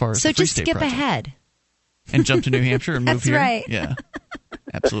Hampshire as far as the Free State Project. So just skip ahead. And jump to New Hampshire and move here? That's right. Yeah,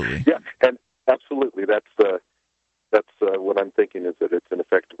 absolutely. Yeah, and absolutely. That's what I'm thinking, is that it's an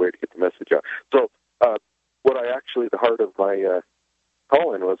effective way to get the message out. So the heart of my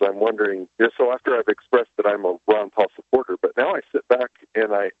call-in was, I'm wondering, so after I've expressed that I'm a Ron Paul supporter, but now I sit back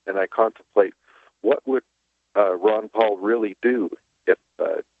and I contemplate, what would Ron Paul really do if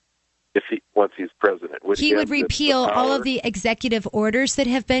once he's president? He would repeal all of the executive orders that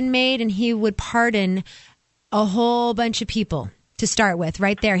have been made, and he would pardon a whole bunch of people to start with.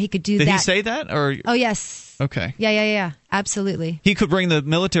 Right there, he could do that. Did he say that? Or oh, yes. Okay. Yeah. Absolutely. He could bring the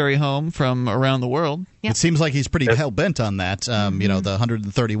military home from around the world. Yep. It seems like he's pretty hell-bent on that. The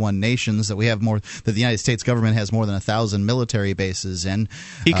 131 nations that we have that the United States government has more than 1,000 military bases in.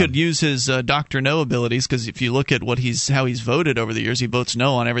 He could use his Dr. No abilities, because if you look at how he's voted over the years, he votes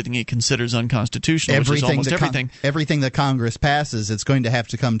no on everything he considers unconstitutional, which is almost everything. Everything that Congress passes, it's going to have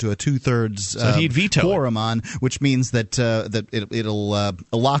to come to a two-thirds he'd veto quorum on, which means that it'll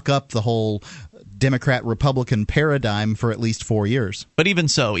lock up the whole Democrat-Republican paradigm for at least 4 years. But even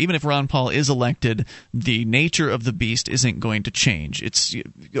so, even if Ron Paul is elected, the nature of the beast isn't going to change.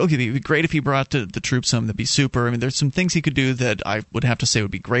 It'd be great if he brought the troops home. That'd be super. I mean, there's some things he could do that I would have to say would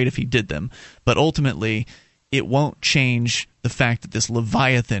be great if he did them. But ultimately, it won't change the fact that this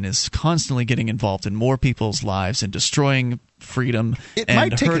Leviathan is constantly getting involved in more people's lives and destroying freedom and hurting people. It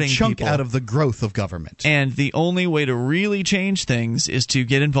might take a chunk out of the growth of government. And the only way to really change things is to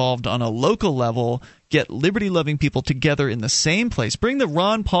get involved on a local level, get liberty-loving people together in the same place. Bring the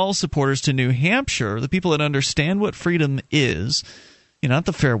Ron Paul supporters to New Hampshire, the people that understand what freedom is. Not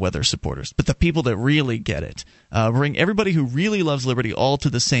the fair weather supporters, but the people that really get it. Bring everybody who really loves liberty all to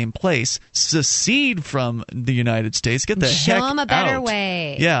the same place. Secede from the United States. Get the heck out. Show them a better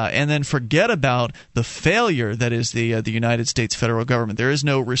way. Yeah, and then forget about the failure that is the United States federal government. There is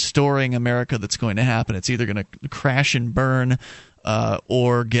no restoring America that's going to happen. It's either going to crash and burn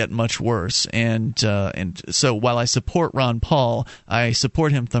or get much worse. And so while I support Ron Paul, I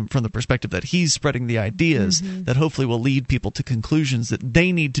support him from the perspective that he's spreading the ideas that hopefully will lead people to conclusions that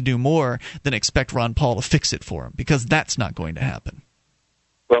they need to do more than expect Ron Paul to fix it for them, because that's not going to happen.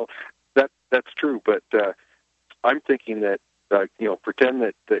 Well, that's true, but I'm thinking that, pretend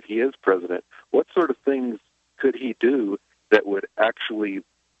that he is president. What sort of things could he do that would actually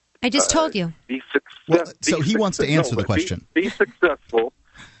I just told you. So he wants to answer the question. Be successful,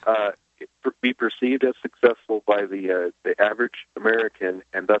 be perceived as successful by the average American,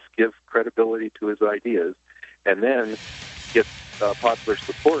 and thus give credibility to his ideas, and then get popular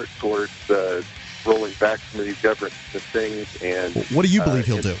support towards rolling back some of these government things. And what do you believe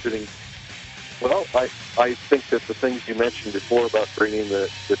he'll do? Well, I think that the things you mentioned before about bringing the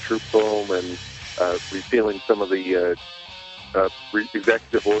troops home and repealing some of the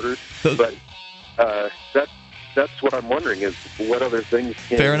executive orders, but that's what I'm wondering is what other things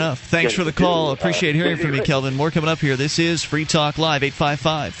can... Fair enough. Thanks for the call. Appreciate hearing from you, Kelvin. More coming up here. This is Free Talk Live,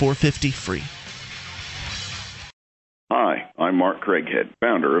 855-450-FREE. Hi, I'm Mark Craighead,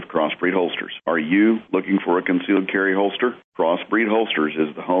 founder of Crossbreed Holsters. Are you looking for a concealed carry holster? Crossbreed Holsters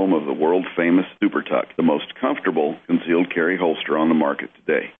is the home of the world-famous Super Tuck, the most comfortable concealed carry holster on the market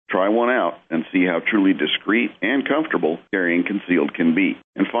today. Try one out and see how truly discreet and comfortable carrying concealed can be,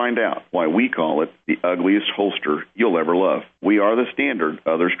 and find out why we call it the ugliest holster you'll ever love. We are the standard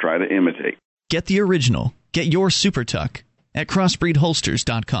others try to imitate. Get the original. Get your Super Tuck at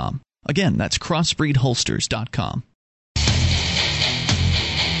crossbreedholsters.com. Again, that's crossbreedholsters.com.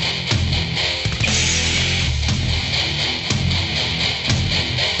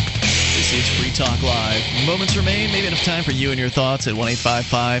 This is Free Talk Live. Moments remain. Maybe enough time for you and your thoughts at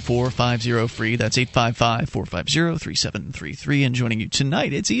 1-855-450-FREE. That's 855-450-3733. And joining you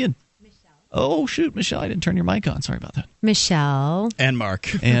tonight, it's Ian. Michelle. Oh, shoot, Michelle. I didn't turn your mic on. Sorry about that. Michelle. And Mark.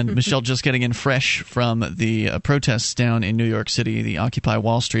 And Michelle just getting in fresh from the protests down in New York City, the Occupy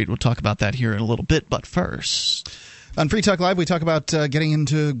Wall Street. We'll talk about that here in a little bit. But first... On Free Talk Live, we talk about getting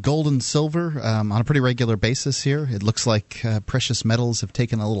into gold and silver on a pretty regular basis here. It looks like precious metals have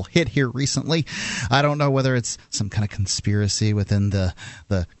taken a little hit here recently. I don't know whether it's some kind of conspiracy within the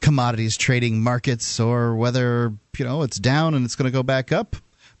commodities trading markets or whether, it's down and it's going to go back up.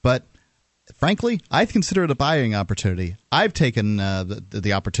 But frankly, I consider it a buying opportunity. I've taken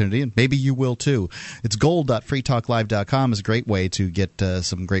the opportunity, and maybe you will too. It's gold.freetalklive.com is a great way to get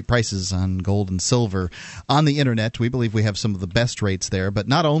some great prices on gold and silver on the internet. We believe we have some of the best rates there. But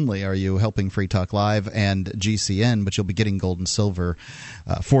not only are you helping Free Talk Live and GCN, but you'll be getting gold and silver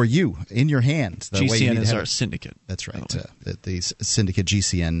for you in your hands. GCN is our syndicate. That's right. The syndicate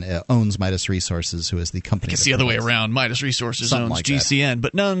GCN owns Midas Resources, who is the company. It's the other way around. Midas Resources owns like GCN,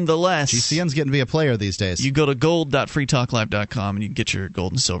 but nonetheless, GCN's getting to be a player these days. You go to gold.freetalklive.com and you can get your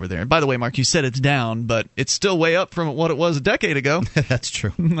gold and silver there. And by the way, Mark, you said it's down, but it's still way up from what it was a decade ago. That's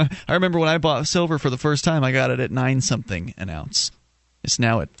true. I remember when I bought silver for the first time, I got it at 9-something an ounce. It's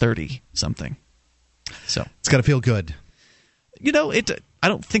now at 30-something. So it's got to feel good. I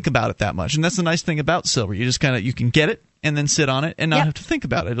don't think about it that much, and that's the nice thing about silver. You just you can get it and then sit on it and not have to think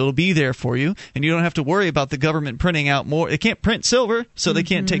about it. It'll be there for you, and you don't have to worry about the government printing out more. They can't print silver, so they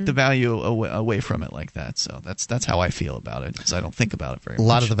can't take the value away from it like that. So that's how I feel about it, because I don't think about it very much. A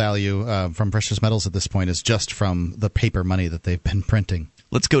lot of the value from precious metals at this point is just from the paper money that they've been printing.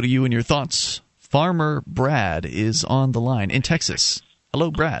 Let's go to you and your thoughts. Farmer Brad is on the line in Texas.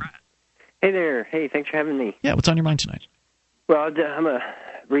 Hello, Brad. Hey there. Hey, thanks for having me. Yeah, what's on your mind tonight? Well, I'm a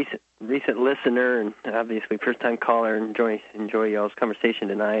recent listener and obviously first-time caller. Enjoy y'all's conversation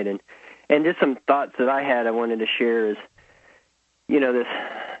tonight, and just some thoughts that I had I wanted to share is, this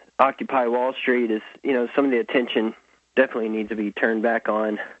Occupy Wall Street is, some of the attention definitely needs to be turned back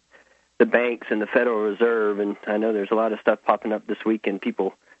on the banks and the Federal Reserve, and I know there's a lot of stuff popping up this week and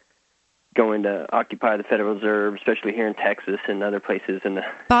people going to occupy the Federal Reserve, especially here in Texas and other places in the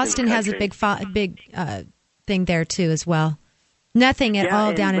Boston in the has a big thing there too as well. Nothing at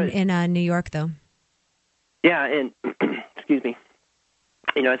all down in New York, though. Yeah, and excuse me.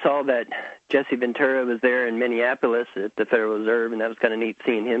 I saw that Jesse Ventura was there in Minneapolis at the Federal Reserve, and that was kind of neat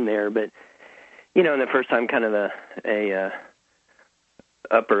seeing him there. But, and the first time kind of a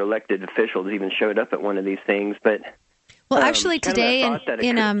upper elected officials even showed up at one of these things. But actually today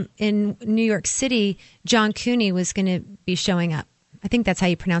in New York City, John Cooney was going to be showing up. I think that's how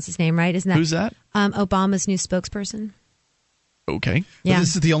you pronounce his name, right? Isn't that who's that? Obama's new spokesperson. Okay. Yeah. Well,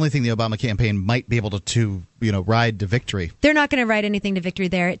 this is the only thing the Obama campaign might be able to ride to victory. They're not going to ride anything to victory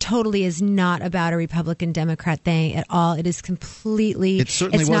there. It totally is not about a Republican-Democrat thing at all. It is completely... It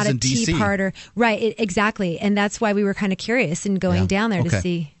certainly it's was not in a D.C. Tea Parter. Right, exactly. And that's why we were kind of curious in going down there to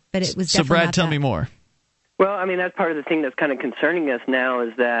see. But it was definitely So, Brad, not tell that. me more. Well, I mean, that's part of the thing that's kind of concerning us now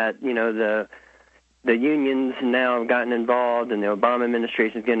is that, the unions now have gotten involved and the Obama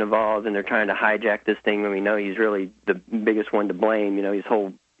administration is getting involved and they're trying to hijack this thing when we know he's really the biggest one to blame.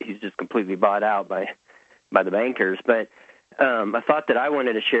 He's just completely bought out by the bankers. But a thought that I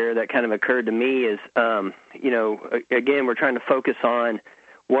wanted to share that kind of occurred to me is, again, we're trying to focus on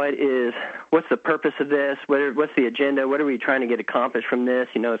what's the purpose of this? What's the agenda? What are we trying to get accomplished from this?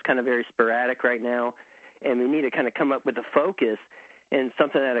 It's kind of very sporadic right now, and we need to kind of come up with a focus. And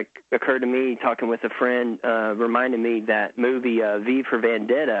something that occurred to me talking with a friend reminded me that movie V for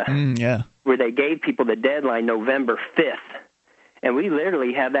Vendetta, where they gave people the deadline November 5th. And we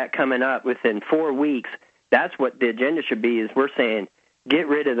literally have that coming up within 4 weeks. That's what the agenda should be, is we're saying get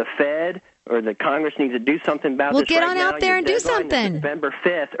rid of the Fed, or the Congress needs to do something about well, this. Well, get right on now. out there and do something. November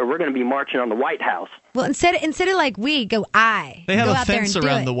 5th, or we're going to be marching on the White House. Well, instead of like we, go I. They have go a out fence there and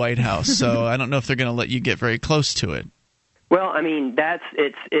around the White House, so I don't know if they're going to let you get very close to it. Well, I mean,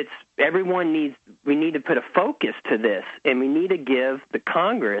 it's everyone needs. We need to put a focus to this, and we need to give the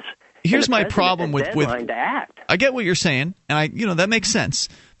Congress. Here's my problem with to act. I get what you're saying, and that makes sense.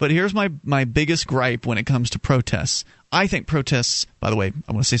 But here's my biggest gripe when it comes to protests. I think protests, by the way,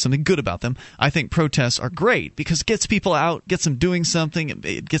 I want to say something good about them. I think protests are great because it gets people out, gets them doing something,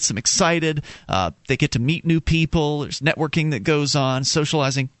 it gets them excited. They get to meet new people. There's networking that goes on,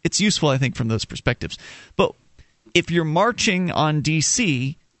 socializing. It's useful, I think, from those perspectives. But if you're marching on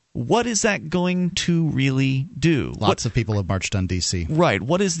D.C., what is that going to really do? Lots of people have marched on D.C. Right.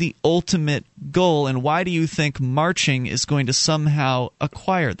 What is the ultimate goal, and why do you think marching is going to somehow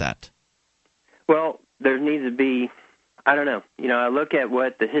acquire that? Well, there needs to be, I don't know. I look at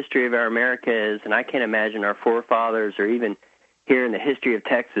what the history of our America is, and I can't imagine our forefathers, or even here in the history of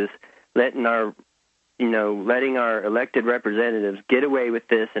Texas, letting our elected representatives get away with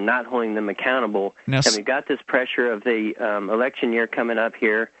this and not holding them accountable. And we've got this pressure of the election year coming up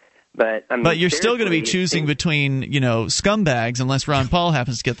here. But you're still going to be choosing between, scumbags unless Ron Paul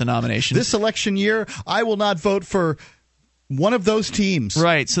happens to get the nomination. This election year, I will not vote for one of those teams.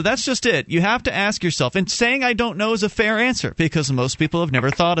 Right. So that's just it. You have to ask yourself, and saying I don't know is a fair answer because most people have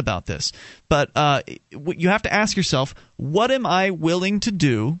never thought about this. But you have to ask yourself, what am I willing to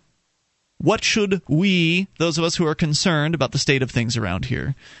do? What should we, those of us who are concerned about the state of things around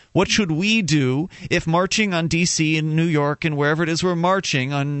here, what should we do if marching on D.C. and New York and wherever it is we're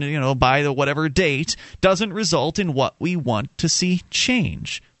marching on, by the whatever date, doesn't result in what we want to see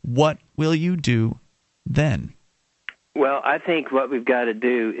change? What will you do then? Well, I think what we've got to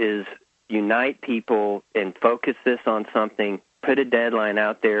do is unite people and focus this on something, put a deadline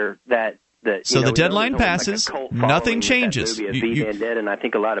out there that so the deadline passes, nothing changes. V Vendetta, and I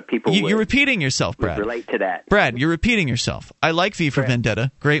think a lot of people you're repeating yourself, Brad. Would relate to that. Brad, you're repeating yourself. I like V for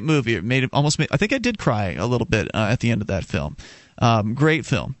Vendetta. Great movie. It made I think I did cry a little bit at the end of that film. Great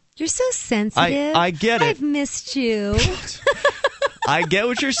film. You're so sensitive. I get it. I've missed you. I get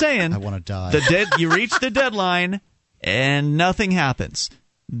what you're saying. I want to die. You reach the deadline, and nothing happens.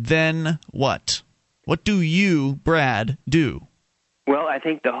 Then what? What do you, Brad, do? Well, I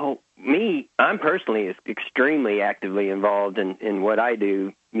think I'm personally extremely actively involved in what I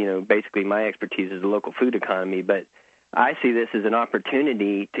do. Basically my expertise is the local food economy, but I see this as an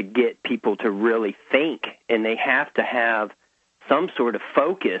opportunity to get people to really think, and they have to have some sort of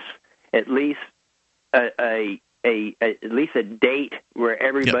focus, at least at least a date where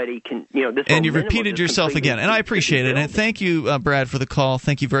everybody can, this. And you've repeated yourself again, and I appreciate it. And thank you, Brad, for the call.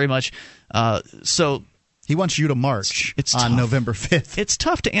 Thank you very much. He wants you to march on tough. November 5th. It's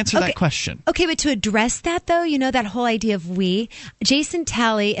tough to answer that question. Okay, but to address that, though, that whole idea of we, Jason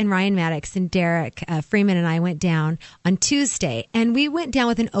Talley and Ryan Maddox and Derek Freeman and I went down on Tuesday, and we went down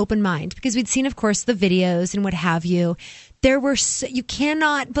with an open mind because we'd seen, of course, the videos and what have you. There were you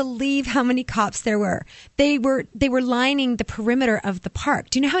cannot believe how many cops there were. They were lining the perimeter of the park.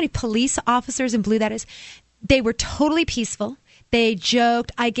 Do you know how many police officers in blue that is? They were totally peaceful. They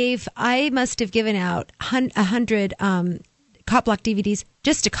joked. I must have given out 100 Cop Block DVDs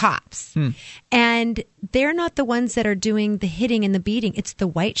just to cops. And they're not the ones that are doing the hitting and the beating. It's the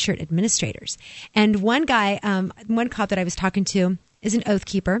white shirt administrators. And one guy, one cop that I was talking to is an oath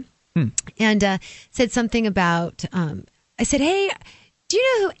keeper and said something about, I said, hey, do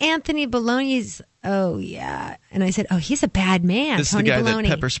you know who Anthony Bologna is? Oh, yeah. And I said, oh, he's a bad man. This Tony is the guy Bologna.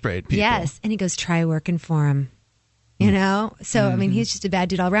 that pepper sprayed people. Yes. And he goes, try working for him. So, I mean, he's just a bad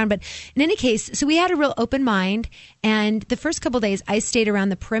dude all around. But in any case, so we had a real open mind. And the first couple of days, I stayed around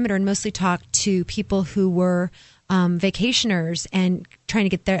the perimeter and mostly talked to people who were vacationers and trying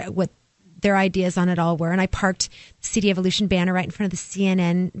to get what their ideas on it all were. And I parked the CD Evolution banner right in front of the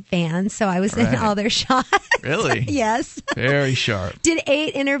CNN van. So I was in all their shots. Really? Yes. Very sharp. Did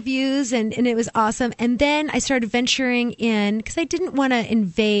 8 interviews and it was awesome. And then I started venturing in because I didn't want to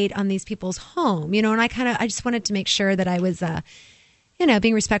invade on these people's home, and I just wanted to make sure that I was,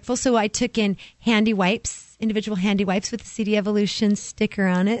 being respectful. So I took in handy wipes, individual handy wipes with the CD Evolution sticker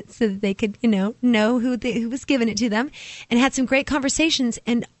on it so that they could, know who was giving it to them, and had some great conversations.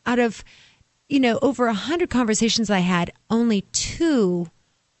 And out of over 100 conversations I had, only 2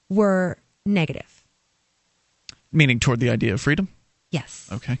 were negative. Meaning toward the idea of freedom? Yes.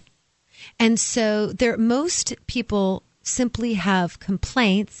 Okay. And so most people simply have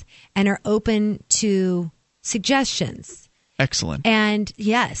complaints and are open to suggestions. Excellent. And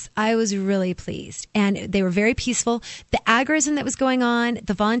yes, I was really pleased. And they were very peaceful. The agorism that was going on,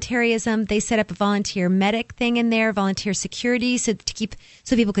 the voluntarism, they set up a volunteer medic thing in there, volunteer security, so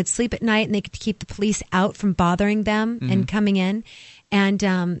people could sleep at night and they could keep the police out from bothering them and coming in. And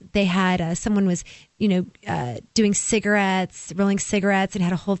they had someone was, doing cigarettes, rolling cigarettes, and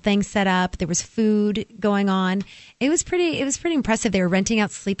had a whole thing set up. There was food going on. It was pretty impressive. They were renting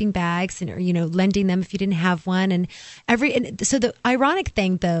out sleeping bags and lending them if you didn't have one. And so the ironic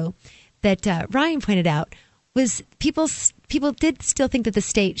thing, though, that Ryan pointed out was people did still think that the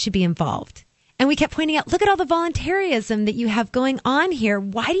state should be involved. And we kept pointing out, look at all the voluntarism that you have going on here.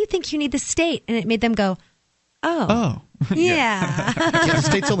 Why do you think you need the state? And it made them go, oh. Yeah. The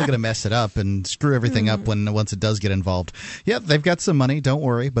state's only going to mess it up and screw everything up once it does get involved. Yeah, they've got some money, don't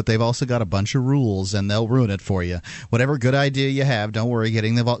worry, but they've also got a bunch of rules, and they'll ruin it for you. Whatever good idea you have, don't worry,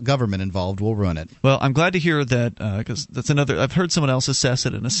 getting the government involved will ruin it. Well, I'm glad to hear that, because that's another. I've heard someone else assess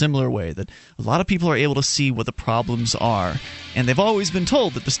it in a similar way, that a lot of people are able to see what the problems are, and they've always been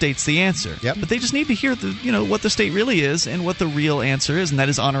told that the state's the answer. Yep. But they just need to hear what the state really is and what the real answer is, and that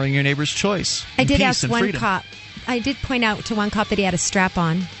is honoring your neighbor's choice. I did ask one freedom. Cop. I did point out to one cop that he had a strap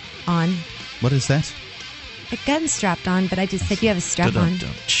on. What is that? A gun strapped on, but I just said you have a strap on.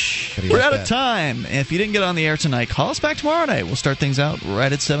 We're out of time. If you didn't get on the air tonight, call us back tomorrow night. We'll start things out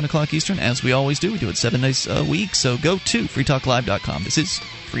right at 7 o'clock Eastern, as we always do. We do it 7 days a week, so go to freetalklive.com. This is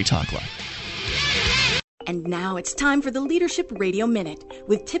Free Talk Live. And now it's time for the Leadership Radio Minute,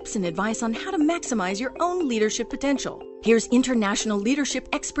 with tips and advice on how to maximize your own leadership potential. Here's international leadership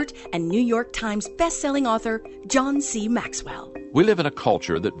expert and New York Times best-selling author John C. Maxwell. We live in a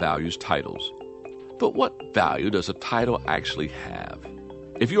culture that values titles. But what value does a title actually have?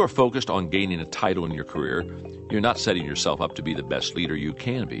 If you are focused on gaining a title in your career, you're not setting yourself up to be the best leader you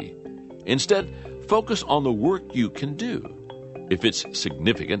can be. Instead, focus on the work you can do. If it's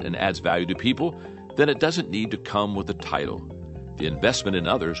significant and adds value to people, then it doesn't need to come with a title. The investment in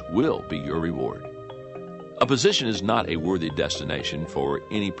others will be your reward. A position is not a worthy destination for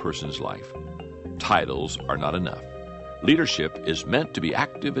any person's life. Titles are not enough. Leadership is meant to be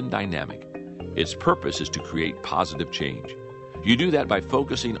active and dynamic. Its purpose is to create positive change. You do that by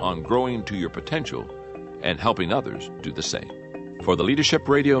focusing on growing to your potential and helping others do the same. For the Leadership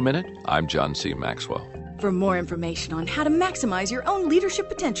Radio Minute, I'm John C. Maxwell. For more information on how to maximize your own leadership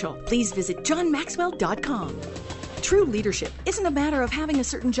potential, please visit johnmaxwell.com. True leadership isn't a matter of having a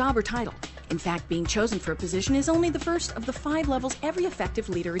certain job or title. In fact, being chosen for a position is only the first of the 5 levels every effective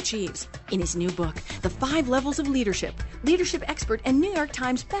leader achieves. In his new book, The 5 Levels of Leadership, leadership expert and New York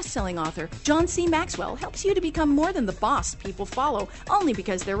Times best-selling author John C. Maxwell helps you to become more than the boss people follow only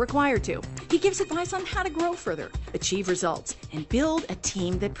because they're required to. He gives advice on how to grow further, achieve results, and build a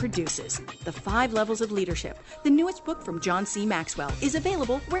team that produces. The 5 Levels of Leadership, the newest book from John C. Maxwell, is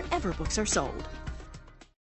available wherever books are sold.